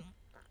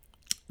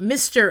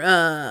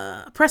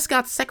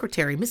 Prescott's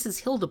secretary,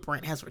 Mrs.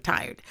 Hildebrandt, has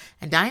retired,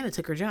 and Diana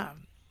took her job.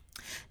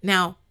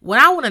 Now, what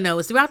I want to know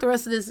is, throughout the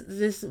rest of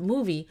this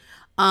movie,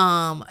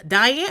 Diana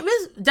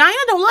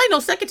don't like no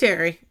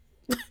secretary.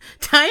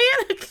 Diana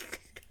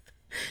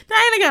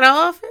got an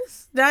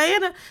office.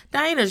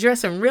 Diana's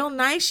dressing real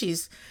nice.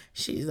 She's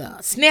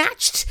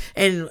snatched,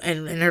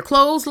 and her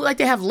clothes look like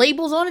they have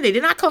labels on it. They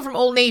did not come from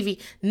Old Navy.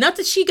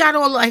 Nothing she got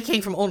on like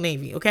came from Old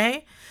Navy,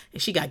 okay?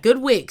 And she got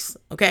good wigs,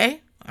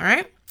 okay? All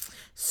right?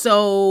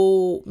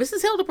 So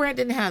Mrs. Hildebrandt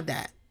didn't have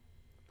that.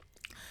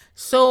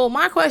 So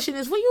my question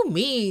is, what do you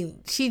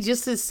mean she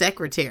just is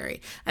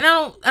secretary? And I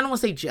don't want to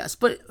say just,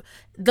 but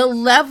the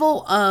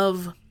level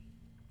of,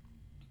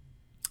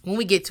 when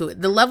we get to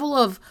it, the level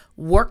of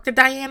work that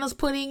Diana's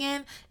putting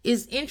in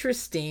is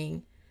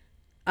interesting.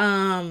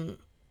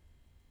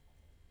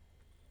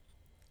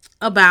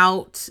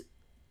 About,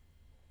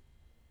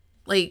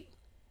 like,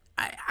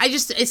 I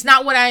just, it's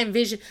not what I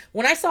envisioned.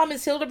 When I saw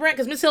Miss Hildebrandt,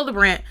 because Miss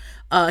Hildebrandt,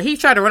 he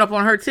tried to run up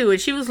on her too, and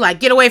she was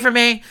like, get away from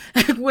me.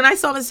 When I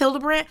saw Miss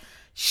Hildebrandt,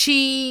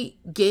 she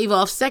gave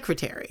off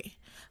secretary,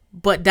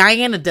 but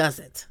Diana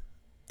doesn't.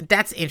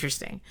 That's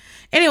interesting.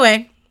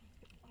 Anyway,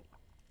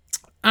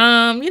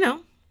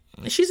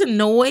 she's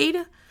annoyed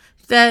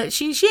that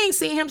she ain't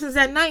seen him since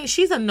that night.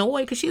 She's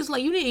annoyed because she's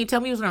like, you didn't even tell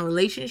me you was in a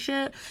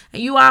relationship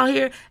and you out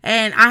here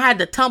and I had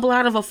to tumble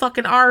out of a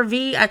fucking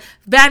RV.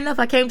 Bad enough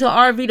I came to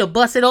an RV to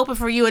bust it open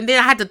for you and then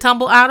I had to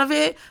tumble out of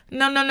it.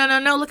 No.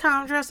 Look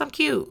how I'm dressed. I'm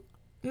cute.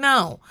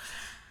 No.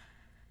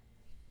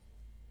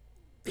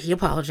 He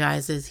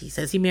apologizes. He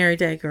says he married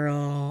that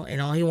girl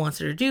and all he wants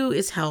her to do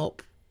is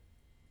help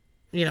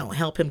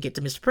him get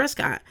to Mr.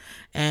 Prescott.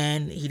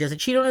 And he doesn't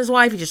cheat on his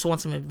wife. He just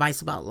wants some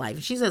advice about life.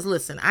 And she says,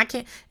 listen, I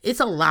can't, it's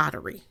a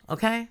lottery.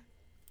 Okay.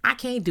 I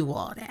can't do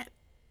all that.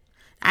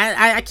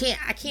 I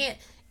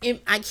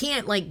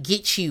can't like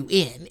get you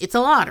in. It's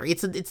a lottery.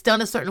 It's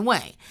done a certain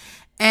way.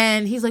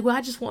 And he's like, well,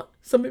 I just want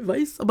some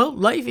advice about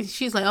life. And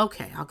she's like,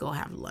 okay, I'll go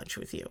have lunch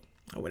with you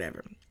or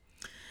whatever.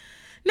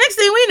 Next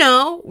thing we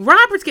know,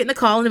 Robert's getting a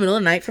call in the middle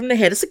of the night from the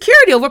head of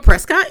security over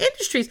Prescott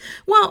Industries.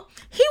 Well,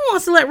 he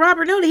wants to let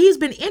Robert know that he's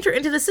been entered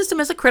into the system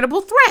as a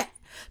credible threat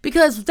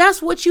because that's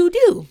what you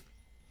do.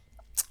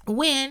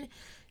 When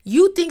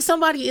you think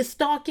somebody is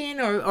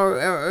stalking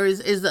or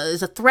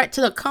is a threat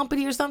to the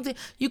company or something,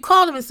 you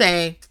call them and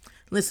say,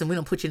 listen, we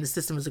don't put you in the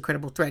system as a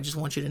credible threat. Just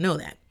want you to know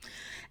that.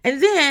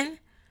 And then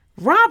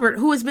Robert,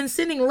 who has been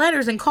sending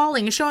letters and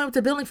calling and showing up to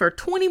the building for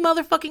 20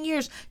 motherfucking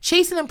years,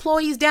 chasing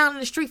employees down in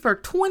the street for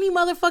 20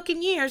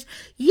 motherfucking years.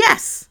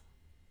 Yes.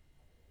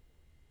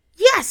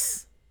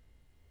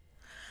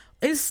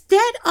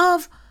 Instead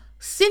of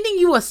sending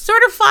you a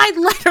certified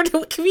letter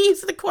that can be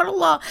used in the court of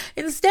law,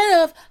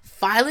 instead of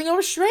filing a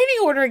restraining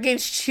order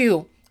against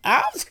you,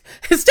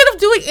 instead of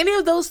doing any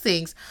of those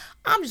things,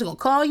 I'm just going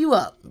to call you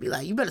up and be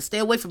like, you better stay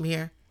away from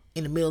here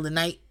in the middle of the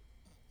night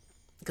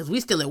because we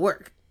still at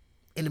work.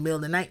 In the middle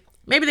of the night.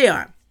 Maybe they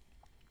are.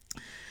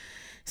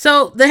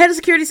 So the head of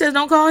security says,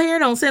 don't call here,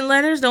 don't send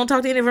letters, don't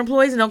talk to any of our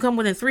employees, and don't come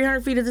within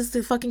 300 feet of this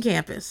fucking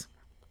campus.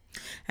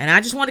 And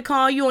I just want to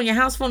call you on your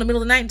house phone in the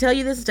middle of the night and tell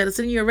you this instead of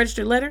sending you a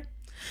registered letter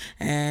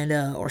and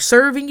or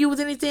serving you with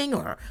anything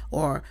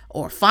or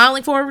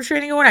filing for a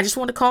restraining order. I just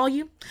want to call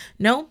you.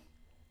 No.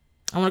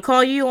 I want to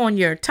call you on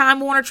your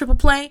Time Warner Triple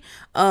Play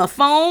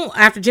phone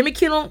after Jimmy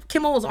Kimmel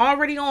was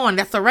already on.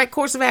 That's the right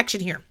course of action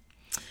here.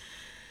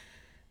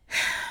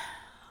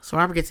 So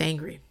Robert gets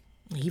angry.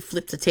 He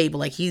flips the table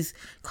like he's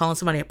calling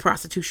somebody a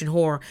prostitution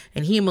whore.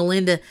 And he and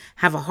Melinda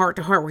have a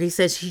heart-to-heart where he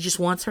says he just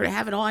wants her to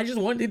have it all. I just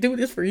wanted to do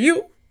this for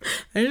you.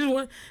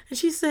 And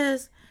she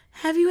says,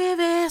 have you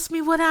ever asked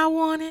me what I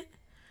wanted?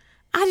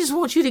 I just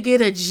want you to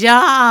get a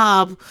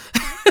job.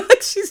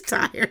 She's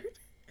tired.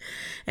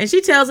 And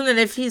she tells him that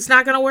if he's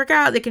not going to work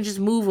out, they can just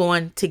move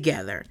on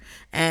together.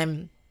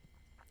 And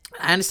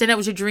I understand that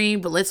was your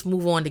dream, but let's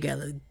move on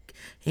together.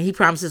 And he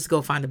promises to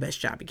go find the best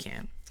job he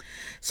can.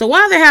 So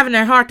while they're having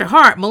their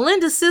heart-to-heart,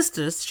 Melinda's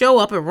sisters show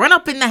up and run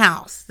up in the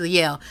house to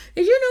yell,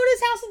 did you know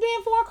this house is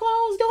being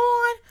foreclosed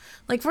on?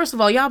 Like, first of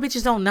all, y'all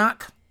bitches don't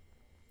knock.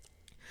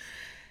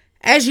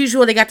 As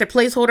usual, they got their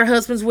placeholder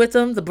husbands with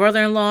them, the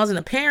brother-in-laws, and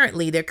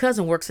apparently their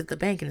cousin works at the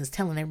bank and is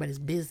telling everybody's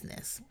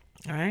business.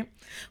 All right?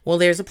 Well,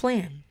 there's a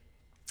plan.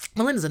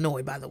 Melinda's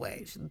annoyed, by the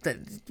way.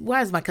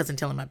 Why is my cousin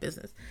telling my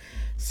business?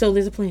 So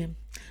there's a plan.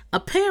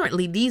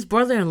 Apparently, these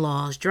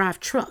brother-in-laws drive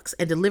trucks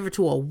and deliver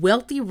to a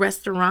wealthy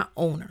restaurant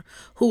owner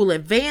who will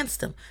advance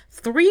them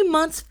 3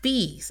 months'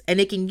 fees, and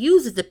they can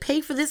use it to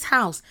pay for this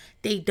house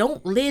they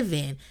don't live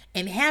in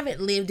and haven't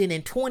lived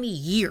in 20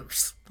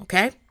 years,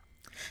 okay?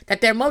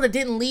 That their mother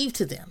didn't leave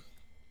to them.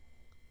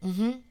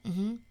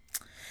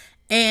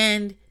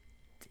 And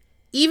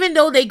even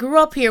though they grew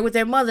up here with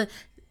their mother,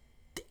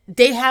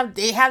 they have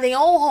their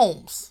own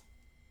homes,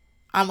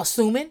 I'm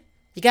assuming.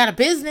 You got a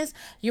business.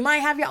 You might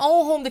have your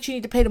own home that you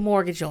need to pay the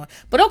mortgage on.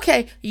 But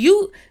okay,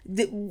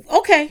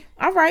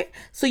 all right.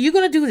 So you're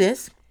going to do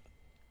this.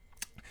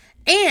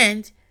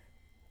 And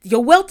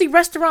your wealthy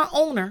restaurant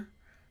owner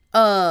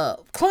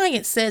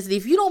client says that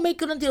if you don't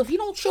make it a deal, if you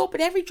don't show up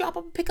at every drop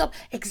up and pick up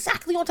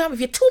exactly on time, if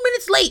you're 2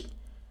 minutes late,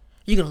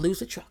 you're going to lose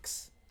the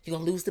trucks. You're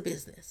going to lose the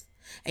business.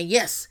 And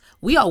yes,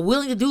 we are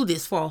willing to do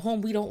this for a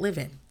home we don't live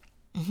in.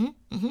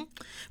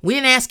 We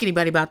didn't ask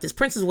anybody about this.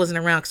 Princess wasn't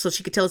around so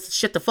she could tell us to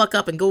shut the fuck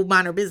up and go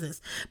mind her business.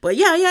 But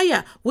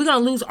yeah. We're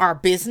going to lose our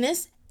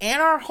business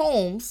and our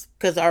homes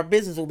because our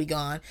business will be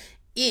gone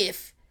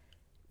if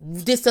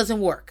this doesn't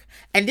work.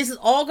 And this is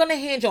all going to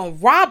hinge on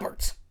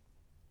Robert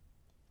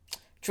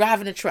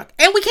driving the truck.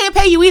 And we can't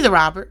pay you either,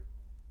 Robert.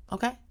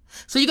 Okay?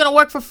 So you're going to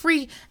work for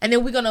free and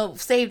then we're going to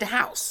save the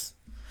house.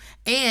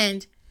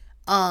 And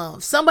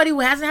somebody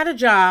who hasn't had a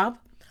job,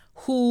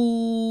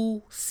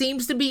 who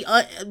seems to be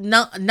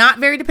not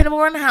very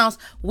dependable around the house,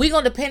 we're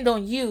going to depend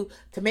on you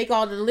to make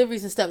all the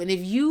deliveries and stuff. And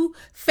if you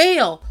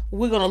fail,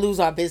 we're going to lose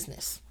our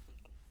business.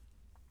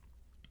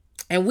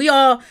 And we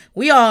all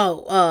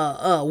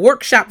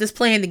workshop this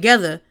plan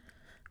together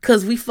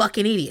because we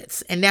fucking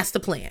idiots. And that's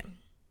the plan.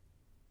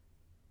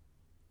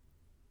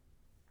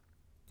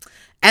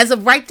 As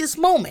of right this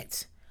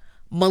moment,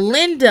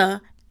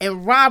 Melinda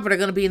and Robert are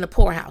going to be in the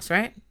poorhouse,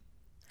 right?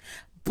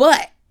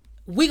 But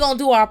we're going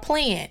to do our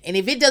plan. And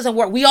if it doesn't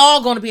work, we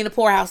all going to be in the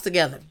poorhouse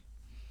together.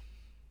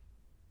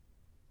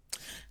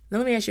 Now,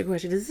 let me ask you a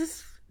question.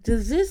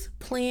 Does this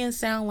plan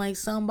sound like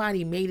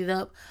somebody made it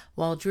up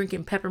while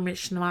drinking peppermint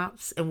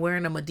schnapps and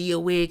wearing a Medea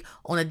wig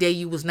on a day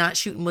you was not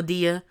shooting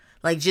Medea?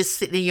 Like just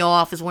sitting in your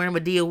office wearing a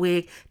Medea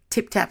wig,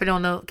 tip-tapping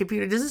on the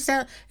computer. Is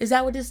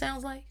that what this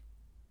sounds like?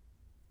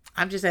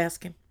 I'm just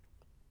asking.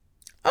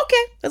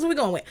 Okay, that's what we're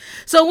going with.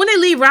 So when they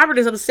leave, Robert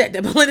is upset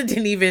that Melinda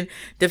didn't even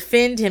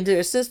defend him to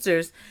her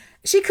sisters.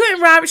 She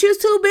couldn't, Robert. She was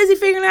too busy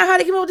figuring out how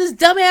to come up with this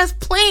dumbass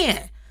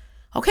plan.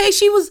 Okay,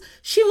 she was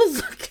she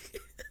was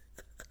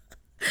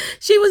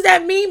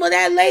that meme of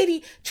that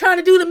lady trying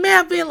to do the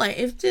math, being like,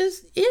 if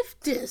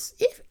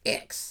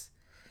X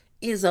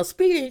is a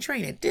speeding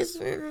train at this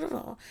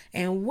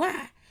and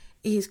Y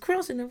is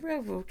crossing the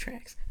railroad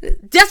tracks.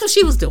 That's what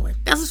she was doing.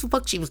 That's what the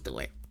fuck she was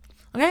doing.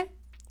 Okay?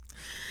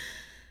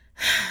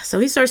 So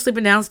he starts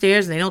sleeping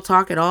downstairs and they don't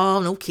talk at all.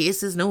 No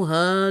kisses, no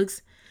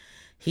hugs.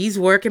 He's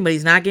working, but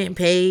he's not getting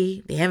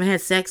paid. They haven't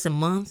had sex in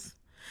months.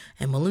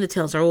 And Melinda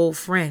tells her old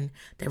friend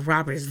that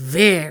Robert is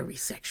very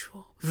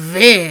sexual.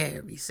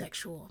 Very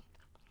sexual.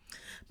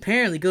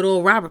 Apparently, good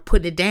old Robert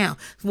putting it down.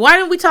 Why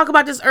didn't we talk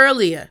about this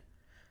earlier?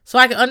 So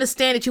I can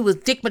understand that you was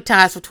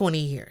dickmatized for 20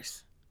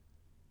 years.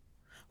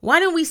 Why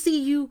didn't we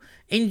see you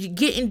and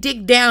getting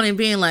dick down and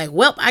being like,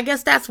 well, I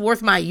guess that's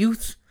worth my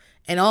youth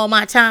and all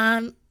my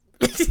time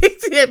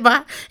and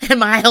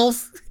my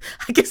health.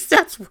 I guess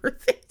that's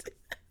worth it.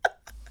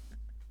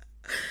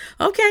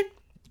 Okay.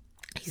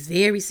 He's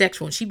very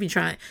sexual and she been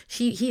trying.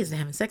 He isn't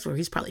having sex with her.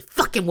 He's probably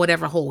fucking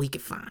whatever hole he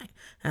could find.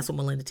 That's what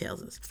Melinda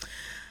tells us.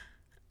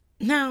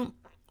 Now,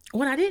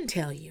 what I didn't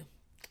tell you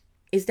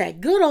is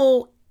that good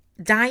old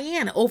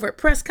Diana over at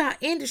Prescott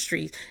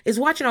Industries is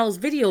watching all those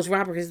videos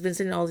Robert has been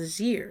sending all these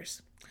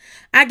years.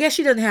 I guess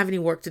she doesn't have any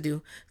work to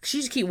do. She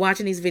just keep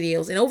watching these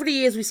videos. And over the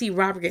years, we see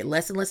Robert get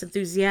less and less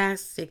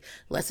enthusiastic,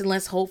 less and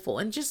less hopeful,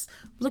 and just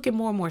looking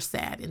more and more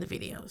sad in the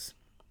videos.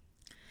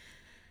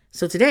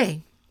 So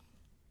today,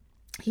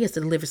 he has to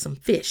deliver some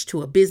fish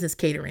to a business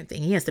catering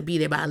thing. He has to be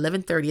there by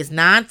 11:30. It's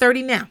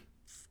 9:30 now.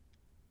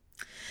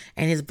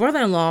 And his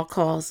brother-in-law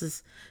calls to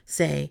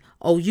say,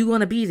 oh, you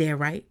going to be there,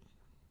 right?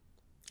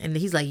 And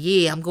he's like,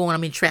 yeah, I'm going.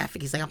 I'm in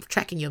traffic. He's like, I'm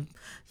tracking your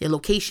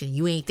location.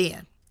 You ain't there.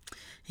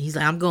 And he's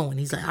like, I'm going.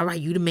 He's like, all right,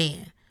 you the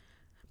man.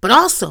 But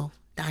also,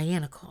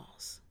 Diana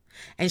calls.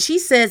 And she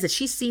says that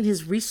she's seen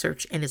his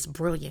research and it's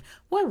brilliant.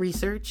 What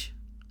research?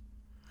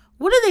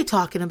 What are they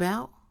talking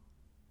about?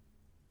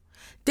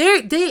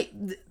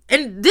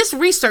 And this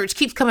research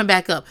keeps coming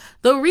back up.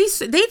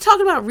 They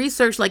talking about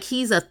research like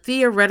he's a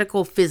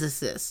theoretical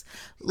physicist.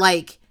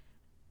 Like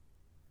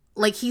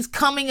he's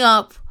coming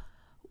up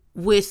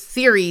with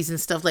theories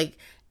and stuff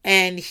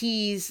and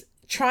he's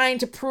trying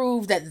to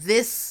prove that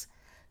this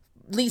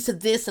leads to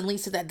this and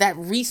leads to that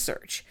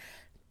research.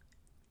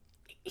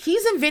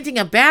 He's inventing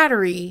a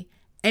battery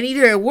and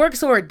either it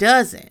works or it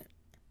doesn't.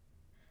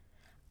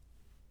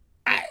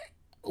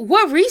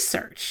 What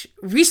research?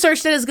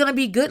 Research that is going to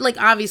be good? Like,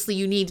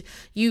 obviously,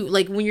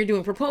 like when you're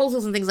doing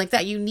proposals and things like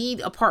that, you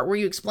need a part where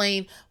you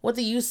explain what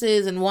the use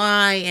is and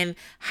why and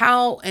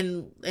how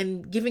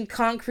and giving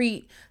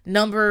concrete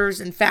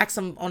numbers and facts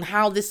on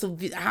how this will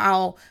be,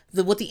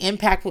 what the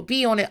impact would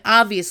be on it.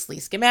 Obviously,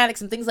 schematics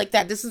and things like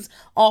that. This is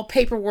all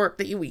paperwork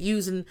that you would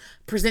use in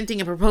presenting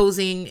and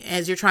proposing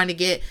as you're trying to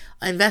get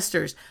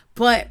investors.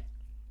 But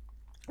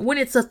when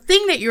it's a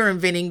thing that you're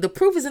inventing, the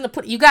proof is in the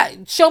pudding.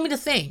 Show me the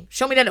thing.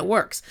 Show me that it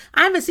works.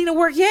 I haven't seen it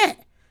work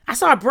yet. I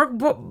saw it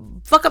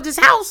fuck up this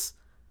house,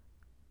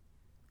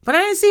 but I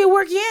didn't see it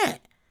work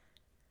yet.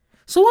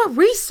 So what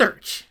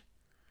research?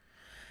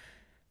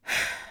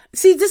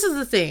 See, this is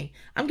the thing.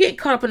 I'm getting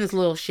caught up in this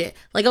little shit.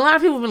 Like, a lot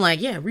of people have been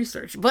like, yeah,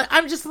 research. But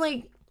I'm just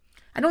like,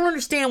 I don't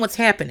understand what's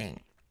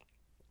happening.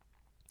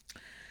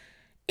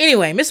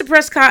 Anyway, Mr.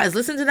 Prescott is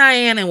listening to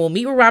Diane and will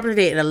meet with Robert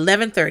today at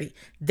 11:30.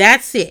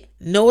 That's it.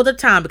 No other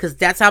time, because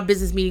that's how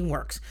business meeting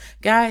works.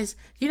 Guys,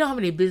 you know how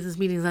many business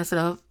meetings I set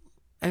up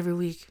every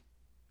week?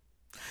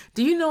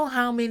 Do you know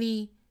how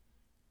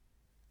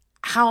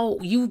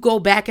you go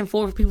back and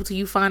forth with people till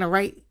you find a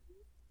right?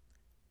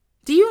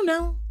 Do you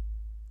know?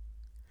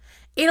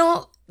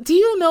 Do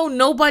you know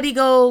nobody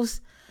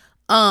goes,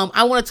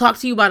 I want to talk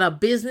to you about a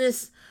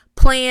business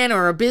plan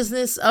or a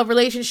business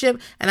relationship,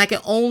 and I can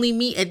only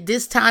meet at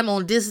this time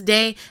on this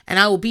day, and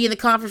I will be in the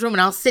conference room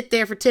and I'll sit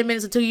there for 10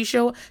 minutes until you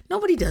show up?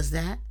 Nobody does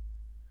that.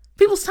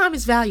 People's time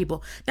is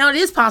valuable. Now, it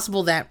is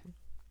possible that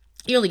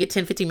you only get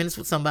 10, 15 minutes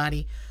with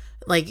somebody.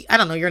 Like, I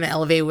don't know, you're in an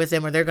elevator with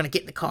them, or they're going to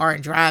get in the car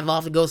and drive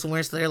off and go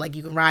somewhere, so they're like,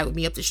 you can ride with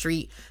me up the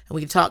street and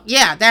we can talk.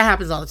 Yeah, that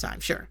happens all the time,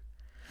 sure.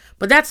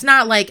 But that's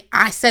not like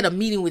I set a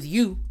meeting with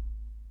you.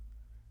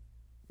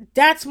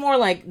 That's more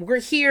like, we're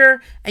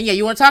here, and yeah,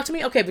 you want to talk to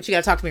me? Okay, but you got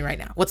to talk to me right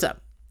now. What's up?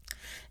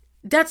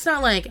 That's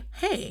not like,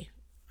 hey,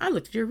 I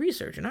looked at your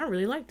research, and I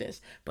really like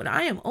this, but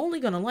I am only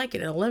going to like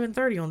it at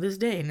 11:30 on this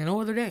day and no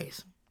other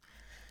days.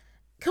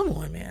 Come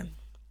on, man.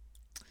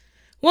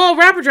 Well,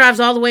 Robert drives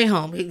all the way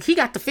home. He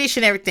got the fish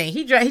and everything.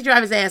 He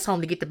drive his ass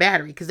home to get the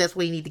battery, because that's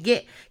what he need to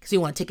get, because he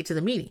want to take it to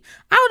the meeting.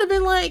 I would have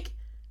been like,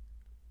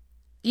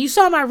 you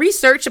saw my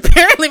research.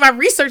 Apparently, my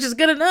research is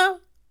good enough.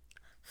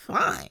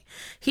 Fine.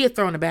 He had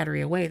thrown the battery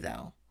away,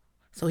 though.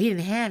 So he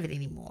didn't have it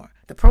anymore.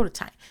 The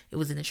prototype. It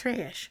was in the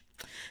trash.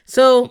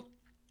 So,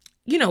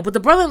 but the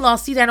brother-in-law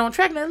see that on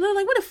track and they're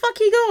like, where the fuck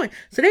he going?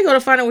 So they go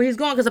to find out where he's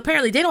going because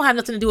apparently they don't have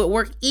nothing to do at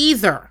work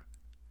either.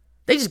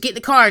 They just get in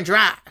the car and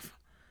drive.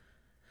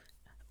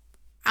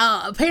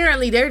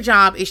 Apparently their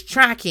job is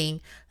tracking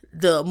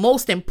the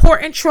most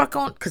important truck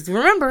on, because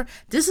remember,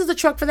 this is the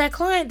truck for that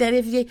client that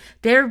if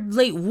they're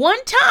late one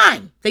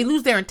time, they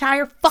lose their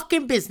entire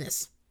fucking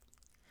business.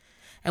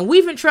 And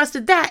we've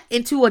entrusted that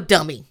into a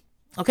dummy.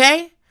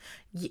 Okay?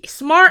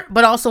 Smart,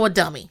 but also a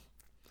dummy.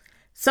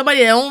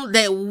 Somebody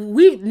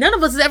none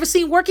of us has ever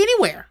seen work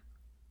anywhere.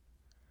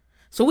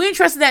 So we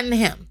entrusted that in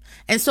him.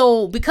 And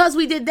so because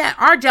we did that,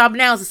 our job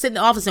now is to sit in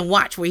the office and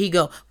watch where he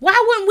go. Why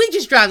wouldn't we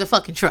just drive the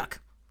fucking truck?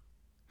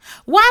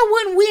 Why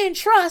wouldn't we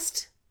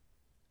entrust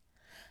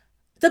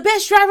the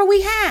best driver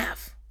we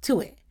have to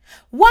it?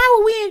 Why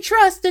would we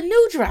entrust the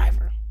new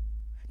driver?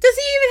 Does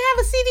he even have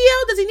a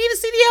CDL? Does he need a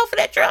CDL for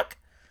that truck?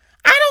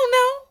 I don't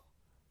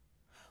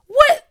know.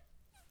 What?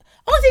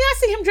 Only thing I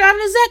see him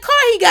driving is that car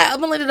he got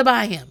Melinda to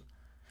buy him.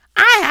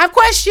 I have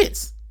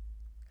questions.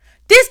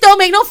 This don't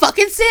make no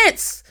fucking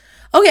sense.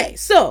 Okay,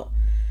 so,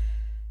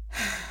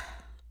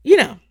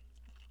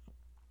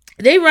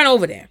 they run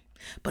over there.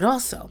 But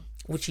also,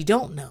 what you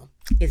don't know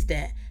is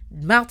that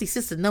Mouthy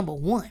Sister number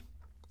 1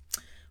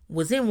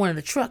 was in one of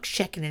the trucks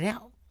checking it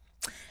out.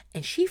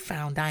 And she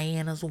found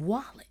Diana's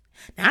wallet.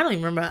 Now,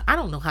 I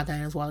don't know how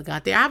Diana's wallet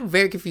got there. I'm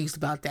very confused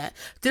about that.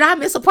 Did I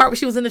miss a part where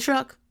she was in the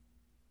truck?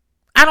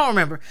 I don't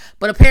remember.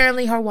 But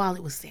apparently her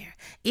wallet was there.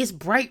 It's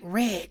bright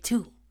red,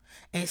 too.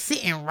 And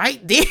sitting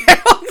right there.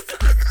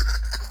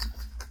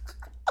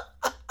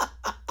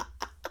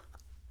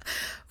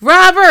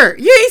 Robert,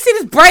 you ain't see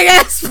this bright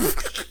ass.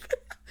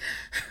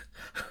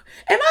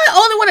 Am I the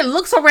only one that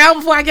looks around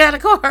before I get out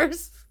of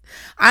cars?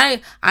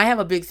 I have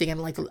a big thing. I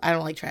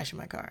don't like trash in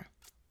my car.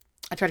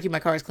 I try to keep my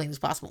car as clean as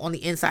possible on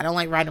the inside. I don't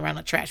like riding around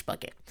a trash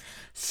bucket.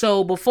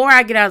 So before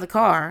I get out of the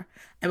car,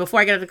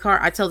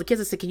 I tell the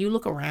kids, I say, can you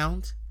look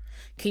around?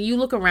 Can you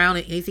look around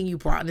at anything you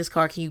brought in this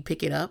car? Can you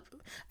pick it up?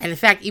 And in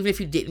fact, even if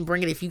you didn't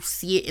bring it, if you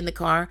see it in the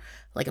car,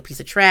 like a piece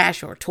of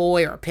trash or a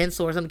toy or a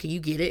pencil or something, can you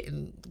get it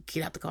and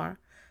get out the car?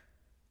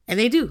 And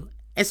they do.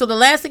 And so the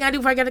last thing I do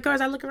before I get out the car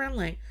is I look around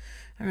like,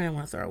 all right, I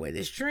want to throw away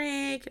this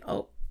drink.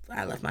 Oh,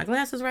 I left my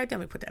glasses right there.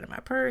 Let me put that in my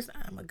purse.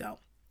 I'm going to go.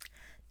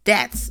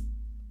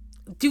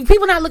 Do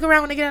people not look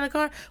around when they get out of the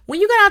car?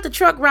 When you got out the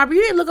truck, Robert,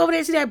 you didn't look over there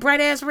and see that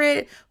bright ass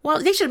red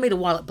wallet? They should have made the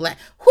wallet black.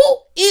 Who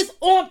is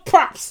on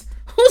props?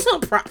 Who's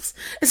on props?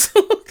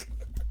 So,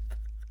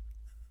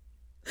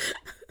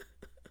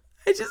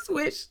 I just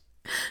wish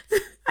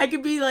I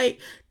could be like,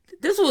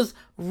 this was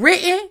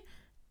written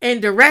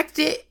and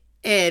directed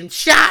and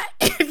shot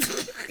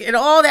and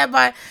all that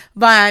by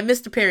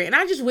Mr. Perry. And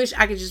I just wish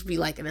I could just be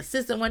like an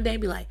assistant one day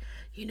and be like,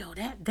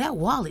 that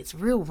wallet's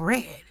real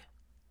red.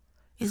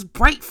 It's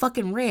bright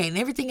fucking red, and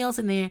everything else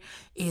in there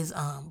is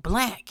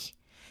black.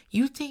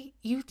 You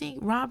think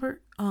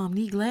Robert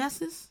need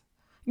glasses?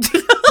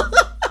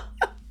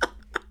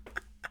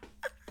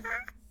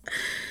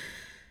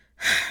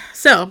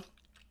 So,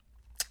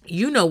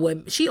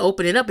 what? She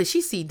opened it up and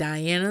she see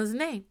Diana's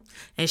name,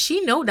 and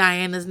she know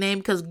Diana's name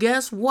because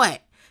guess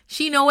what?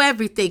 She know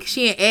everything.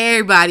 She in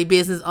everybody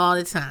business all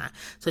the time.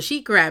 So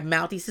she grabbed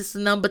Mouthy Sister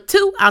number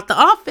 2 out the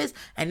office,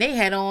 and they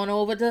head on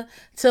over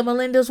to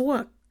Melinda's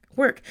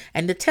work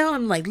and to tell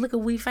him, like, look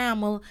what we found,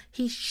 Mel.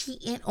 He's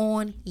cheating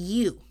on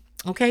you.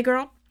 Okay,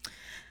 girl?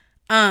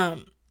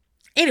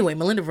 Anyway,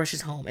 Melinda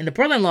rushes home, and the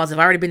brother-in-laws have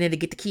already been there to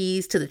get the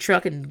keys to the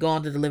truck and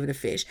gone to deliver the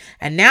fish.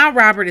 And now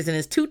Robert is in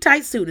his too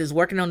tight suit, is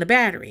working on the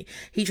battery.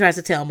 He tries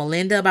to tell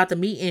Melinda about the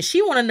meeting.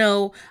 She want to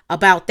know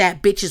about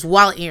that bitch's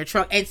wallet in your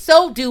truck, and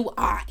so do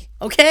I.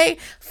 Okay?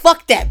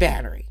 Fuck that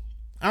battery.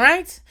 All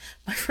right?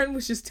 My friend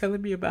was just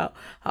telling me about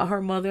how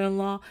her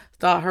mother-in-law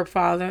thought her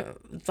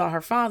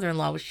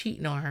father-in-law was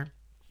cheating on her.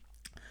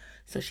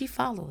 So she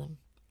followed him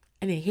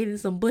and then hid in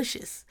some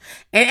bushes.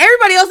 And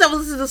everybody else that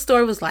was listening to the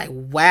story was like,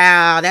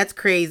 wow, that's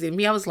crazy. And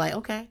me, I was like,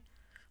 okay.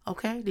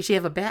 Did she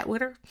have a bat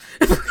with her?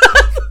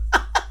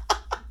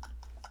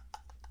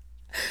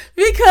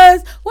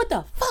 Because what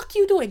the fuck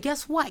you doing?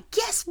 Guess what?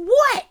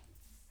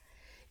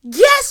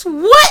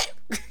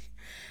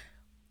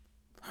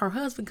 Her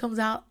husband comes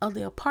out of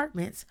the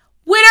apartments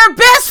with her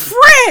best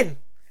friend.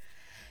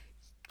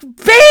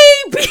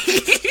 Baby.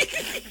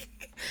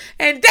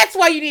 And that's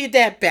why you needed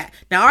that bat.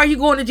 Now, are you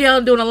going to jail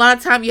and doing a lot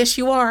of time? Yes,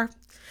 you are.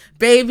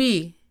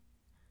 Baby,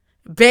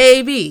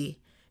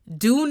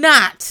 do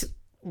not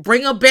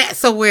bring a bat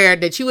somewhere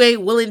that you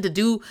ain't willing to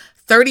do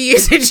 30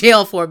 years in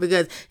jail for.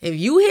 Because if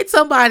you hit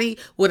somebody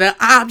with an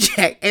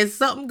object and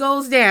something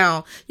goes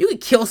down, you can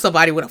kill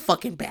somebody with a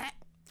fucking bat.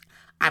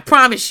 I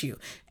promise you.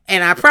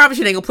 And I promise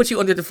you they gonna put you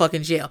under the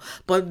fucking jail.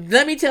 But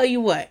let me tell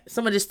you what,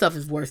 some of this stuff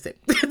is worth it.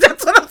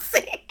 That's what I'm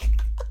saying.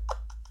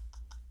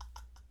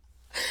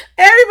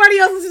 Everybody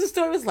else in the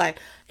story was like,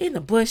 in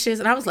the bushes.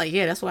 And I was like,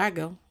 yeah, that's where I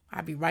go.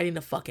 I be right in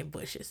the fucking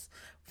bushes.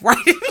 Right.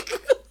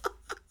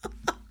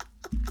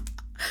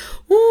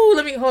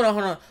 Ooh, hold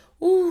on.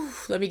 Ooh,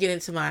 let me get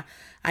into my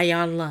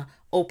Ayanla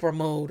Oprah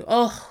mode.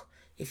 Oh,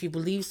 if you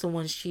believe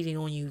someone's cheating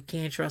on you, you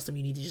can't trust them,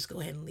 you need to just go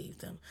ahead and leave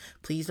them.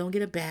 Please don't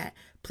get a bat.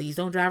 Please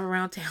don't drive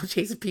around town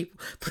chasing people.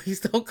 Please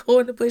don't go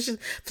in the bushes.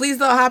 Please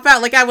don't hop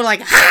out. Like I would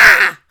like,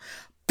 ha!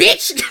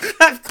 Bitch!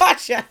 I've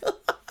caught ya.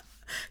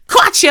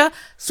 Caught ya!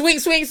 Swing,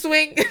 swing,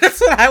 swing.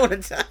 That's what I would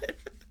have done.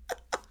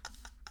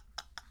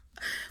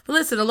 But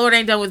listen, the Lord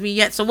ain't done with me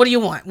yet, so what do you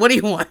want? What do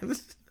you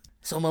want?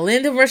 So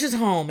Melinda rushes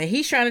home, and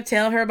he's trying to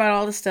tell her about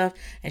all this stuff,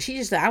 and she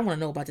just said, I want to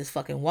know about this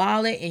fucking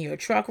wallet and your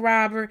truck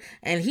robber,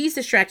 and he's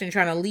distracted and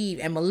trying to leave,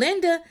 and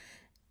Melinda,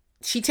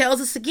 she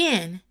tells us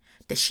again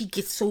that she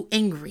gets so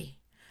angry,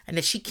 and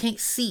that she can't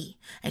see,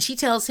 and she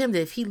tells him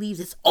that if he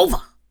leaves, it's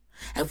over,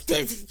 and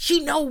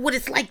she know what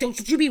it's like.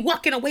 Don't you be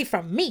walking away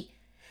from me.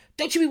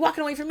 Don't you be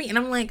walking away from me. And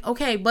I'm like,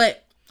 okay,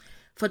 but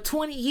for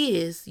 20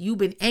 years, you've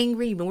been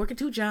angry, you've been working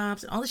 2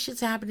 jobs, and all this shit's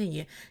happening,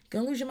 you're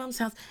gonna lose your mom's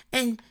house,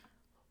 and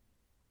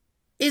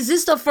is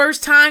this the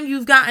first time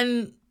you've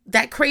gotten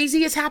that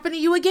crazy has happened to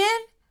you again?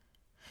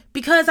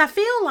 Because I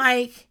feel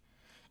like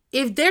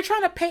if they're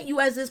trying to paint you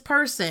as this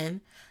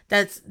person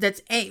that's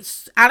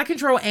out of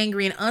control,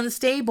 angry, and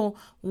unstable,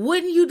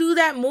 wouldn't you do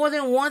that more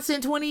than once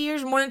in 20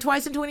 years, more than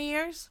twice in 20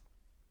 years?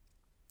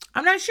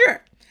 I'm not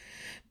sure.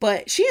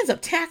 But she ends up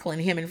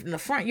tackling him in the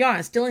front yard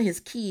and stealing his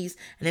keys.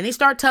 And then they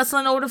start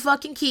tussling over the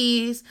fucking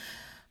keys.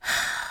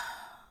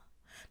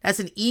 That's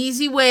an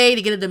easy way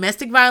to get a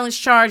domestic violence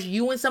charge.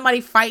 You and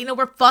somebody fighting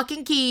over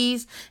fucking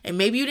keys. And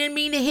maybe you didn't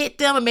mean to hit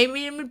them. And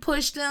maybe you didn't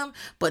push them.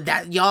 But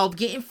that y'all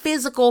getting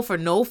physical for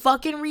no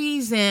fucking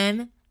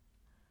reason.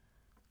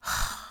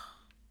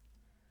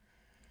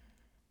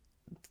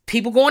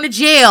 People going to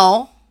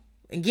jail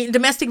and getting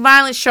domestic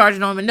violence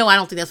charges on them. And no, I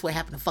don't think that's what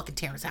happened to fucking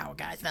Terrence Howard,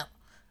 guys. No.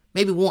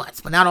 Maybe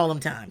once, but not all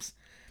them times.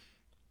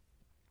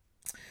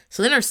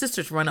 So then her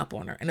sisters run up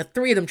on her. And the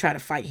 3 of them try to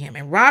fight him.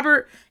 And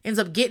Robert ends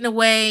up getting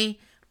away.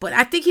 But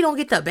I think he don't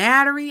get the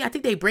battery. I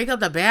think they break up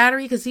the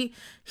battery because he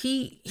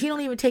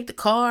don't even take the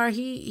car.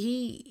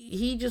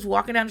 He just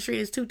walking down the street in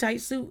his too tight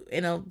suit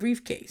in a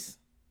briefcase.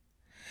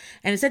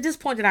 And it's at this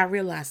point that I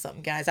realized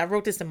something, guys. I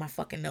wrote this in my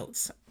fucking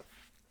notes.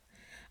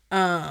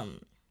 I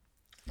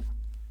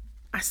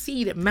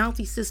see that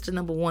Mountie sister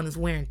number 1 is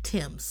wearing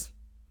Tim's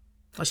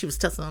while she was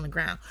tussling on the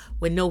ground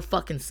with no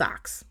fucking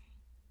socks.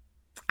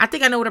 I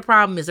think I know what her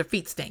problem is. Her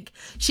feet stink.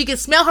 She can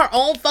smell her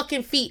own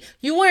fucking feet.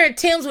 You wearing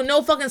Tim's with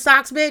no fucking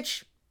socks,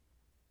 bitch?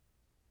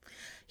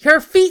 Her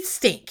feet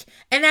stink.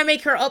 And that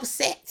make her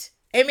upset.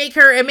 It make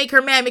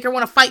her mad. Make her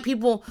want to fight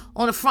people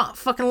on the front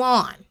fucking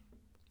lawn.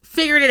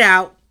 Figured it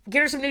out.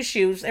 Get her some new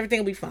shoes. Everything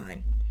will be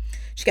fine.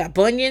 She got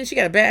bunions. She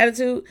got a bad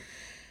attitude.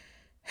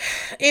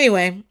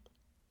 Anyway.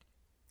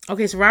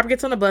 Okay, so Robert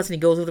gets on the bus and he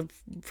goes with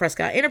the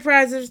Prescott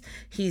Enterprises.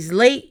 He's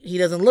late. He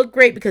doesn't look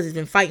great because he's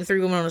been fighting 3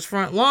 women on his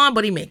front lawn,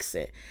 but he makes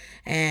it.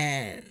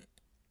 And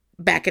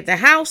back at the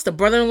house, the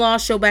brother-in-law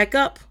show back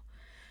up.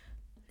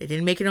 They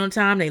didn't make it on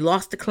time. They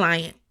lost the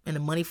client and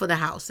the money for the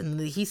house. And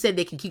he said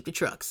they can keep the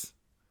trucks.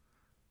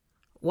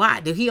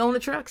 Why? Do he own the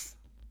trucks?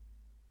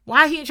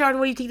 Why is he in charge of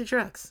where you keep the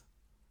trucks?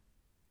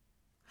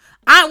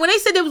 When they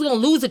said they was going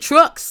to lose the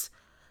trucks,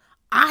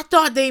 I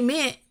thought they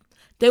meant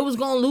they was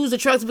going to lose the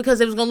trucks because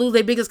they was going to lose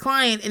their biggest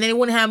client and they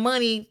wouldn't have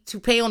money to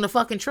pay on the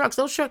fucking trucks.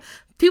 Those trucks,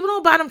 people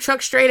don't buy them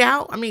trucks straight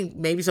out. I mean,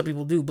 maybe some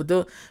people do,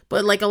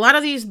 but like a lot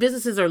of these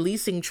businesses are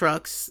leasing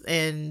trucks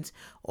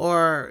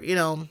or, you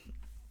know,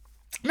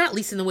 not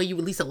leasing the way you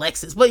would lease a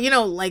Lexus, but, you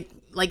know, like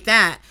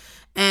that.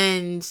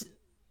 And,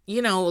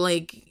 you know,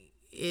 like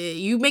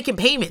you making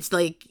payments.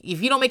 Like if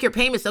you don't make your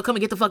payments, they'll come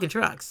and get the fucking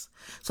trucks.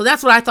 So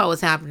that's what I thought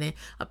was happening.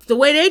 The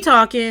way they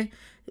talking,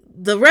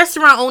 the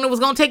restaurant owner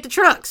was going to take the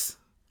trucks.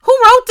 Who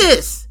wrote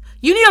this?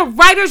 You need a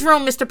writer's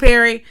room, Mr.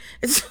 Perry.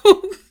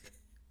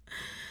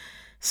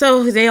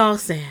 So they all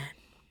sad.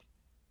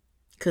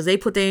 Cause they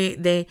put their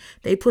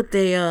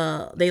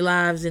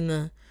lives in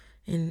the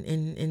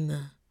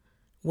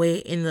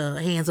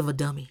hands of a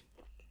dummy.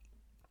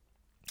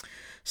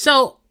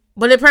 So,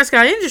 but in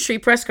Prescott Industry,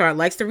 Prescott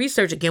likes to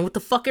research again with the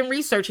fucking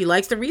research. He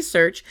likes to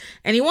research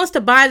and he wants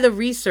to buy the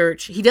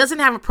research. He doesn't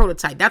have a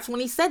prototype. That's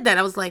when he said that.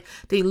 I was like,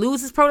 did he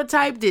lose his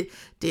prototype? Did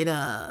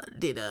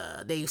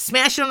they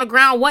smash it on the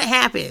ground? What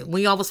happened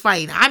when y'all was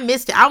fighting? I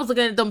missed it. I was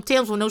looking at them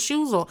Timbs with no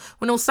shoes on,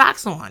 with no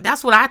socks on.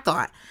 That's what I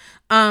thought.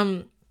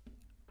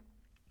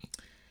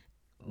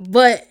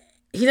 But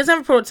he doesn't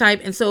have a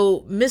prototype. And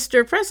so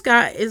Mr.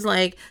 Prescott is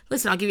like,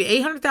 listen, I'll give you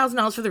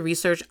 $800,000 for the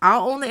research.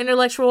 I'll own the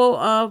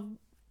intellectual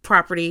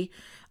property.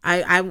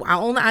 I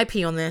own the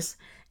IP on this,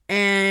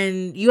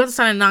 and you have to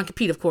sign a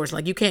non-compete, of course.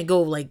 Like you can't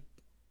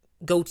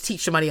go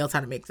teach somebody else how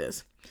to make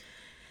this.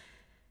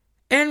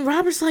 And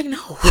Robert's like,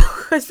 no,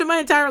 I spent my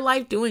entire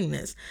life doing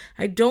this.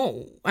 I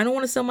don't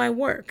want to sell my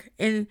work,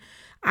 and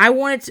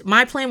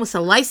my plan was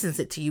to license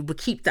it to you, but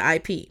keep the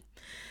IP.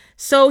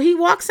 So he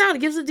walks out. He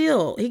gives a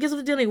deal.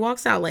 And he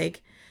walks out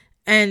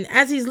and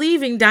as he's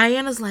leaving,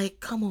 Diana's like,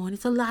 come on,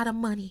 it's a lot of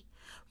money.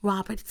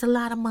 Robert, it's a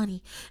lot of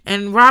money.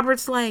 And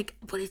Robert's like,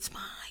 but it's my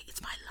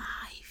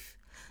life.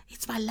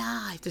 It's my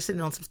life. They're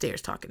sitting on some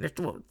stairs talking. They're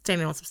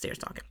standing on some stairs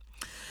talking.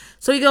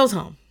 So he goes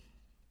home.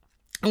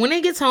 And when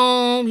he gets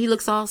home, he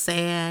looks all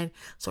sad.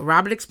 So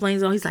Robert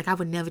explains, he's like, I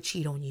would never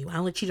cheat on you. I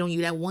only cheated on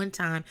you that one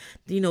time,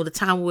 the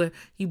time where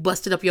you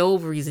busted up your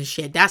ovaries and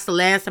shit. That's the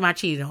last time I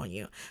cheated on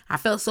you. I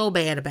felt so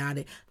bad about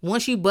it.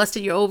 Once you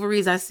busted your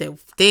ovaries, I said,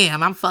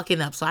 damn, I'm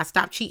fucking up. So I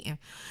stopped cheating.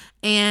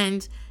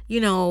 And,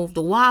 the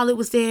wallet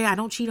was there. I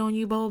don't cheat on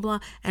you, blah, blah,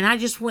 blah. And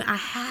I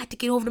had to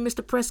get over to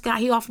Mr. Prescott.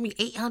 He offered me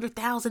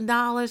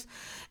 $800,000.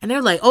 And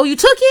they're like, oh, you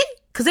took it?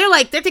 Because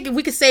they're thinking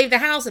we could save the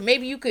house and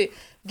maybe you could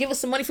give us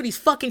some money for these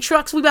fucking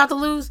trucks we about to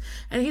lose.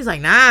 And he's like,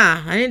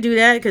 nah, I didn't do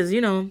that because,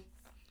 I'm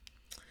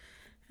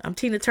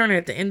Tina Turner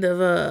at the end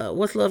of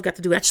What's Love Got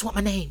to Do? I just want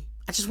my name.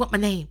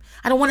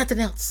 I don't want nothing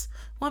else.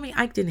 Well, I mean,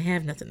 Ike didn't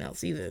have nothing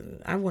else either.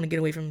 I want to get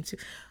away from him too.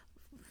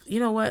 You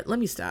know what? Let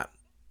me stop.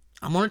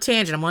 I'm on a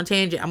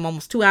tangent. I'm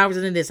almost 2 hours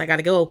into this. I got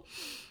to go.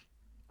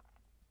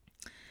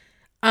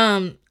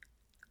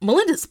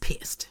 Melinda's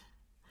pissed.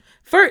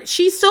 First,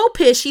 she's so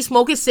pissed she's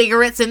smoking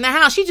cigarettes in the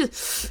house.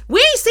 We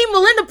ain't seen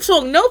Melinda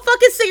smoke no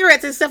fucking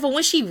cigarettes except for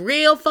when she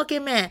real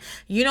fucking mad.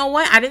 You know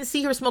what? I didn't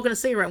see her smoking a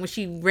cigarette when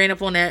she ran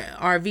up on that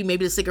RV.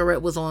 Maybe the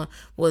cigarette was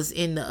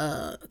in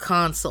the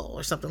console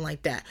or something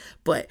like that.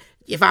 But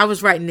if I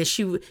was writing this,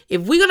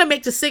 if we're gonna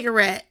make the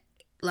cigarette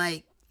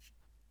like.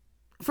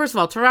 First of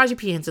all, Taraji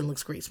P. Henson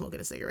looks great smoking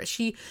a cigarette.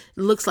 She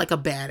looks like a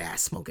badass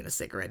smoking a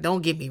cigarette.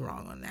 Don't get me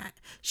wrong on that.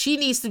 She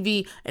needs to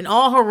be, in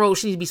all her roles,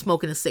 she needs to be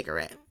smoking a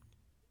cigarette.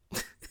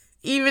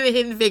 Even in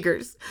Hidden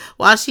Figures.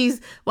 While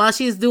she's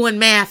doing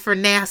math for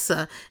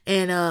NASA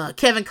and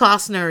Kevin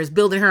Costner is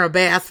building her a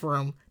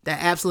bathroom.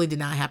 That absolutely did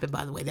not happen,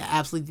 by the way. That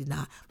absolutely did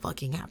not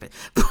fucking happen.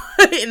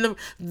 The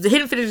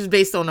Hidden Figures is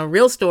based on a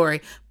real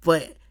story,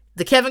 but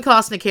the Kevin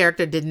Costner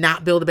character did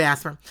not build a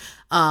bathroom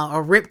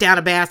or rip down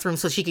a bathroom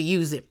so she could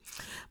use it.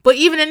 But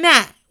even in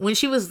that, when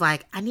she was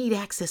like, I need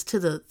access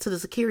to the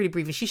security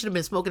briefing, she should have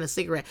been smoking a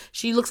cigarette.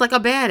 She looks like a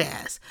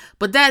badass.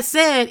 But that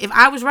said, if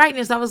I was writing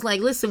this, I was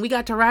like, listen, we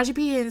got Taraji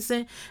P.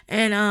 Henson,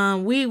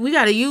 and we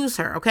got to use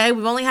her, okay?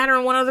 We've only had her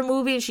in one other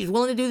movie, and she's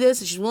willing to do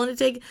this, and she's willing to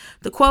take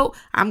the quote.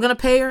 I'm going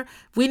to pay her.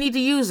 We need to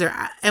use her,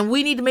 and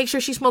we need to make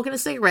sure she's smoking a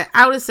cigarette.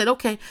 I would have said,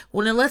 okay,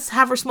 well, then let's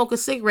have her smoke a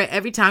cigarette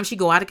every time she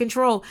go out of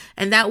control,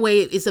 and that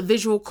way it's a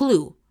visual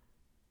clue.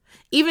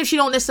 Even if she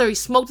don't necessarily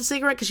smoke the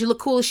cigarette because she look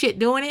cool as shit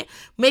doing it,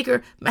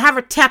 have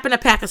her tapping a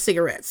pack of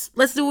cigarettes.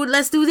 Let's do it.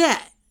 Let's do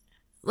that.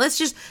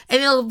 And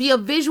it'll be a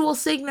visual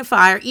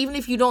signifier, even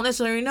if you don't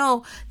necessarily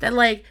know that,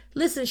 like,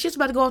 listen, she's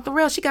about to go off the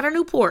rails. She got her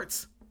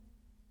Newports.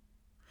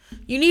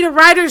 You need a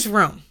writer's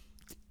room,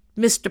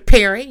 Mr.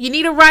 Perry. You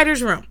need a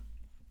writer's room.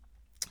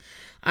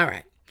 All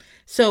right.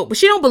 So, but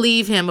she don't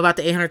believe him about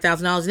the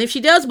 $800,000. And if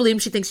she does believe him,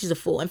 she thinks she's a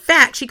fool. In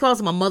fact, she calls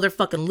him a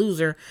motherfucking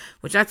loser,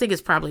 which I think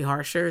is probably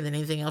harsher than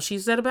anything else she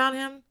said about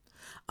him.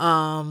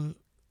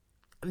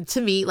 To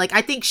me, like,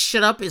 I think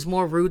shut up is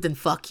more rude than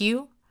fuck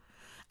you.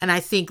 And I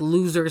think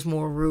loser is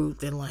more rude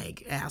than,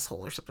 like,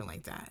 asshole or something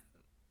like that.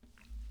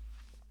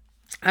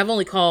 I've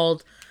only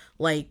called,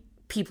 like,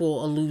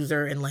 people a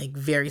loser in, like,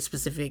 very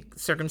specific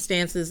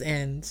circumstances,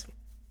 and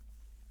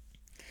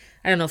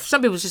I don't know, for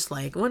some people it's just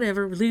like,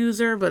 whatever,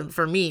 loser, but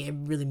for me, it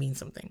really means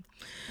something.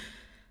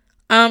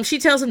 She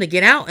tells him to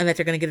get out and that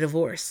they're going to get a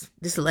divorce.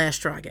 This is the last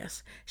straw, I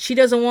guess. He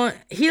doesn't want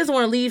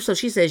to leave, so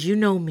she says, you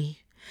know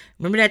me.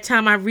 Remember that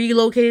time I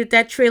relocated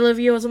that trailer of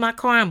yours in my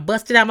car and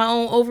busted out my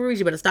own ovaries?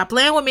 You better stop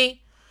playing with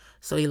me.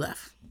 So he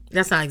left.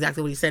 That's not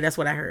exactly what he said. That's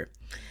what I heard.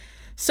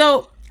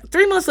 So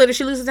 3 months later,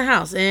 she loses the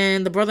house,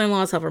 and the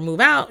brother-in-laws help her move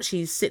out.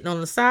 She's sitting on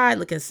the side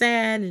looking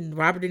sad, and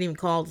Robert didn't even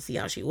call to see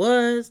how she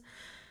was.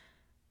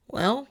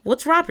 Well,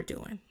 what's Robert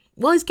doing?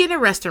 Well, he's getting a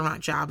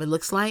restaurant job, it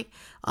looks like.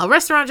 A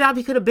restaurant job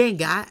he could have been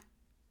got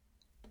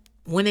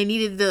when they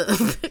needed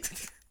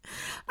the...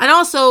 And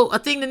also, a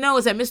thing to know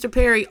is that Mr.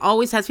 Perry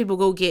always has people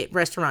go get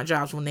restaurant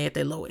jobs when they're at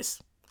their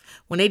lowest.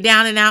 When they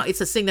down and out,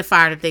 it's a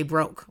signifier that they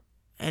broke.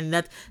 And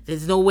that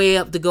there's no way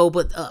up to go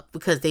but up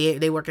because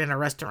they work in a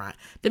restaurant.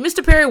 Did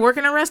Mr. Perry work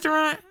in a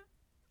restaurant?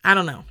 I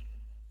don't know.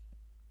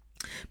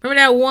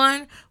 Remember that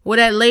one where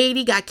that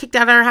lady got kicked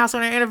out of her house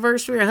on her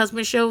anniversary? Her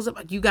husband shows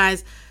up. You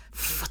guys...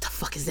 What the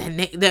fuck is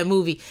that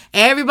movie?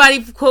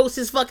 Everybody quotes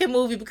this fucking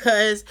movie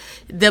because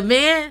the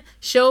man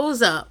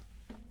shows up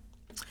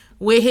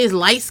with his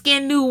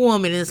light-skinned new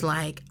woman and is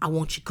like, I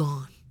want you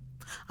gone.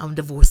 I'm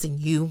divorcing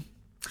you.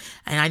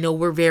 And I know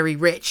we're very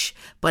rich,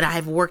 but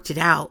I've worked it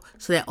out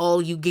so that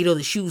all you get are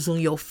the shoes on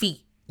your feet.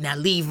 Now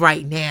leave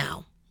right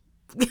now.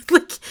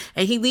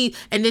 And he leave,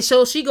 and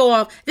then she go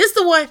off. This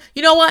the one,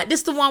 you know what?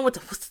 This the one with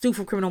what's the dude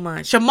from Criminal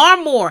Minds?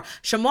 Shamar Moore.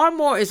 Shamar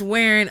Moore is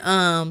wearing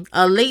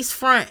a lace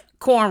front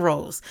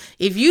cornrows.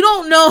 If you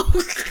don't know,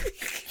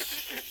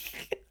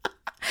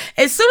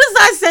 as soon as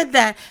I said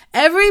that,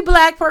 every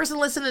black person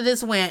listening to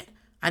this went,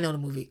 I know the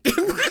movie.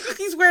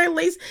 He's wearing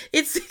lace.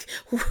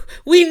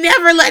 We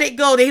never let it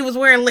go that he was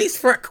wearing lace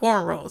front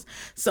cornrows.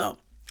 So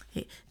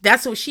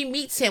that's when she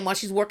meets him while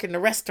she's working the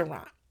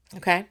restaurant.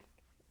 Okay.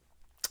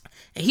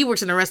 And he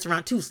works in a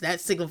restaurant too. So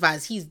that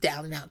signifies he's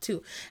down and out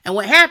too. And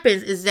what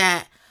happens is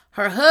that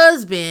her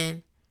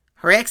husband,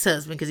 her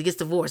ex-husband, because he gets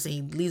divorced and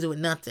he leaves her with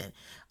nothing,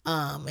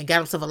 and got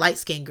himself a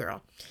light-skinned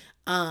girl.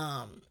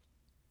 I'll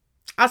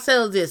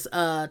say this.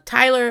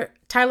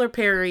 Tyler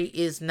Perry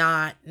is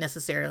not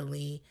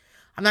necessarily.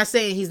 I'm not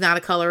saying he's not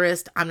a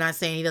colorist. I'm not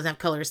saying he doesn't have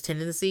colorist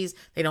tendencies.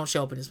 They don't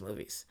show up in his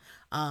movies.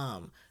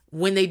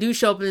 When they do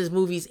show up in his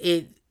movies,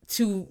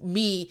 to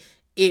me,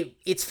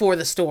 it's for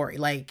the story.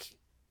 Like,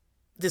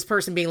 this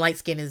person being light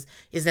skinned is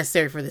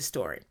necessary for this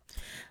story.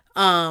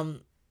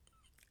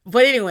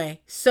 But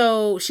anyway,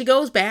 so she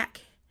goes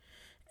back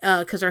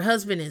because her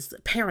husband is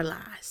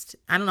paralyzed.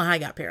 I don't know how he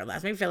got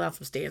paralyzed. Maybe fell out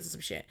some stairs or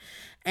some shit.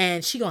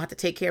 And she gonna have to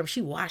take care of him.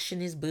 She washing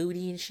his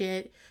booty and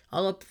shit.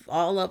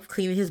 All up,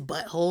 cleaning his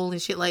butthole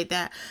and shit like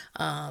that.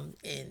 And,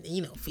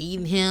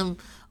 feeding him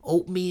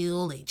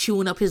oatmeal and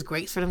chewing up his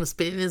grapes for him to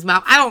spit in his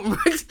mouth. I don't,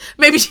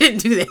 maybe she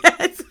didn't do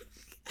that.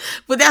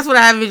 But that's what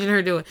I envision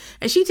her doing.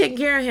 And she taking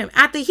care of him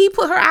after he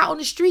put her out on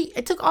the street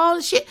and took all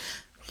the shit.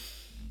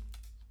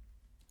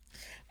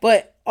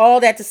 But all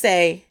that to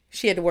say,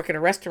 she had to work at a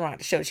restaurant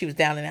to show she was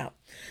down and out.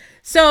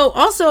 So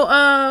also,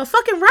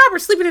 fucking Robert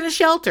sleeping in a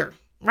shelter.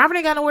 Robert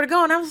ain't got nowhere to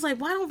go. And I was like,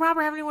 why don't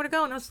Robert have anywhere to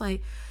go? And I was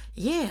like,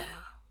 yeah,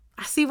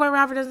 I see why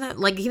Robert doesn't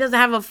have, he doesn't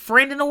have a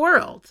friend in the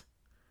world.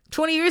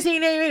 20 years he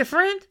ain't even made a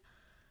friend.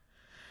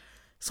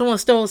 Someone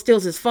steals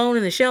his phone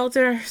in the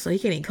shelter, so he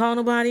can't even call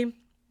nobody.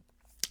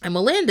 And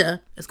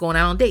Melinda is going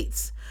out on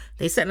dates.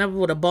 They setting up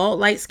with a bald,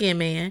 light-skinned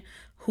man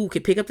who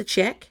could pick up the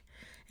check.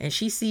 And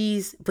she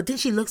sees, but then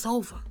she looks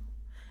over.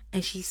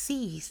 And she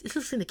sees, it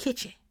looks in the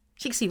kitchen.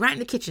 She can see right in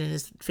the kitchen in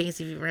this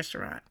fancy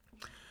restaurant.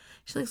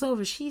 She looks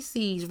over, she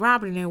sees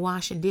Robert in there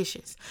washing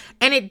dishes.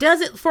 And it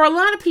doesn't, for a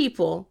lot of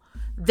people,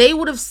 they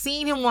would have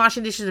seen him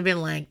washing dishes and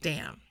been like,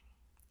 damn.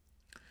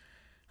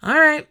 All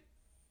right.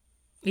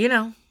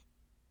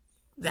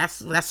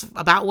 That's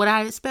about what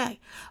I expect.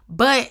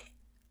 But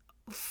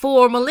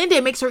for Melinda,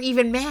 it makes her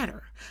even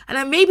madder.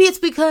 And maybe it's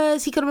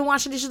because he could have been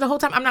washing dishes the whole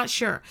time. I'm not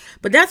sure.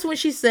 But that's when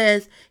she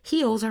says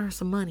he owes her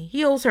some money.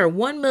 He owes her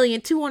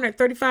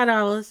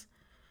 $1,235.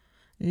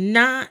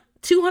 Not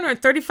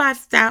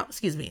 $235,000.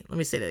 Excuse me. Let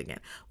me say that again.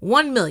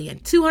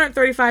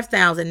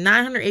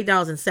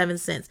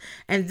 $1,235,908.07.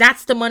 And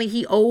that's the money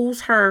he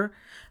owes her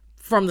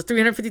from the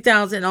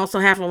 $350,000 and also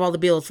half of all the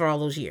bills for all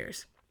those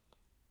years.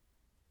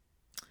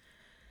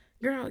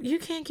 Girl, you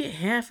can't get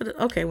half of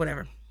the... Okay,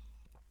 whatever.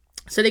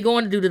 So they go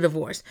on to do the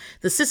divorce.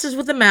 The sisters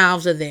with the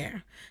mouths are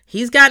there.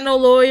 He's got no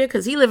lawyer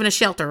because he live in a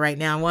shelter right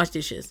now and wash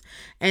dishes.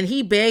 And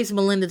he begs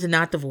Melinda to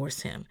not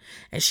divorce him.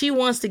 And she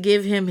wants to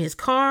give him his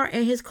car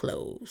and his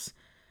clothes.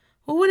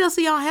 Well, what else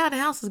do y'all have? The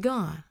house is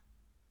gone.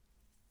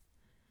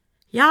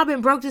 Y'all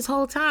been broke this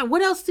whole time.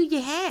 What else do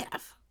you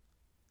have?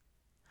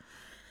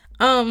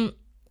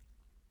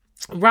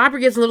 Robert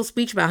gives a little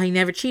speech about how he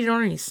never cheated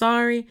on her. He's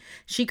sorry.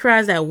 She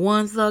cries that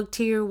one thug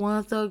tear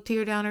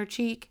down her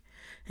cheek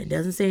and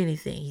doesn't say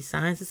anything. He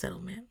signs the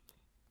settlement.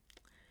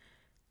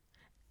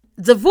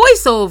 The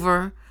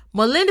voiceover,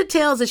 Melinda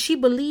tells us she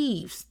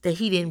believes that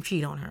he didn't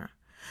cheat on her.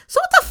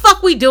 So what the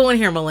fuck we doing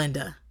here,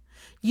 Melinda?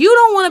 You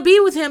don't want to be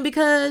with him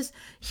because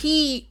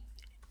he's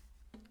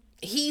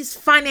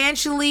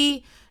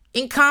financially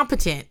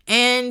incompetent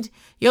and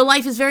your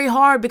life is very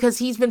hard because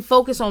he's been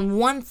focused on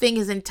one thing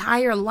his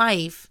entire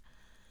life.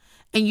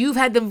 And you've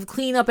had to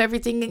clean up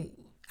everything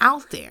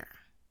out there.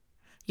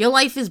 Your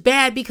life is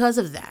bad because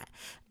of that.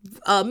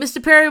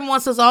 Mr. Perry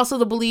wants us also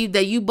to believe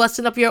that you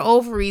busting up your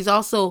ovaries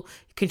also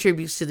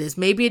contributes to this.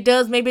 Maybe it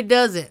does, maybe it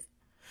doesn't.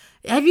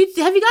 Have you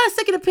got a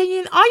second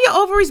opinion? Are your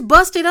ovaries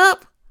busted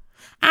up?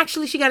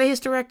 Actually, she got a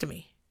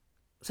hysterectomy.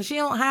 So she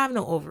don't have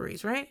no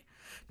ovaries, right?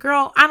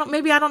 Girl, I don't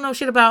know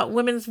shit about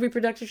women's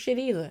reproductive shit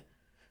either.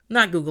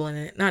 Not Googling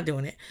it. Not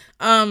doing it.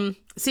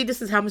 See,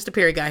 this is how Mr.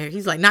 Perry got here.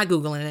 He's like, not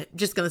Googling it.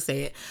 Just gonna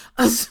say it.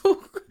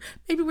 So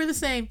maybe we're the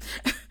same.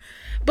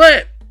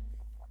 But,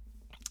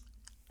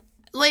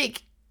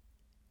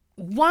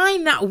 why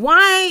not?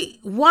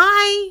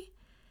 Why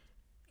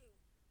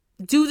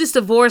do this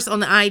divorce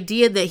on the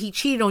idea that he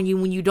cheated on you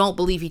when you don't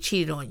believe he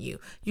cheated on you?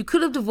 You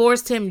could have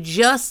divorced him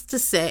just to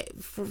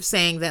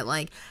saying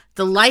that,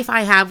 the life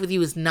I have with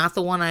you is not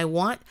the one I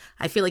want.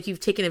 I feel like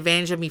you've taken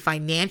advantage of me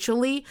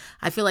financially.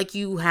 I feel like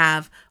you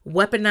have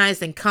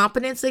weaponized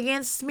incompetence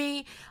against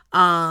me,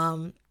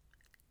 and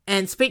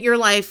spent your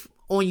life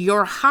on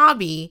your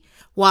hobby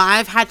while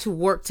I've had to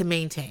work to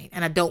maintain.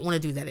 And I don't want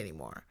to do that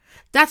anymore.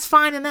 That's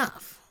fine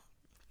enough.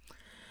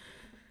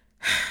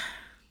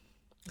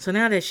 So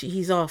now that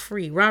he's all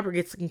free, Robert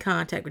gets in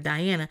contact with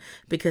Diana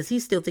because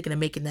he's still thinking of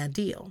making that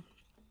deal.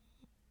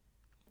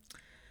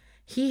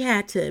 He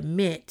had to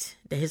admit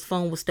that his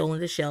phone was stolen at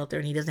the shelter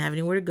and he doesn't have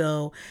anywhere to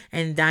go.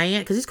 And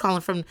Diane, because he's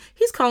calling from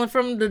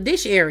the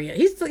dish area.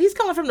 He's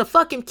calling from the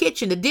fucking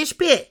kitchen, the dish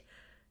pit.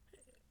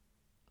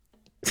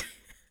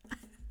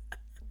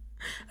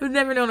 I've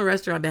never known a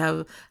restaurant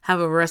to have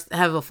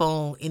a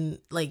phone in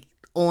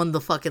on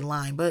the fucking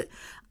line, but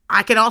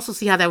I could also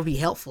see how that would be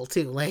helpful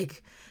too.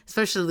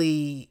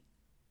 Especially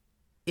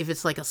if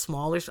it's a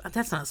smaller,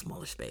 that's not a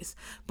smaller space,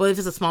 but if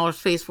it's a smaller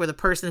space where the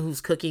person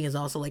who's cooking is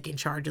also in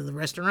charge of the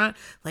restaurant,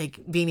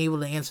 being able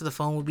to answer the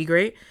phone would be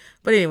great.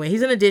 But anyway,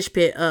 he's in a dish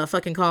pit,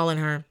 fucking calling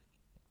her.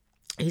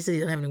 He said he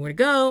doesn't have anywhere to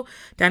go.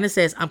 Diana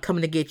says, I'm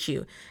coming to get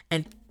you.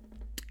 And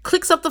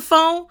clicks up the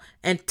phone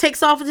and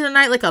takes off into the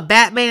night like a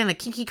Batman in a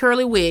kinky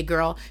curly wig,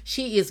 girl.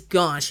 She is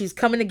gone. She's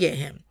coming to get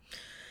him.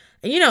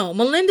 And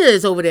Melinda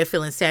is over there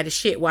feeling sad as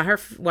shit while her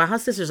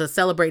sisters are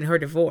celebrating her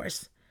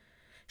divorce.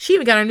 She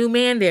even got a new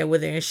man there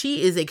with her, and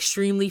she is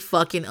extremely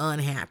fucking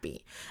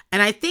unhappy.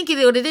 And I think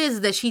what it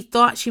is that she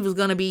thought she was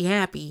gonna be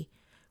happy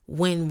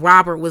when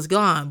Robert was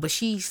gone, but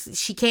she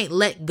can't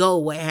let go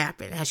what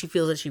happened, how she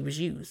feels that she was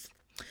used.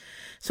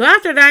 So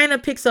after Diana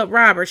picks up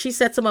Robert, she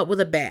sets him up with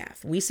a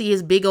bath. We see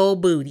his big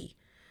old booty.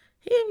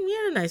 He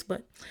had a nice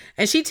butt.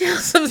 And she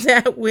tells him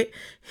that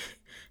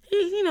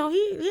he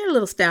had a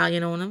little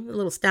stallion on him, a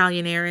little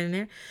stallion air in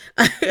there.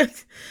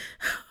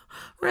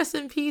 Rest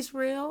in peace,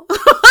 real.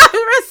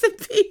 Rest in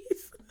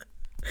peace.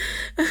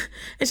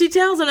 And she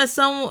tells him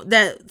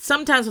that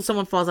sometimes when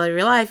someone falls out of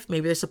your life,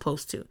 maybe they're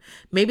supposed to.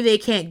 Maybe they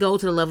can't go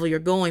to the level you're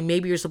going.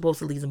 Maybe you're supposed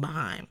to leave them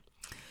behind.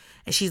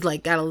 And she's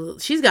like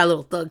she's got a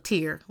little thug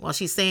tear while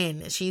she's saying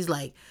that. She's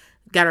like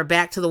got her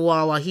back to the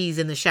wall while he's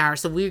in the shower.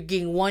 So we're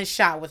getting one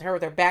shot with her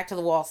with her back to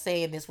the wall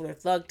saying this with her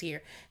thug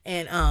tear.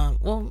 And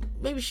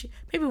maybe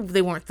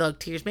they weren't thug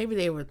tears. Maybe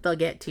they were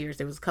thugette tears.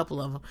 There was a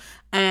couple of them.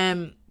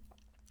 And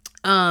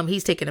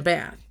he's taking a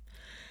bath.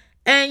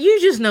 And you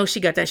just know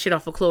she got that shit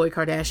off of Khloe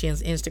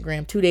Kardashian's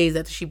Instagram 2 days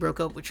after she broke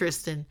up with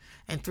Tristan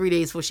and 3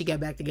 days before she got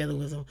back together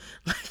with him.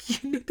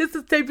 Like, this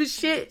is the type of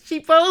shit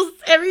she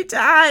posts every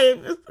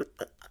time.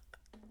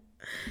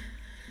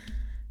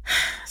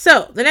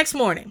 So the next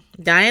morning,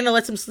 Diana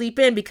lets him sleep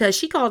in because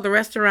she called the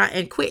restaurant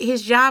and quit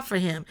his job for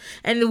him.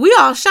 And we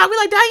all shocked. We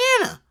like,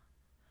 Diana,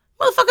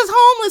 motherfucker's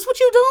homeless. What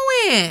you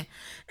doing?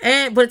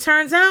 But it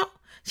turns out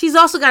she's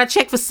also got a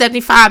check for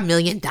 $75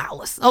 million.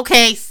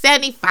 Okay,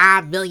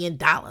 $75 million.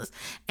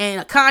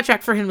 And a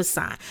contract for him to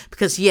sign.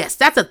 Because yes,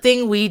 that's a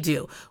thing we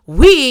do.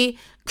 We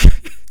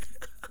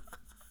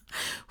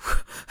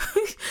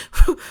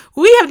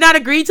have not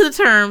agreed to the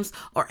terms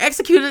or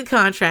executed the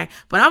contract,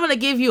 but I'm going to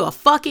give you a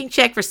fucking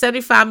check for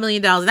 $75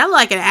 million. And that looked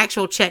like an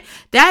actual check.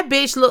 That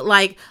bitch looked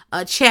like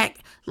a check,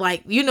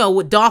 like,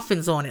 with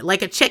dolphins on it.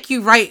 Like a check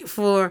you write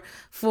for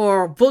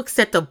books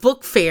at the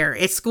book fair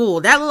at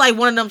school. That looked like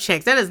one of them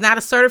checks. That is not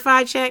a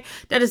certified check.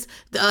 That is,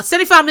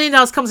 $75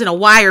 million comes in a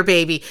wire,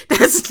 baby.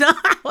 That's not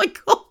how it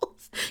goes.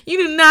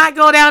 You do not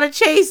go down to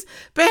Chase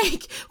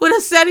Bank with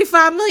a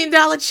 $75 million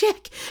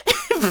check.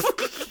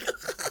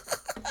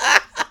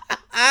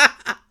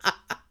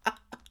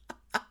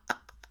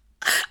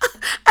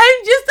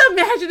 I'm just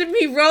imagining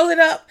me rolling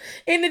up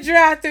in the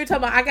drive-thru talking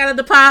about, I got a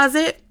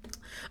deposit.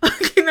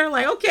 And they're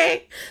like,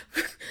 okay,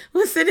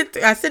 we'll send it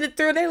through. I send it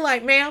through and they're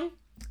like, ma'am,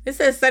 it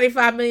says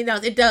 $75 million.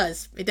 It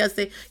does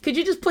say, could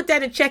you just put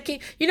that in checking?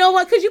 You know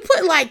what? Could you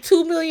put like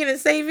 $2 million in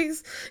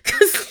savings?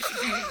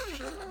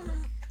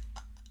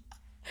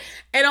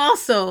 And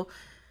also,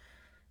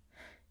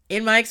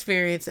 in my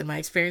experience, and my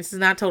experience is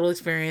not total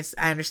experience,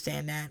 I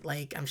understand that.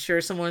 Like, I'm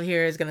sure someone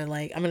here is going to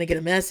I'm going to get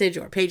a message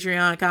or a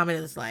Patreon comment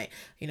that's like,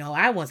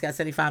 I once got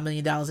 $75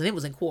 million and it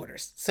was in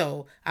quarters.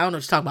 So I don't know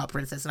what you're talking about,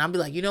 princess. And I'll be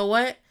like, you know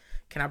what?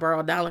 Can I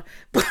borrow $1?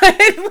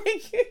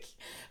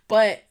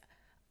 But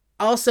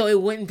also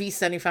it wouldn't be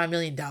 $75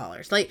 million.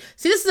 Like,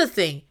 see, this is the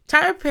thing.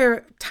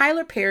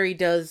 Tyler Perry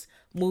does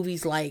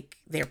movies like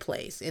their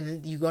plays,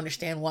 and you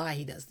understand why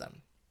he does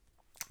them.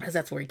 Because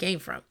that's where he came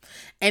from.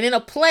 And in a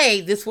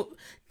play, this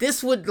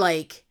would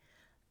like,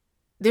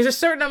 there's a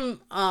certain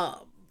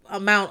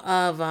amount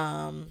of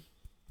I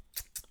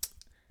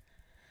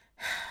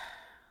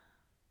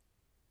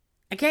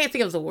can't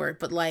think of the word,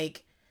 but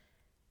like,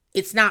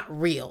 it's not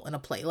real in a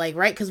play, like,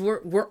 right? Because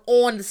we're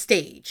on the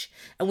stage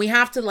and we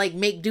have to like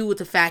make do with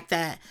the fact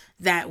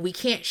that we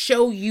can't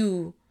show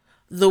you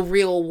the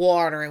real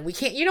water, and we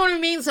can't, you know what I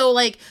mean? So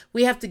like,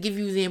 we have to give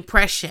you the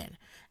impression.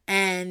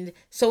 And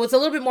so it's a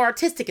little bit more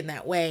artistic in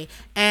that way.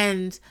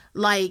 And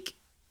like,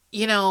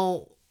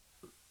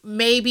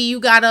 maybe you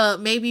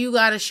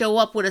gotta show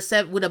up with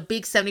a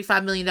big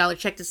 $75 million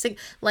check to sing.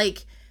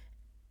 Like,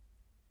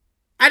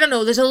 I don't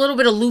know. There's a little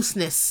bit of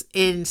looseness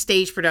in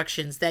stage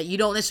productions that you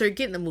don't necessarily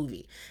get in the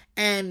movie.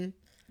 And,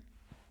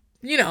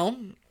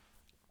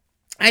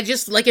 I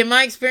just, like, in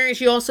my experience,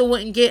 you also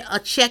wouldn't get a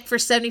check for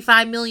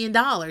 $75 million.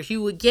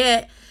 You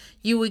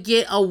would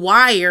get a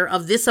wire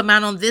of this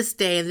amount on this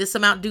day, and this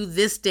amount due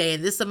this day,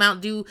 and this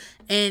amount due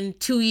in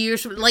 2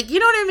 years. Like, you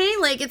know what I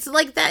mean? Like, it's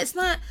like that. It's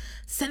not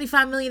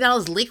 $75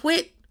 million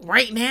liquid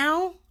right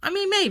now. I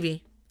mean,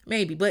 maybe,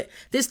 but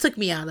this took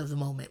me out of the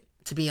moment,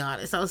 to be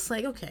honest. I was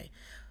like, okay,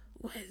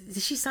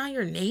 did she sign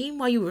your name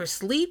while you were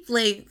asleep?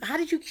 Like, how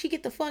did she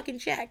get the fucking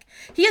check?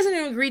 He hasn't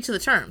even agreed to the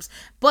terms.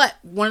 But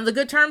one of the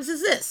good terms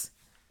is this.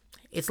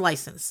 It's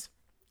licensed.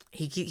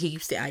 He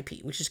keeps the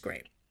IP, which is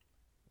great.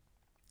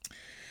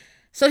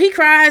 So he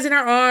cries in her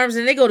arms,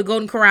 and they go to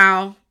Golden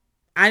Corral.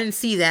 I didn't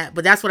see that,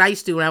 but that's what I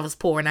used to do when I was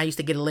poor, and I used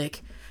to get a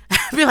lick.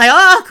 I'd be like,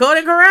 oh,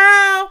 Golden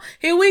Corral,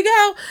 here we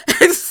go.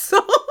 And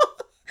so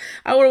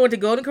I would have went to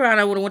Golden Corral,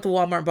 and I would have went to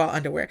Walmart and bought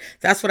underwear.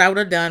 That's what I would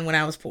have done when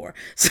I was poor.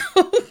 So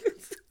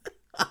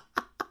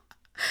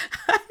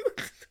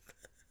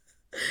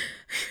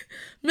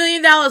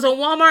million on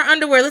Walmart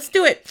underwear. Let's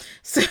do it.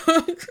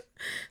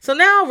 So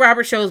now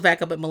Robert shows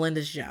back up at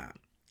Melinda's job.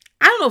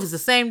 I don't know if it's the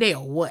same day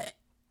or what.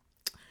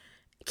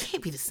 It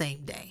can't be the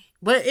same day,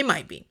 but it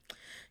might be.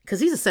 Because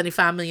he's a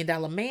 $75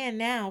 million man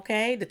now,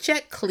 okay? The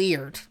check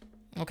cleared,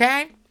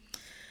 okay?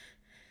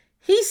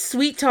 He's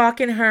sweet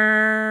talking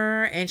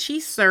her, and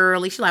she's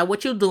surly. She's like,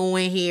 what you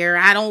doing here?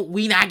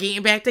 We not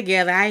getting back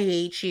together. I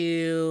hate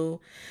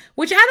you.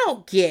 Which I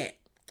don't get.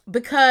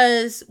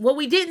 Because what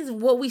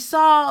we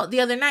saw the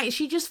other night,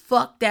 she just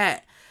fucked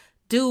that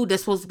dude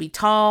that's supposed to be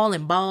tall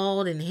and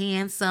bald and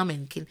handsome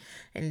and can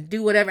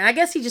do whatever. And I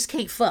guess he just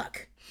can't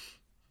fuck.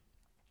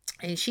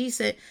 And she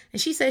said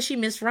she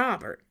missed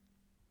Robert.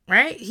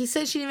 Right? He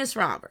said she missed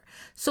Robert.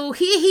 So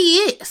here he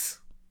is.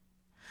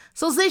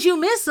 So since you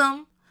miss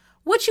him,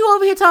 what you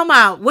over here talking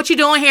about? What you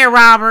doing here,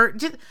 Robert?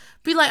 Just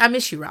be like, I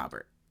miss you,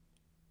 Robert.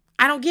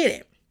 I don't get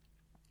it.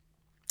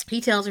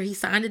 He tells her he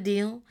signed a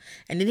deal,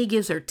 and then he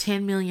gives her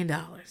 $10 million.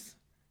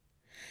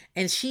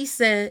 And he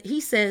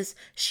says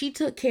she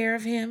took care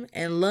of him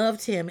and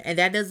loved him, and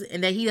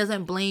that he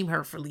doesn't blame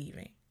her for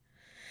leaving.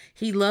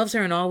 He loves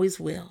her and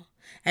always will.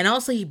 And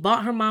also he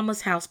bought her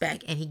mama's house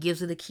back, and he gives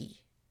her the key.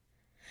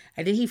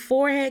 And then he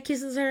forehead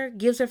kisses her,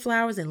 gives her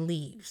flowers, and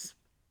leaves.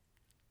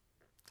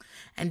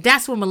 And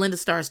that's when Melinda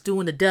starts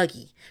doing the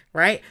Dougie,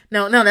 right?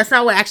 No, that's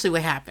not what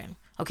happened.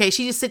 Okay,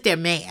 she just sit there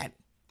mad.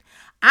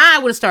 I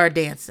would have started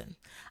dancing.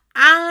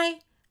 I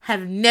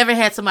have never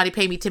had somebody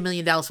pay me $10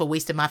 million for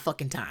wasting my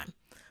fucking time.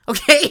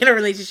 Okay, in a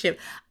relationship.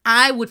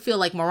 I would feel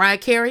like Mariah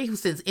Carey, who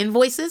sends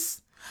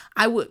invoices.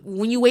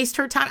 When you waste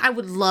her time, I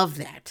would love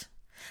that.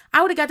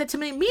 I would have got that $10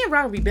 million. Me and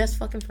Robert would be best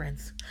fucking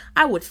friends.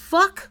 I would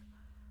fuck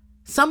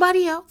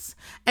somebody else,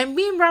 and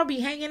me and Robert be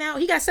hanging out.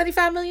 He got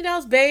 $75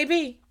 million,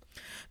 baby.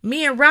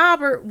 Me and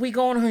Robert, we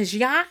go on his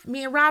yacht.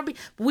 Me and Robert,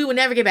 we would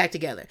never get back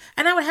together.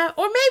 And I would have,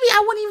 or maybe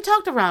I wouldn't even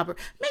talk to Robert.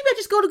 Maybe I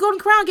just go to Golden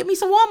Crown, get me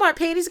some Walmart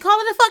panties, and call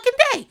it a fucking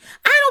day.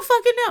 I don't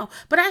fucking know.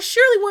 But I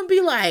surely wouldn't be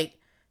like,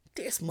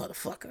 this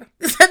motherfucker.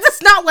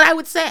 That's not what I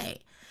would say.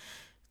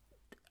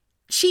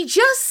 She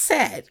just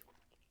said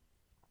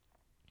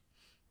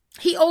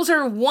he owes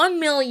her $1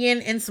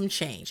 million and some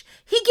change.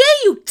 He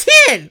gave you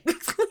 10. What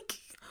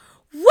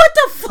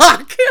the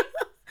fuck?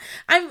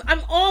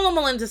 I'm all on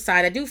Melinda's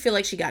side. I do feel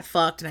like she got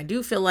fucked, and I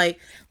do feel like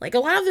a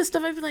lot of this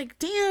stuff, I'd be like,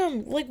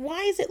 damn, like,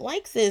 why is it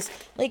like this?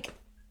 Like,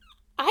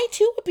 I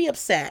too would be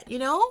upset, you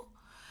know?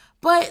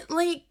 But,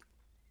 like,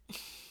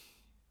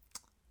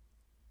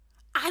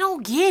 I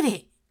don't get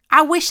it.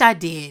 I wish I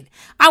did.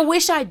 I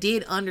wish I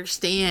did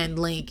understand,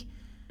 like,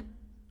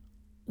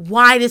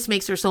 why this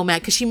makes her so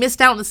mad. Because she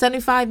missed out on the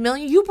 $75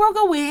 million. You broke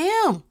up with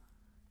him.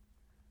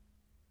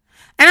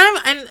 And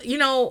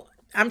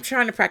I'm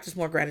trying to practice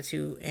more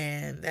gratitude,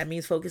 and that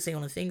means focusing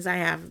on the things I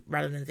have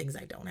rather than things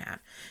I don't have.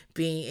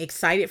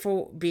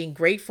 Being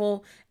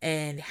grateful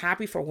and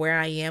happy for where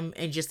I am,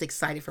 and just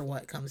excited for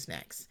what comes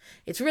next.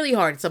 It's really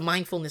hard. It's a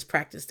mindfulness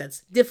practice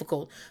that's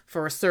difficult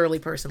for a surly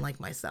person like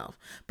myself.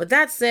 But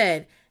that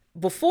said,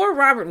 before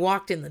Robert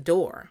walked in the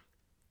door,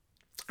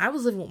 I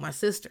was living with my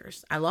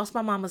sisters. I lost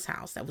my mama's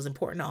house. That was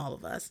important to all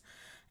of us.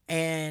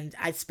 And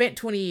I spent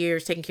 20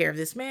 years taking care of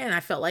this man. I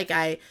felt like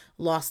I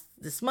lost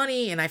this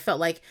money, and I felt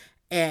like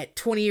at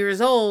 20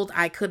 years old,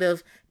 I could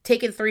have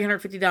taken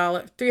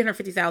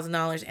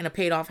 $350,000 and a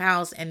paid off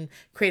house and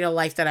created a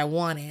life that I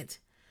wanted,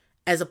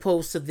 as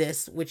opposed to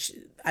this, which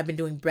I've been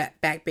doing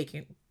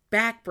back-breaking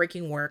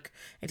work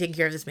and taking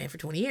care of this man for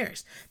 20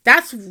 years.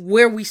 That's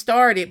where we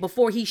started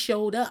before he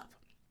showed up.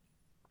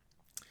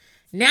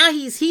 Now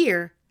he's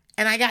here,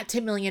 and I got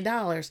 $10 million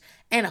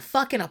and a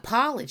fucking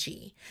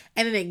apology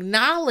and an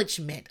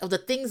acknowledgement of the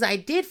things I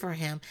did for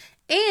him.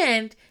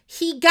 And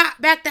he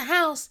got back the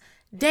house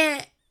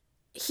that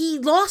he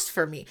lost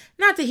for me.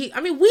 Not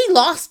that we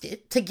lost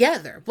it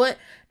together, but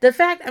the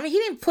fact, he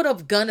didn't put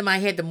a gun in my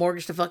head to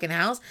mortgage the fucking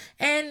house.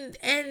 And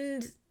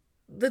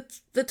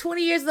the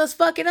 20 years of us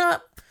fucking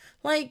up,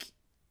 like,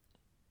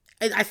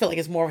 I feel like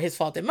it's more his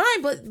fault than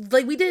mine, but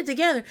like, we did it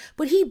together.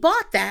 But he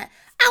bought that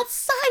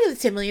outside of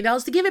the $10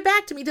 million to give it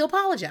back to me to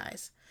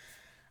apologize.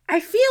 I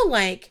feel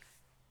like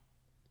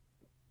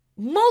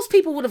most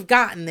people would have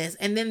gotten this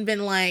and then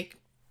been like,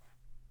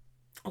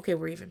 okay,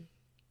 we're even.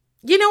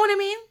 You know what I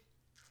mean?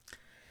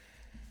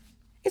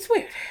 It's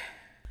weird.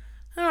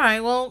 All right,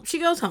 well, she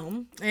goes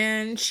home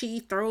and she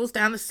throws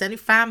down a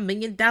 $75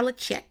 million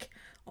check.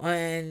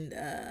 And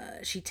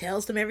she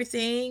tells them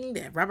everything,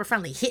 that Robert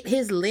finally hit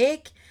his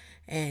lick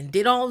and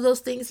did all of those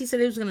things he said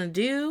he was going to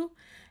do.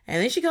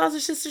 And then she calls her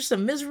sisters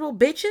some miserable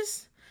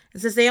bitches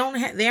and says they aren't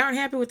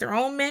happy with their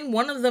own men.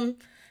 One of them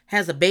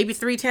has a baby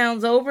 3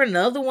 towns over, and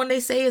the other one they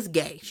say is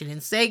gay. She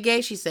didn't say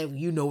gay. She said, well,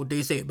 you know what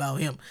they say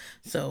about him.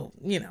 So,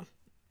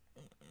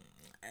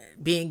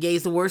 being gay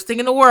is the worst thing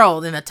in the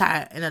world in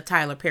a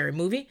Tyler Perry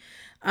movie.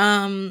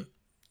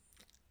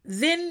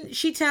 Then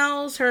she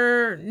tells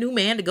her new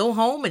man to go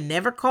home and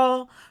never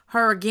call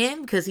her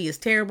again because he is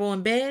terrible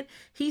in bed.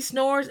 He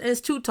snores and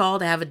is too tall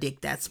to have a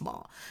dick that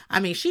small.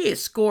 She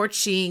is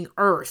scorching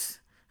earth.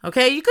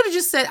 Okay, you could have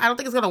just said, I don't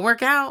think it's going to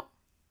work out.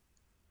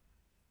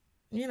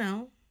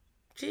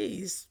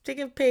 Jeez,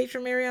 taking a page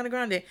from Ariana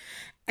Grande.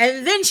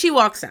 And then she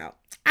walks out.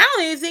 I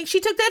don't even think she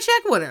took that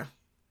check with her.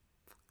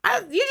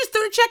 You just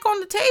threw the check on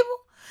the table.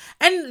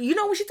 And, you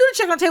know, when she threw the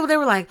check on the table, they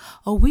were like,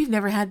 oh, we've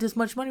never had this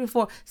much money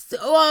before.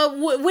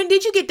 So, when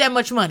did you get that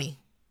much money?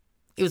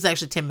 It was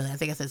actually $10 million. I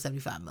think I said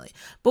 $75 million.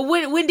 But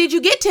when did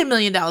you get $10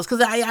 million?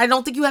 Because I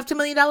don't think you have $10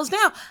 million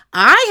now.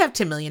 I have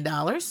 $10 million.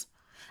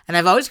 And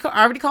I've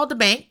already called the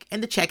bank,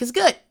 and the check is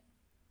good.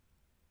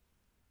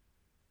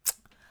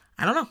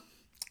 I don't know.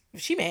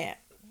 She mad.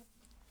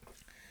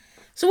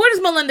 So where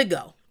does Melinda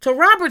go? To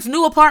Robert's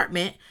new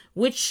apartment,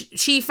 which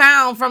she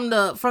found from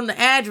the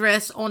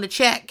address on the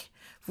check,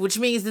 which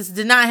means this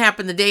did not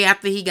happen the day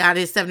after he got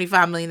his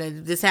 $75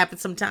 million. This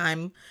happened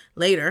sometime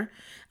later.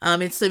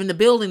 It's in the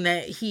building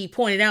that he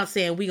pointed out,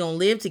 saying we gonna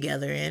live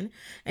together in.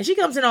 And she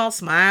comes in all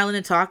smiling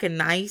and talking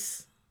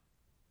nice.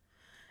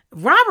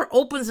 Robert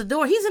opens the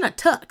door. He's in a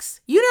tux.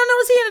 You don't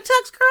notice he in a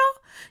tux,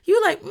 girl?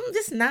 You're like,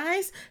 this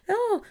nice.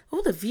 Oh,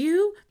 the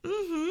view.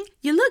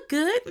 You look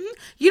good.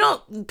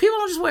 People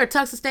don't just wear a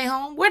tux to stay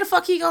home. Where the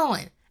fuck he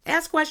going?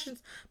 Ask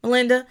questions,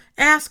 Melinda.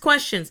 Ask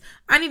questions.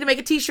 I need to make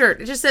a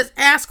t-shirt. It just says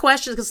ask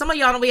questions, because some of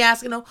y'all don't be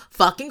asking no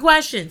fucking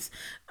questions.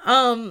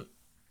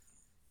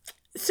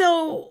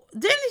 So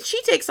then she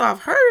takes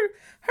off her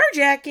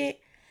jacket,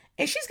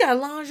 and she's got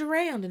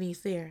lingerie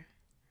underneath there.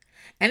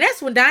 And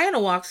that's when Diana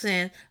walks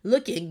in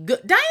looking good.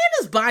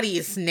 Diana's body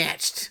is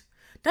snatched.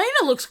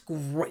 Diana looks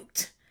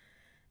great.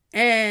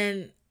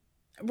 And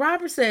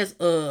Robert says,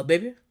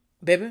 baby,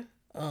 this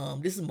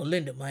is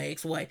Melinda, my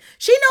ex-wife.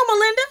 She know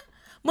Melinda.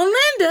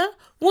 Melinda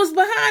was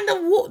behind the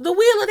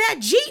wheel of that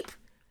Jeep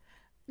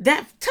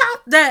that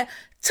tussled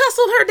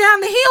her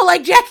down the hill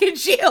like Jack and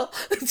Jill.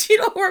 She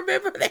don't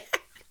remember that.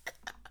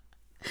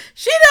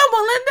 She know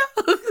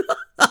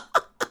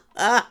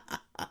Melinda.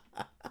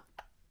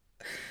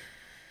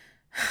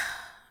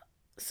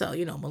 So,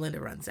 Melinda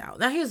runs out.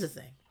 Now, here's the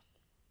thing.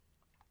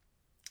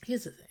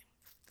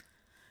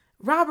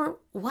 Robert,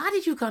 why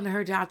did you come to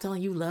her job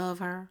telling you love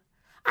her?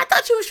 I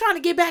thought you was trying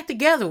to get back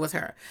together with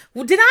her.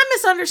 Well, did I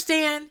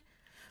misunderstand?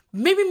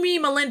 Maybe me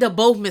and Melinda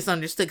both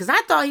misunderstood, because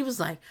I thought he was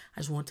like, I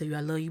just want to tell you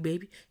I love you,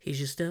 baby. Here's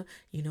your stuff.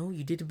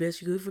 You did the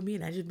best you could for me,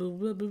 and I just blah,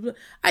 blah, blah, blah.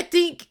 I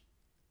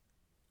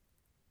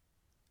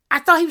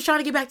thought he was trying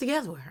to get back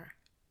together with her.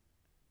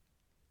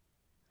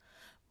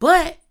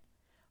 But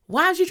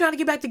why was you trying to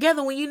get back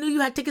together when you knew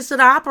you had tickets to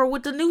the opera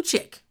with the new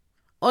chick?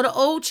 Or the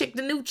old chick,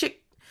 the new chick?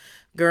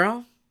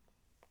 Girl,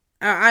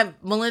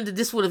 Melinda,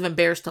 this would have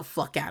embarrassed the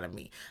fuck out of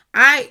me.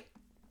 I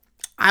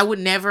would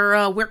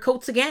never wear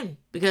coats again,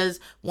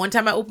 because one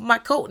time I opened my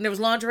coat and there was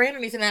lingerie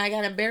underneath and I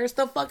got embarrassed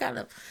the fuck out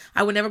of.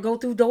 I would never go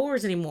through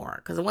doors anymore,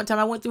 because one time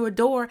I went through a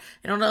door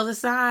and on the other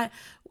side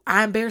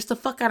I embarrassed the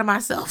fuck out of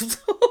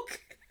myself.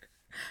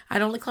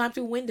 I'd only climb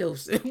through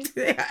windows.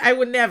 I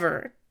would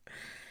never.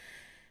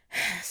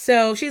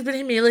 So she's been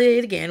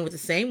humiliated again with the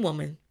same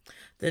woman.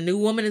 The new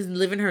woman is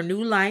living her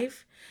new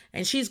life.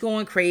 And she's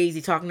going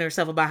crazy, talking to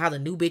herself about how the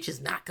new bitch is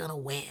not going to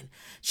win.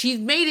 She's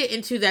made it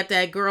into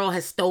that girl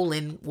has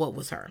stolen what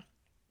was her.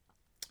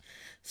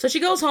 So she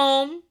goes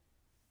home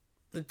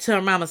to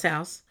her mama's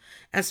house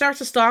and starts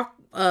to stalk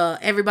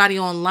everybody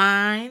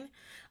online.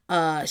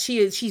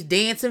 She's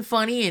dancing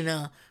funny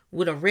and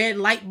with a red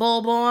light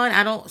bulb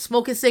on.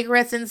 Smoking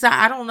cigarettes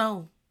inside. I don't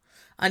know.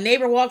 A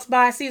neighbor walks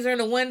by, sees her in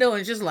the window,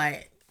 and just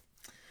like,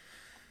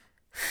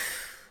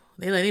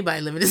 they let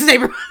anybody live in this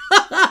neighborhood.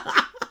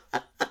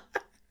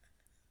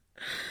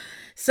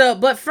 So,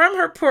 but from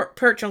her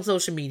perch on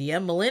social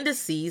media, Melinda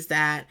sees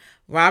that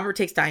Robert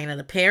takes Diana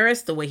to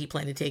Paris the way he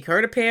planned to take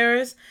her to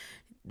Paris.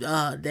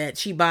 That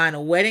she buying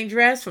a wedding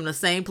dress from the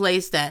same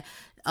place that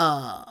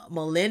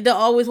Melinda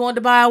always wanted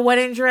to buy a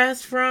wedding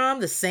dress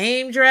from. The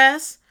same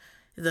dress.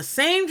 The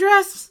same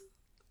dress?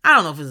 I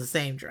don't know if it's the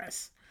same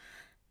dress.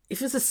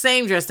 If it's the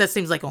same dress, that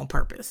seems like on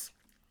purpose.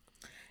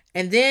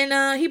 And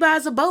then he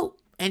buys a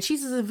boat. And she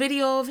sees a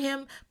video of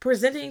him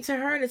presenting to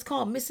her, and it's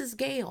called Mrs.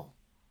 Gale.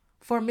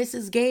 For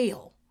Mrs.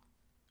 Gale.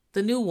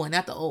 The new one,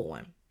 not the old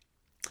one.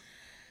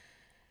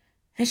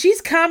 And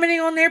she's commenting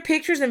on their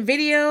pictures and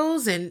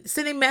videos and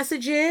sending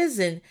messages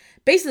and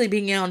basically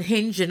being on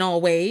Hinge in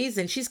all ways.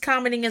 And she's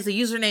commenting as a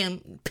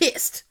username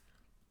pissed.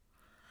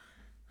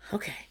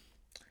 Okay.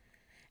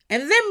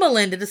 And then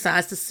Melinda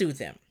decides to sue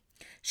them.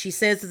 She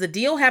says that the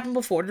deal happened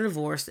before the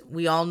divorce.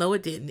 We all know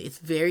it didn't. It's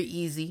very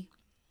easy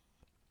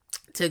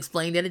to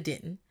explain that it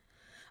didn't.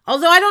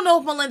 Although I don't know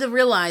if Melinda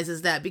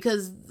realizes that,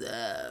 because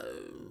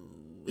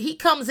he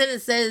comes in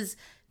and says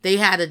they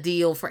had a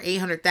deal for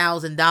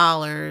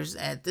 $800,000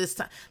 at this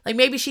time. Like,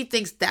 maybe she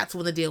thinks that's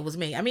when the deal was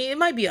made. I mean, it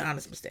might be an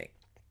honest mistake.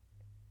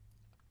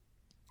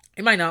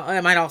 It might not.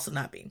 It might also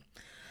not be.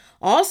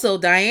 Also,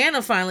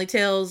 Diana finally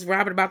tells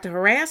Robert about the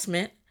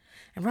harassment.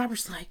 And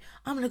Robert's like,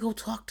 I'm going to go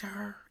talk to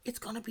her. It's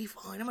going to be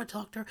fine. I'm going to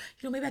talk to her.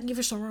 Maybe I can give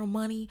her some real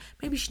money.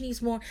 Maybe she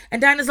needs more.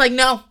 And Diana's like,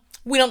 no,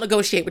 we don't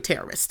negotiate with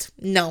terrorists.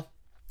 No,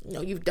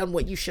 you've done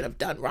what you should have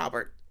done,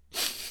 Robert.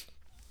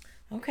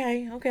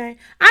 Okay.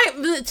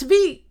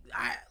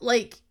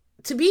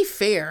 To be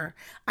fair,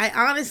 I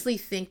honestly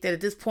think that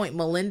at this point,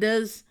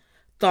 Melinda's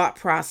thought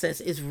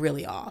process is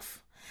really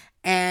off.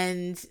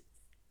 And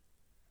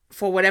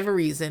for whatever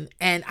reason,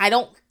 and I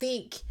don't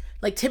think,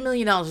 like, $10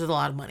 million is a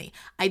lot of money.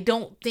 I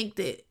don't think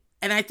that,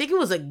 and I think it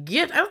was a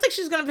gift. I don't think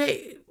she's going to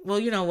pay. Well,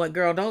 you know what,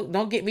 girl,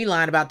 don't get me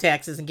lying about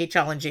taxes and get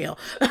y'all in jail.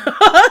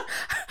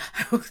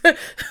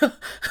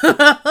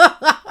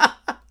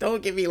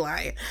 Don't get me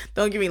lying.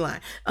 Don't get me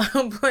lying.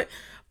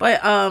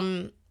 But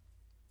 $10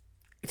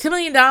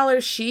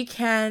 million, she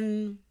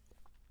can,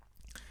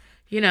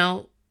 you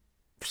know,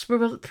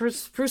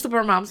 spruce up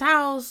her mom's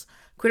house,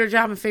 quit her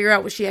job and figure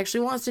out what she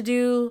actually wants to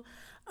do.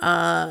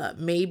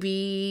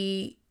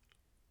 Maybe,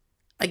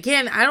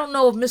 again, I don't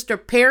know if Mr.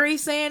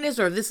 Perry's saying this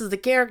or if this is the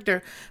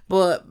character,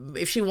 but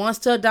if she wants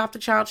to adopt a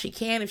child, she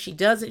can. If she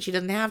doesn't, she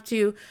doesn't have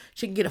to.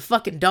 She can get a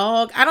fucking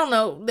dog. I don't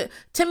know.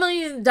 $10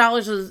 million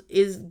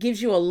is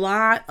gives you a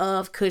lot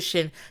of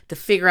cushion to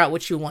figure out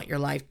what you want your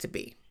life to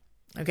be.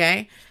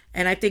 Okay?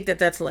 And I think that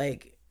that's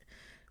like,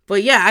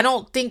 but yeah, I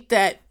don't think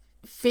that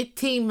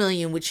 15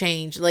 million would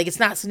change. Like, it's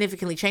not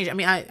significantly changed. I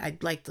mean,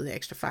 I'd like the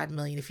extra 5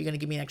 million. If you're going to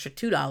give me an extra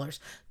 $2,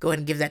 go ahead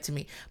and give that to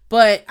me.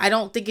 But I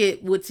don't think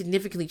it would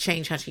significantly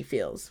change how she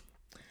feels.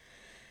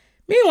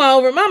 Meanwhile,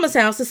 over at Mama's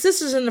house, the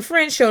sisters and the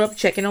friends showed up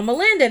checking on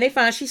Melinda, and they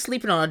find she's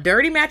sleeping on a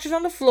dirty mattress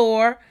on the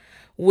floor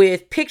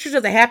with pictures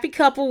of the happy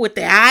couple with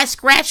their eyes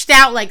scratched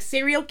out like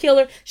serial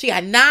killer. She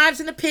got knives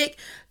in the pic.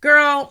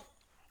 Girl,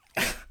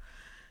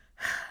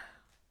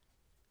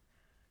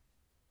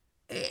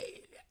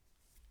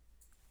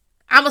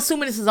 I'm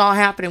assuming this is all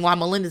happening while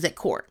Melinda's at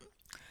court.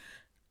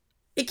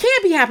 It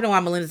can't be happening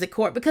while Melinda's at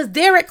court because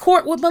they're at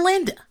court with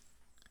Melinda.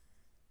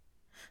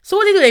 So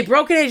what did they do? They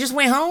broke it and just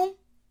went home?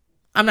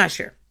 I'm not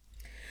sure.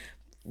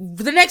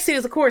 The next scene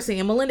is the court scene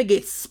and Melinda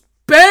gets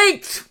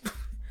spanked.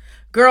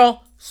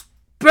 Girl,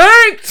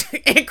 spanked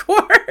in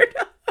court.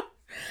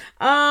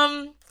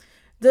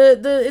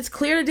 It's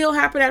clear the deal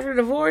happened after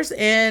the divorce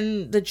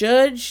and the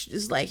judge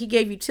is like, he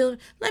gave you till,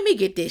 let me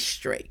get this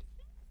straight.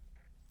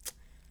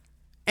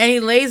 And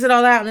he lays it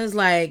all out and is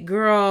like,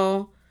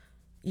 girl,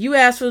 you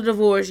asked for the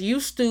divorce,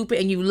 you stupid,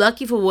 and you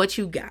lucky for what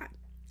you got.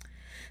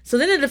 So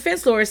then the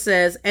defense lawyer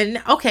says,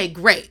 and okay,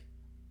 great.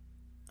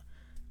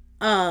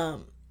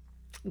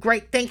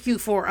 Great, thank you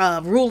for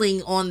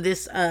ruling on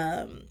this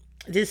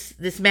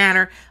this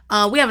matter.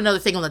 We have another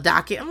thing on the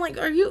docket. I'm like,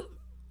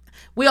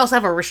 we also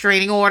have a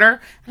restraining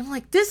order. And I'm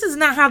like, this is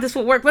not how this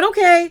would work, but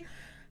okay.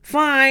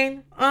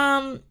 Fine.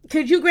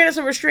 Could you grant us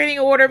a restraining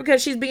order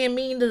because she's being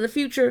mean to the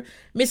future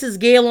Mrs.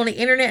 Gale on the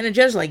internet? And the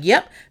judge's like,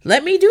 yep,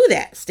 let me do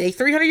that. Stay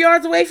 300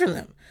 yards away from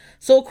them.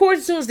 So, of course,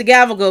 as soon as the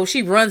gavel goes,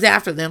 she runs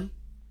after them,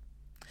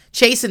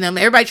 chasing them.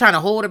 Everybody trying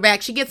to hold her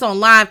back. She gets on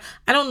live.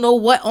 I don't know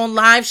what on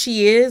live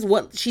she is.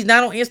 She's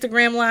not on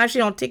Instagram Live.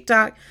 She's on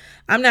TikTok.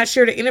 I'm not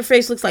sure. The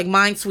interface looks like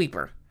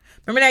Minesweeper.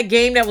 Remember that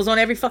game that was on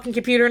every fucking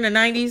computer in the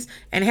 90s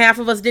and half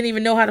of us didn't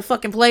even know how to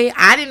fucking play it?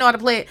 I didn't know how to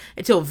play it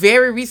until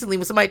very recently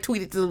when somebody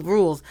tweeted the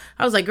rules.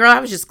 I was like, girl, I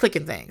was just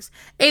clicking things.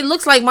 It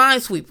looks like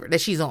Minesweeper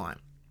that she's on.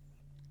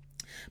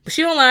 But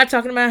she on live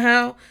talking about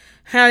how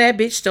that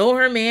bitch stole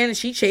her man and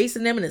she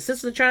chasing them and the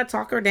sisters are trying to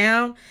talk her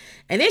down.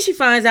 And then she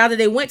finds out that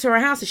they went to her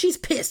house and she's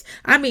pissed.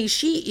 I mean,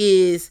 she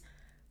is,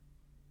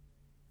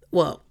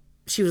 well,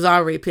 she was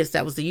already pissed.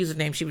 That was the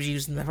username she was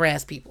using to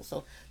harass people.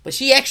 So, but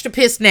she extra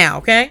pissed now,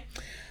 okay?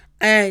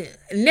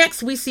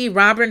 Next, we see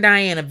Robert and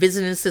Diana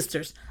visiting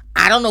sisters.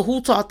 I don't know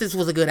who thought this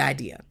was a good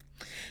idea.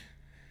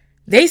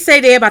 They say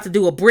they're about to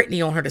do a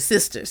Britney on her, the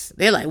sisters.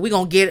 They're like, we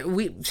gonna get it.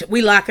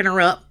 We locking her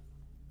up.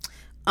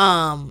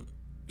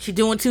 She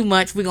doing too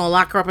much. We gonna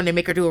lock her up and then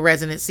make her do a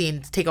residency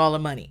and take all the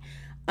money.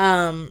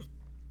 But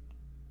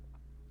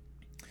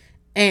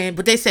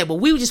they said, well,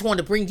 we just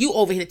wanted to bring you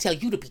over here to tell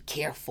you to be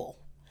careful.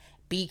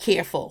 Be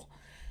careful.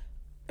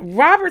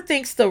 Robert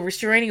thinks the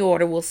restraining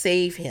order will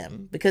save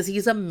him because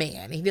he's a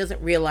man. He doesn't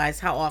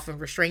realize how often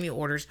restraining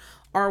orders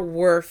are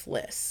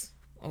worthless.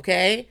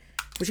 Okay?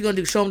 What you gonna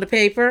do? Show him the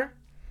paper?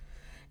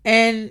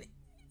 And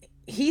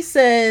he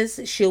says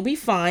she'll be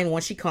fine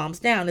once she calms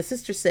down. The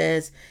sister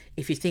says,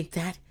 if you think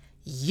that,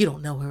 you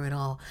don't know her at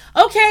all.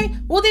 Okay,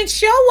 well then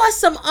show us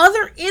some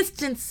other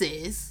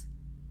instances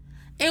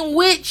in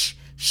which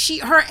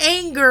her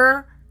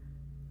anger,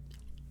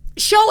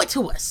 show it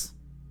to us.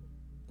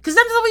 Because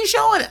that's what you're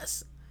showing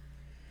us.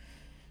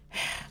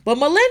 But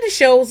Melinda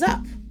shows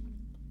up.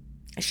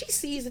 And she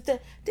sees that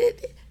that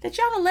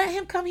y'all gonna let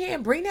him come here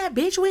and bring that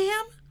bitch with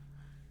him?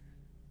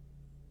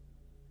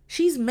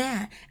 She's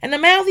mad. And the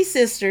Mouthy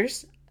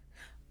sisters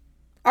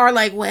are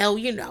like, well,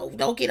 you know,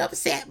 don't get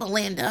upset,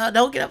 Melinda.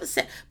 Don't get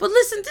upset. But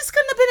listen, this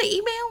couldn't have been an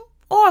email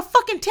or a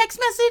fucking text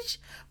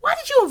message. Why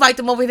did you invite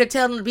them over here to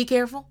tell them to be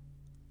careful?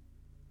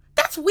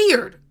 That's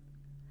weird.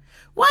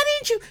 Why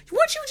didn't you?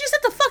 Weren't you just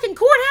at the fucking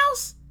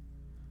courthouse?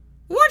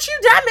 Weren't you?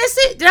 Did I miss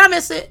it? Did I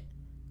miss it?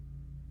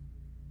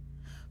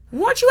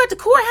 Weren't you at the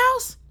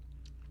courthouse?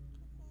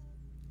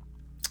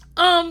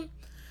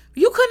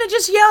 You couldn't have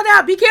just yelled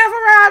out, be careful,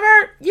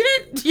 Robert. You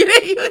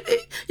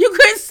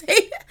couldn't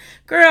say that.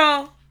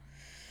 Girl.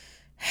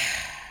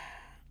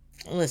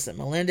 Melissa.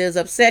 Melinda is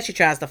upset. She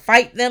tries to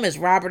fight them as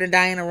Robert and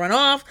Diana run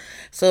off.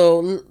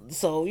 So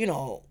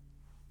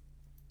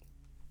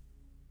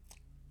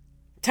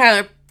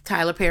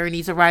Tyler Perry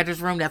needs a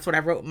writer's room. That's what I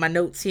wrote in my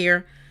notes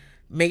here.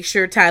 Make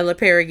sure Tyler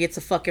Perry gets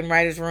a fucking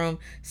writer's room.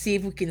 See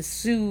if we can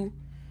sue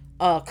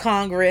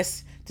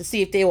Congress to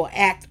see if they will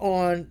act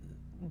on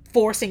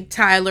forcing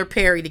Tyler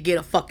Perry to get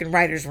a fucking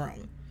writer's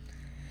room.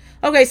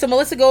 Okay, so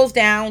Melissa goes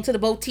down to the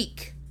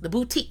boutique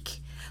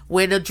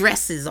where the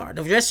dresses are.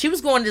 The dress, she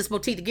was going to this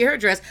boutique to get her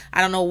dress.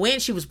 I don't know when,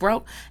 she was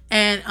broke.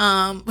 And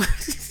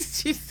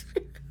this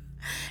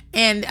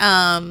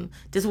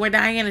is where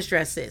Diana's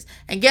dress is.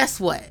 And guess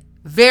what?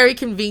 Very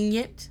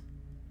convenient.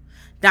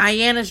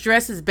 Diana's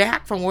dress is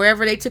back from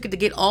wherever they took it to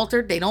get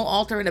altered. They don't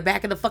alter in the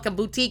back of the fucking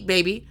boutique,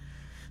 baby.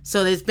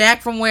 So it's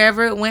back from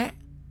wherever it went.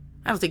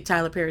 I don't think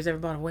Tyler Perry's ever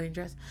bought a wedding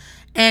dress.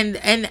 And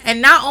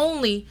not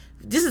only,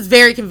 this is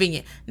very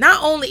convenient.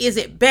 Not only is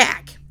it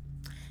back,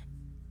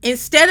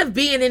 instead of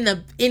being in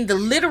the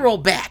literal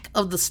back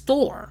of the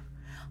store,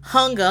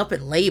 hung up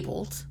and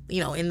labeled,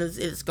 in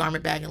this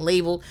garment bag and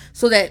labeled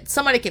so that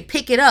somebody can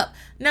pick it up.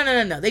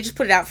 No. They just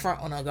put it out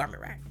front on a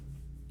garment rack.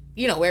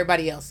 Where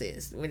everybody else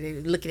is when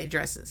they're looking at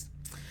dresses.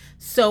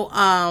 So,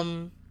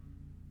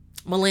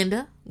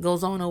 Melinda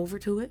goes on over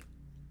to it.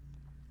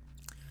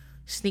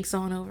 Sneaks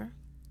on over.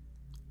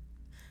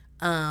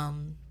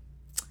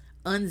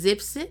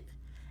 Unzips it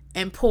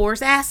and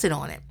pours acid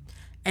on it.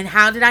 And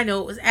how did I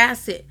know it was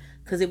acid?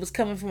 Because it was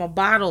coming from a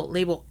bottle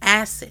labeled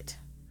acid.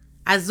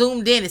 I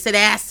zoomed in, it said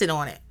acid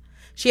on it.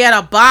 She had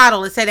a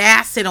bottle, it said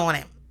acid on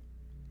it.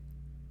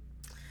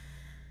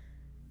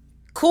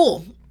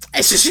 Cool.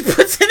 And so she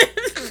puts it in.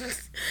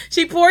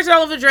 She pours it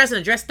all over the dress, and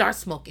the dress starts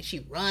smoking. She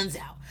runs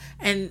out.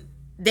 And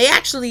they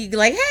actually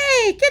like,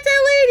 hey, get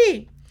that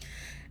lady.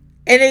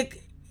 And it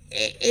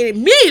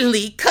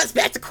immediately cuts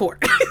back to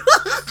court.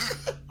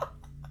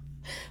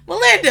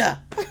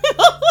 Melinda.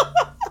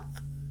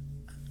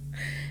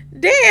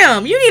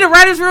 Damn, you need a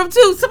writer's room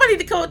too. Somebody need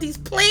to come up with these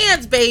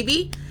plans,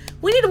 baby.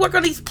 We need to work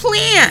on these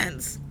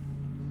plans.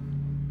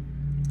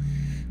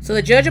 So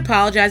the judge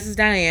apologizes to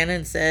Diana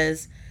and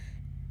says,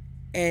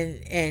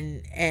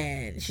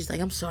 and she's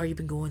like, I'm sorry you've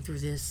been going through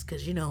this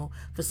because,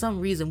 for some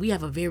reason we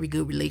have a very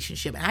good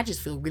relationship. And I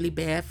just feel really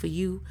bad for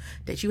you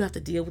that you have to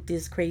deal with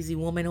this crazy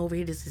woman over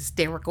here, this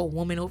hysterical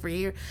woman over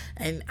here.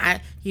 And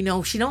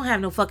she don't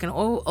have no fucking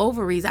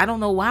ovaries. I don't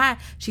know why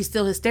she's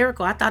still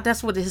hysterical. I thought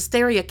that's where the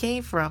hysteria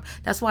came from.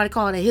 That's why they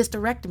call it a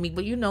hysterectomy.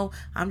 But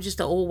I'm just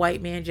an old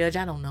white man judge.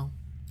 I don't know.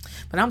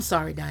 But I'm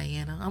sorry,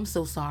 Diana. I'm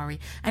so sorry.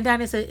 And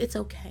Diana said, it's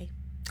okay.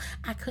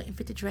 I couldn't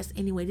fit the dress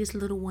anyway. This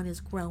little one is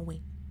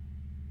growing.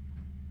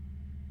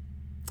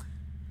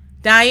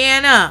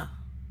 Diana,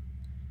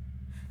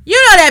 you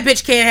know that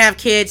bitch can't have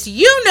kids.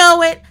 You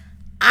know it.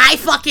 I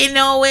fucking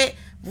know it.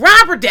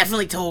 Robert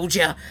definitely told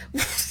you.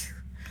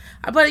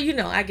 But,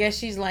 I guess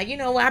she's like,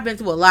 what? I've been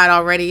through a lot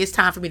already. It's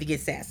time for me to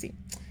get sassy.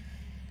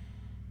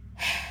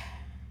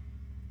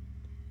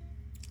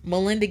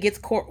 Melinda gets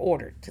court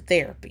ordered to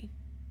therapy.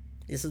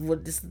 This is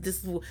what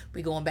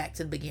we're going back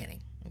to the beginning.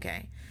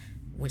 Okay.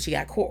 When she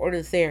got court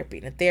ordered to therapy,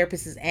 the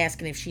therapist is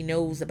asking if she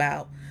knows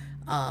about,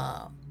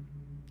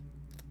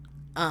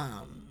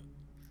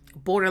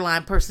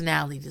 borderline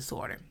personality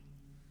disorder.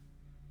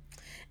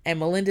 And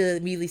Melinda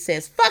immediately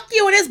says, fuck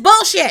you and it's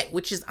bullshit,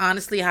 which is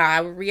honestly how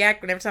I would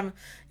react every time,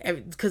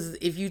 because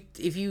if you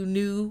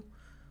knew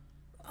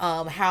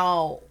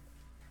how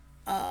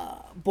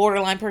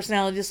borderline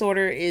personality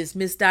disorder is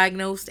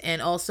misdiagnosed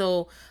and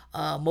also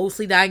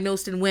mostly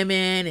diagnosed in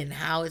women, and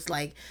how it's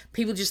like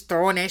people just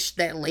throwing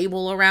that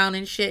label around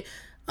and shit.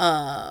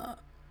 That's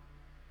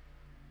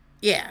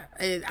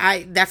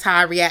how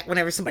I react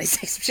whenever somebody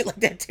says some shit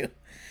like that too.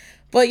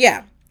 But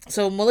yeah,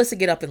 so Melissa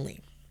get up and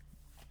leave.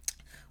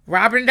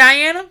 Robert and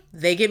Diana,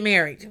 they get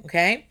married,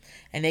 okay?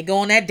 And they go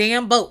on that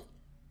damn boat.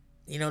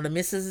 The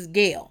Mrs.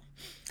 Gale.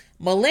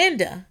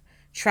 Melinda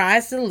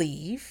tries to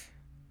leave,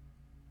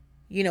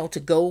 to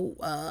go,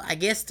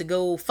 to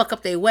go fuck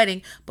up their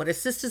wedding. But her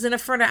sister's in the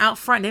front or out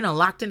front. They done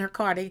locked in her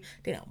car. They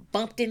done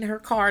bumped in her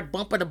car,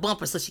 bumper to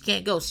bumper, so she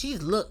can't go. She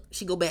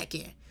go back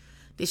in.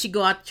 Then she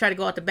try to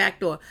go out the back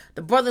door.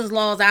 The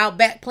brothers-in-laws are out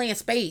back playing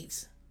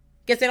spades.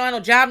 Guess they don't have no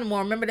job no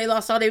more. Remember, they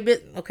lost all their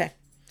business. Okay.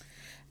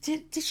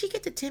 Did she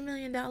get the $10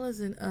 million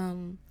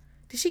and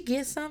did she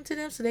give some to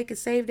them so they could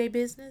save their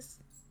business?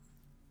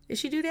 Did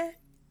she do that?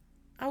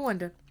 I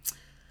wonder.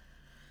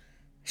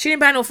 She didn't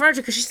buy no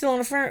furniture because she's still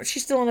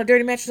on a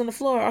dirty mattress on the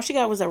floor. All she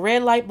got was a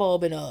red light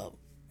bulb and a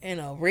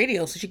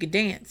radio so she could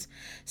dance.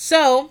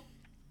 So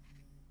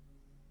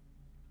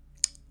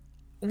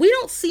we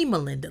don't see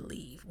Melinda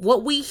leave.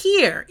 What we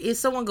hear is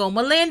someone go,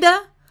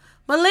 Melinda.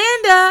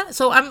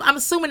 So I'm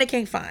assuming they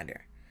can't find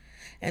her.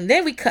 And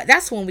then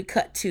that's when we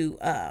cut to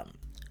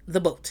the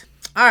boat.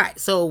 All right,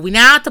 so we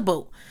now at the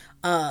boat.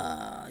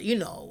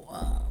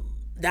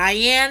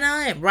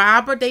 Diana and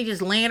Robert, they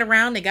just laying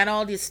around. They got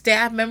all these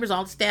staff members.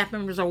 All the staff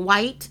members are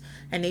white,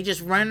 and they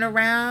just running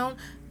around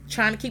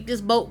trying to keep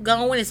this boat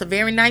going. It's a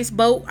very nice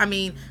boat. I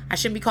mean, I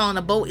shouldn't be calling it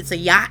a boat. It's a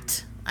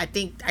yacht. I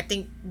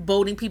think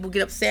boating people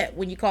get upset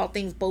when you call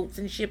things boats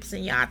and ships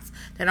and yachts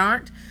that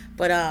aren't.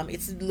 But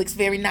it looks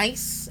very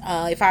nice.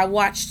 If I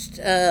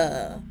watched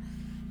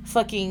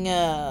fucking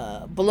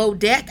Below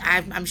Deck,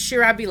 I'm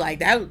sure I'd be like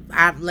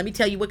that. Let me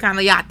tell you what kind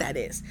of yacht that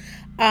is.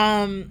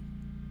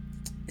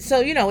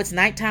 So it's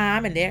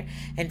nighttime and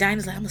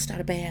Dinah's like, I'm gonna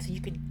start a bath and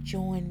you can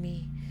join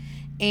me.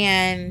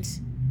 And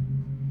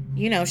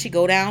she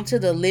go down to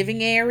the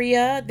living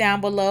area down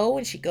below,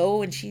 and she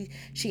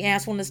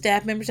asks one of the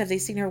staff members, have they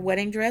seen her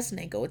wedding dress? And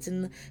they go, it's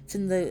in the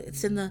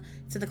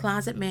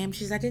closet, ma'am.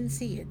 She's, I didn't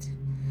see it.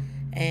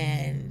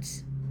 And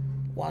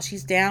while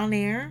she's down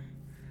there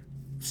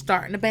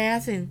starting the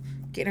bath and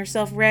getting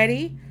herself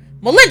ready,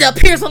 Melinda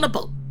appears on the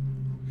boat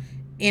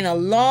in a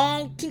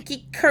long,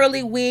 kinky,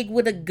 curly wig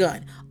with a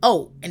gun.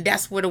 Oh, and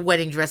that's where the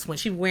wedding dress went.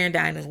 She's wearing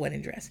Dinah's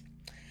wedding dress.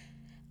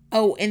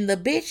 Oh, and the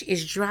bitch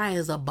is dry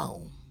as a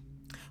bone.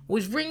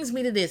 Which brings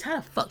me to this. How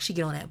the fuck she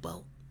get on that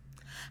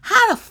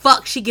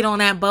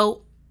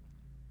boat?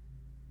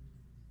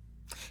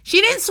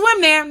 She didn't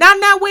swim there. Not in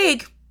that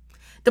wig.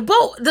 The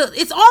boat,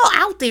 it's all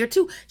out there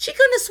too. She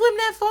couldn't have swim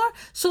that far.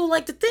 So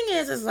like the thing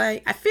is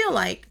like, I feel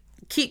like,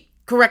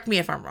 correct me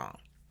if I'm wrong.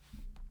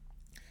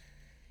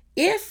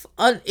 If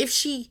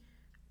she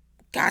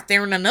got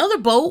there in another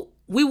boat,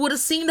 we would have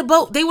seen the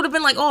boat. They would have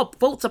been like, oh,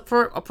 boats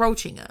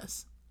approaching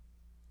us.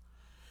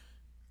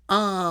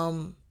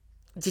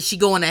 Did she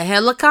go in a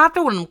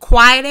helicopter, one of them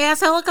quiet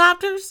ass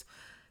helicopters?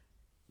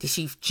 Did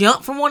she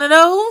jump from one of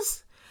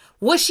those?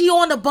 Was she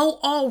on the boat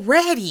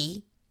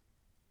already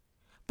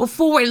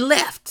before it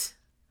left?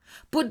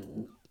 But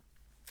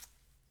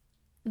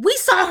we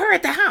saw her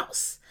at the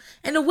house.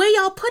 And the way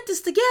y'all put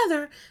this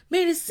together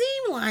made it seem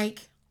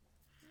like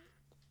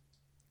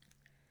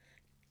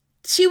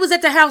she was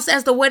at the house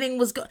as the wedding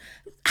was going.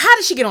 How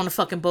did she get on the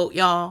fucking boat,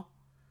 y'all?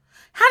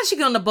 How did she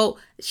get on the boat?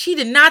 She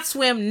did not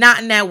swim, not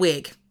in that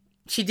wig.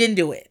 She didn't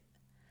do it.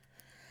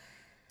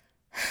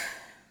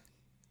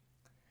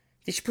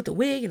 Did she put the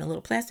wig in a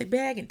little plastic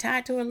bag and tie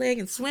it to her leg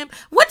and swim?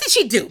 What did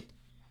she do?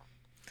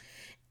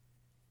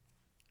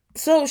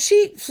 So the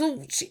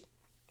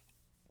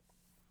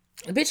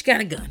bitch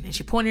got a gun and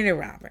she pointed at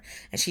Robert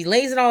and she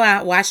lays it all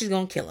out why she's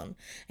gonna kill him.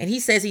 And he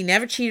says he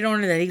never cheated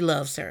on her, that he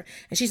loves her.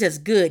 And she says,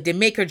 good, then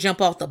make her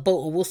jump off the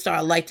boat or we'll start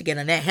a life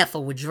together and that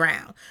heifer would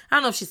drown. I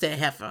don't know if she said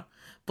heifer,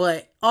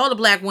 but all the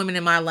black women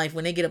in my life,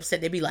 when they get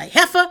upset, they be like,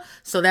 heifer.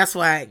 So that's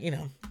why,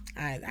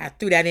 I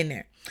threw that in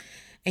there.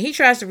 And he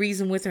tries to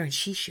reason with her and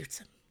she shoots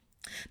him.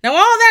 Now, all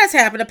that has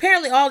happened.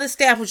 Apparently, all this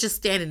staff was just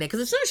standing there. Because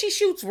as soon as she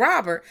shoots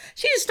Robert,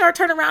 she just started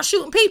turning around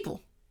shooting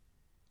people.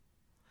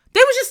 They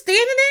was just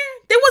standing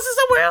there. They wasn't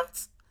somewhere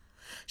else.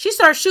 She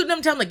started shooting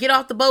them, telling them to get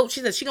off the boat.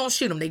 She said she gonna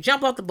shoot them. They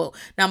jump off the boat.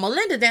 Now,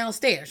 Melinda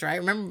downstairs, right?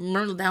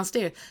 Remember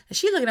downstairs. And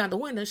she looking out the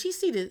window. She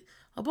see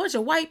a bunch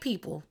of white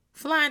people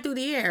flying through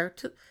the air.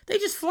 They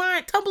just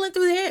flying, tumbling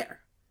through the air.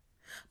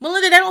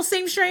 Melinda, that don't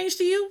seem strange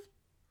to you?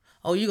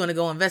 Oh, you're going to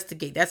go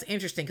investigate. That's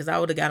interesting because I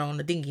would have got on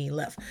the dinghy and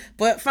left.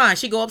 But fine.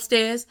 She go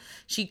upstairs.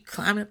 She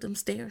climbing up them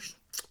stairs.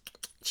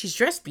 She's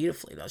dressed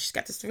beautifully, though. She's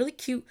got this really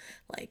cute,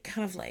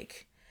 kind of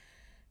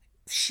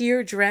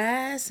sheer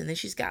dress. And then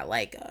she's got,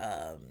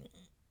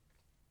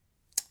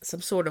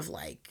 some sort of,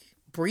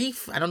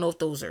 brief. I don't know if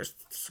those are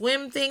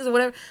swim things or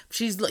whatever.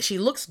 She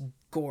looks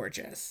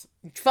gorgeous.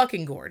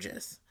 Fucking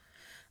gorgeous.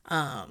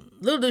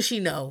 Little does she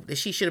know that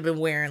she should have been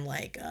wearing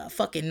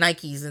fucking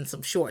Nikes and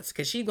some shorts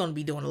because she's going to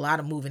be doing a lot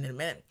of moving in a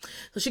minute.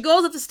 So she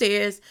goes up the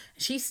stairs.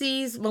 She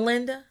sees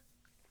Melinda.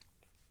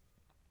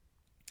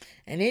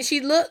 And then she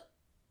looked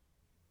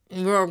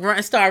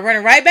and started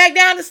running right back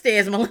down the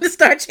stairs. Melinda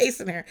started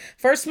chasing her.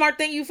 First smart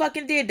thing you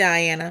fucking did,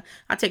 Diana.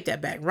 I take that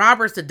back.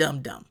 Robert's the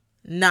dumb,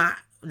 not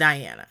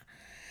Diana.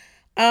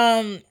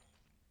 And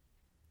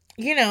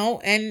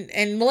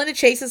Melinda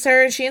chases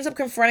her and she ends up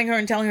confronting her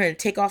and telling her to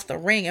take off the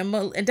ring.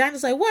 And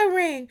Dinah's like, what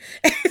ring?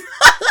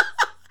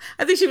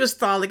 I think she was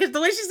stalling because the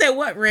way she said,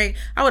 what ring?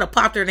 I would have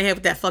popped her in the head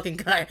with that fucking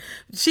gun.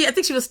 I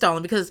think she was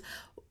stalling because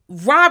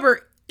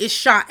Robert is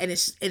shot and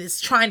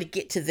is trying to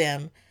get to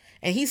them.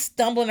 And he's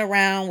stumbling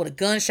around with a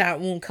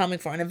gunshot wound coming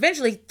for her. And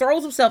eventually he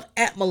throws himself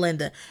at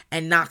Melinda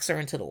and knocks her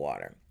into the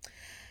water.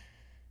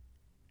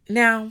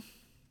 Now,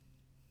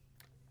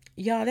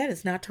 y'all, that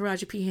is not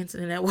Taraji P.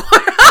 Henson in that water.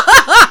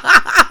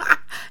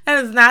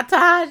 That is not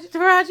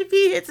Taraji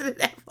P. Henson in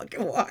that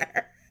fucking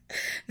water.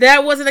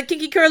 That wasn't a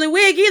kinky curly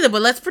wig either,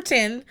 but let's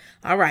pretend.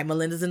 All right,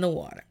 Melinda's in the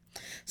water.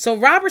 So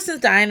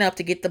Robertson's dying up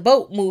to get the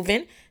boat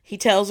moving. He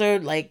tells her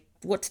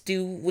what to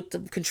do with the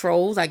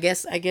controls. I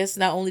guess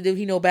not only do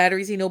he know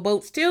batteries, he know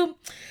boats too.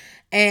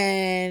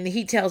 And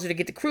he tells her to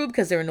get the crew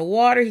because they're in the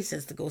water. He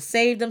says to go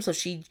save them. So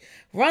she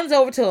runs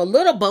over to a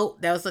little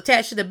boat that was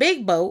attached to the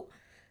big boat.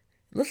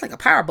 Looks like a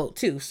power boat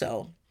too.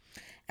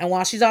 And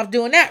while she's off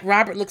doing that,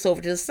 Robert looks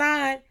over to the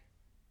side.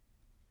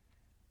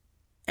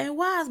 And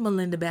why is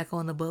Melinda back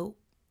on the boat?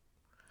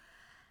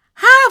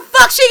 How the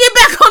fuck she get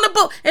back on the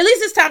boat? At least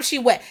this time she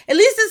wet. At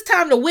least this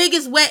time the wig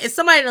is wet and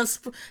somebody done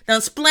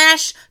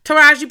splash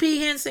Taraji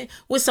P. Henson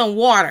with some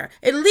water.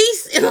 At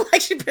least it look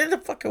like she been in the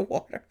fucking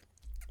water.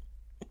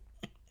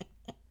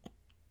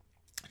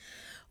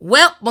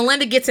 Well,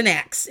 Melinda gets an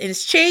axe and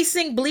is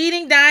chasing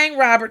bleeding, dying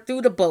Robert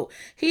through the boat.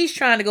 He's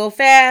trying to go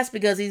fast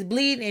because he's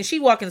bleeding, and she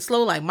walking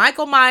slow like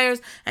Michael Myers,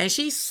 and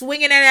she's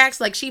swinging that axe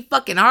like she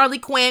fucking Harley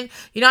Quinn.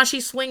 You know how she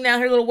swing down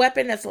her little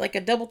weapon that's like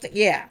a double thing?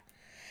 Yeah.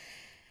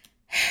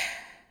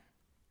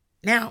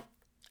 Now,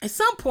 at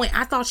some point,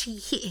 I thought she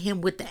hit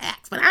him with the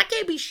axe, but I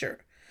can't be sure.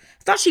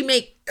 I thought she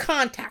made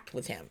contact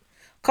with him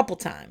a couple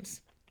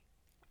times.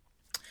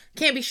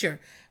 Can't be sure.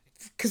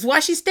 Because while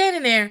she's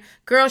standing there,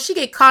 girl, she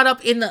get caught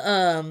up in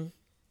the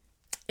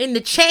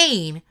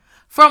chain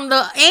from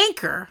the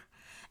anchor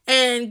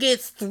and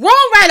gets thrown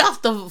right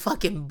off the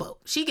fucking boat.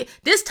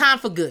 This time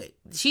for good.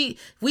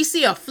 We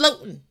see her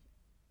floating,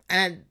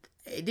 and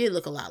it did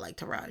look a lot like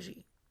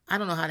Taraji. I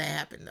don't know how that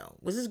happened though.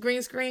 Was this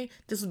green screen?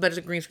 This was better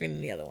than green screen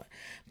than the other one.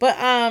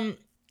 But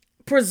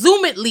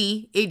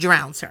presumably it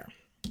drowns her.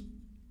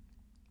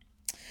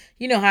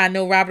 You know how I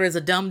know Robert is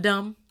a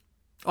dum-dum?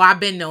 Or I've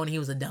been knowing he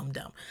was a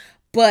dum-dum.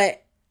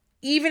 But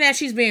even as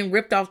she's being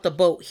ripped off the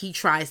boat, he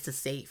tries to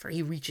save her.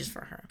 He reaches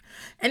for her.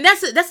 And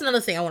that's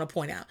another thing I want to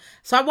point out.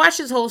 So I watched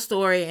this whole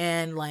story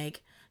and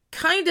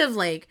kind of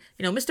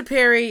Mr.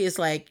 Perry is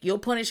like, your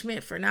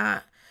punishment for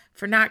not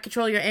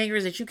controlling your anger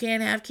is that you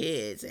can't have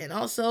kids. And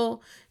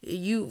also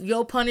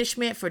your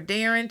punishment for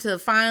daring to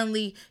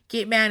finally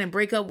get mad and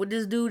break up with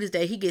this dude is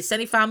that he gets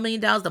 $75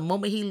 million the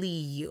moment he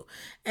leave you.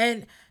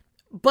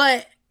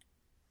 But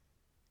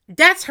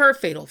that's her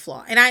fatal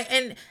flaw. And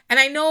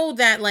I know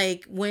that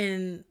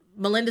when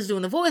Melinda's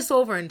doing the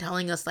voiceover and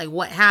telling us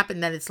what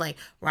happened, that it's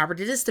Robert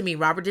did this to me,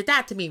 Robert did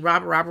that to me,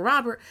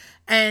 Robert.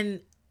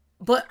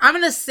 But I'm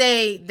going to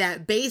say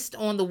that based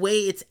on the way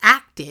it's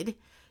acted,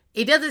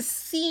 it doesn't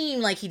seem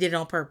like he did it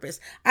on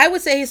purpose. I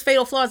would say his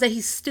fatal flaw is that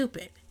he's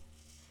stupid.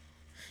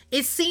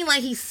 It seemed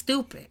like he's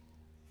stupid.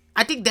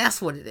 I think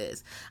that's what it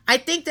is. I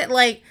think that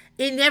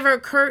it never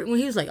occurred when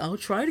he was like, I'll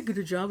try to get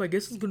a job. I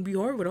guess it's going to be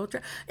hard, but I'll try.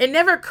 It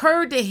never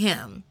occurred to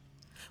him,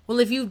 well,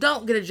 if you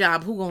don't get a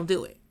job, who going to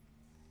do it?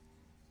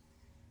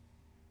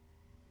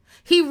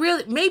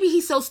 Maybe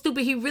he's so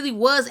stupid, he really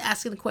was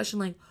asking the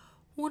question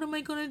what am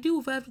I going to do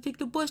if I have to take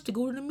the bus to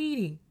go to the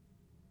meeting?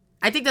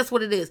 I think that's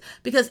what it is.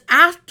 Because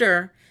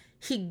after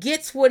he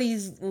gets he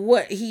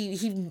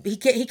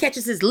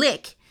catches his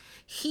lick,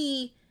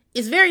 he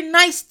is very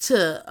nice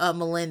to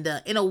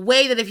Melinda in a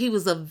way that if he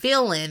was a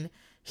villain,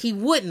 he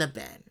wouldn't have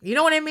been. You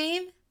know what I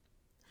mean?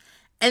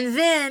 And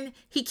then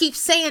he keeps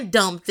saying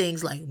dumb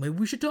things like, maybe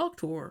we should talk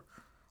to her.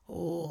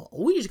 Oh,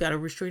 we just got a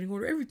restraining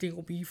order. Everything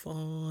will be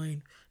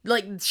fine.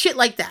 Shit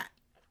like that.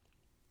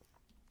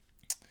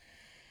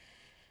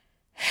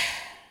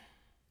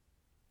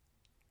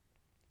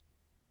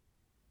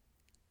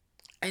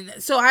 And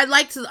so I'd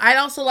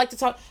also like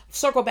to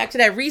circle back to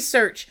that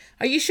research.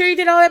 Are you sure you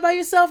did all that by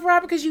yourself,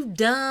 Robert? Because you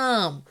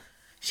dumb.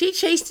 She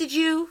chased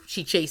you.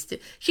 She chased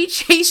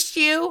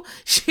you.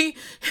 She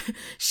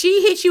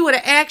hit you with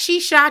an axe. She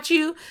shot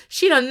you.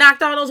 She done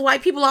knocked all those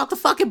white people off the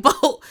fucking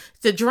boat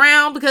to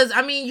drown because,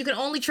 you can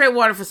only tread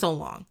water for so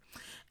long.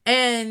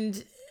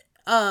 And,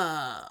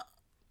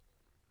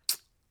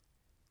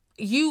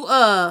 you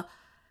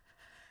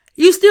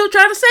still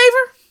trying to save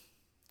her?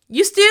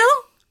 You still?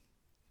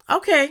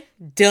 Okay.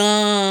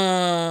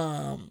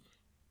 Dumb.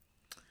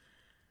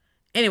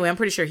 Anyway, I'm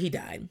pretty sure he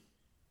died.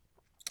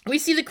 We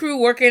see the crew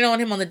working on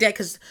him on the deck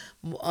because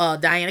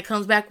Diana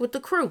comes back with the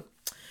crew.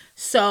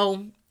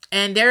 So,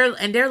 and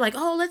they're like,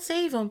 oh, let's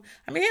save him.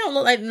 They don't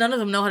look like none of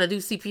them know how to do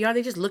CPR.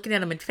 They're just looking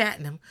at him and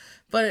patting him.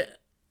 But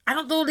I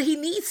don't know that he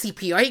needs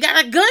CPR. He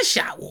got a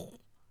gunshot wound.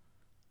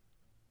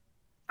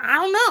 I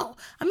don't know.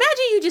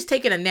 Imagine you just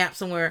taking a nap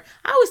somewhere.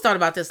 I always thought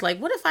about this.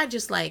 What if I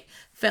just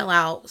fell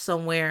out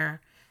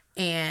somewhere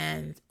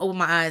and opened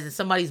my eyes and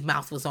somebody's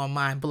mouth was on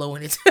mine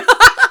blowing it.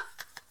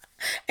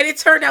 And it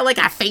turned out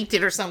I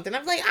fainted or something.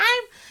 I'm like,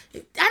 I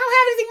don't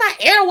have anything in my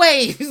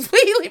airways.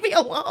 Please leave me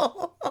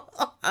alone.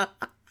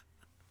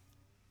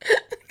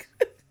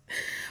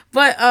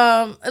 But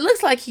it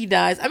looks like he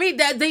dies.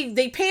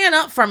 They pan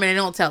up from it and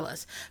don't tell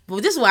us.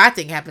 But this is what I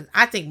think happens.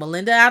 I think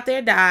Melinda out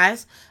there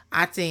dies.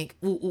 I think,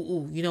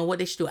 you know what?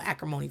 They should do an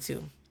Acrimony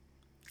too.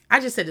 I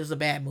just said it was a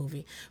bad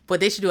movie, but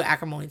they should do an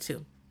Acrimony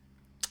too.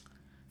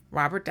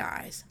 Robert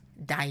dies.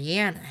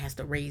 Diana has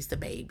to raise the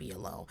baby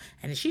alone.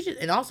 And she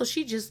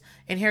just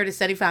inherited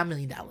 $75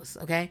 million.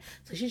 Okay.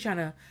 So she's trying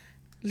to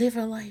live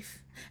her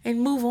life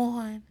and move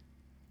on.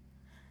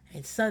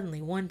 And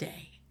suddenly one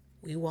day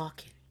we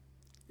walking.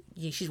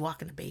 She's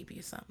walking the baby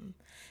or something.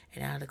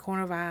 And out of the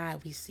corner of our eye,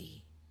 we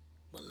see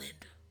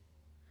Melinda.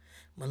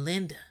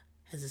 Melinda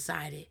has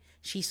decided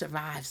she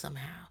survived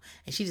somehow.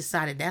 And she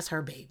decided that's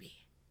her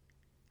baby.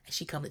 And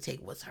she come to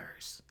take what's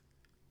hers.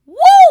 Woo!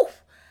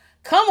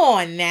 Come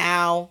on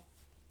now.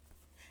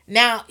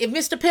 Now, if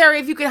Mr. Perry,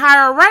 if you could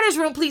hire a writer's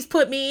room, please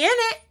put me in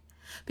it.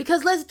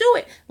 Because let's do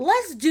it.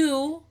 Let's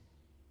do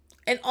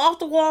an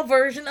off-the-wall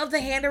version of The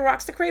Hand That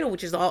Rocks the Cradle,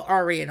 which is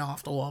already an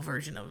off-the-wall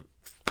version of it.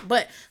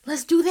 But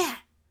let's do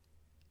that.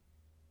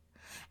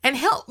 And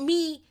help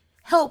me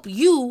help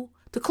you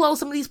to close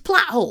some of these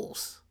plot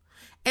holes.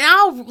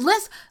 And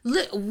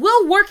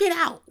we'll work it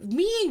out.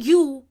 Me and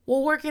you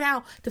will work it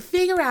out to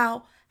figure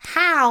out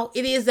how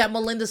it is that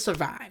Melinda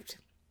survived.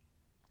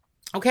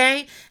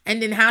 Okay?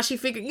 And then how she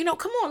figured,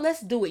 come on,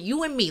 let's do it.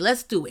 You and me,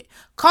 let's do it.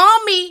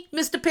 Call me,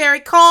 Mr.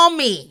 Perry, call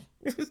me.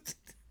 That's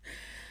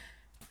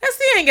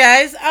the end,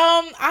 guys.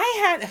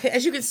 I had,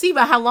 as you can see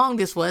by how long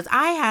this was,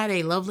 I had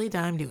a lovely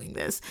time doing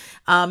this.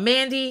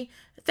 Mandy,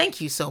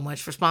 thank you so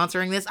much for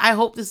sponsoring this. I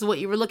hope this is what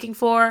you were looking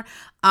for.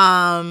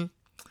 In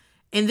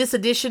this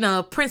edition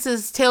of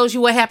Princess Tells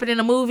You What Happened in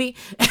a Movie.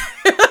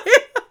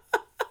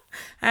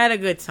 I had a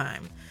good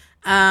time.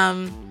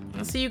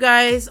 I'll see you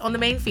guys on the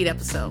main feed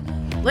episode.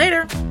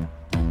 Later.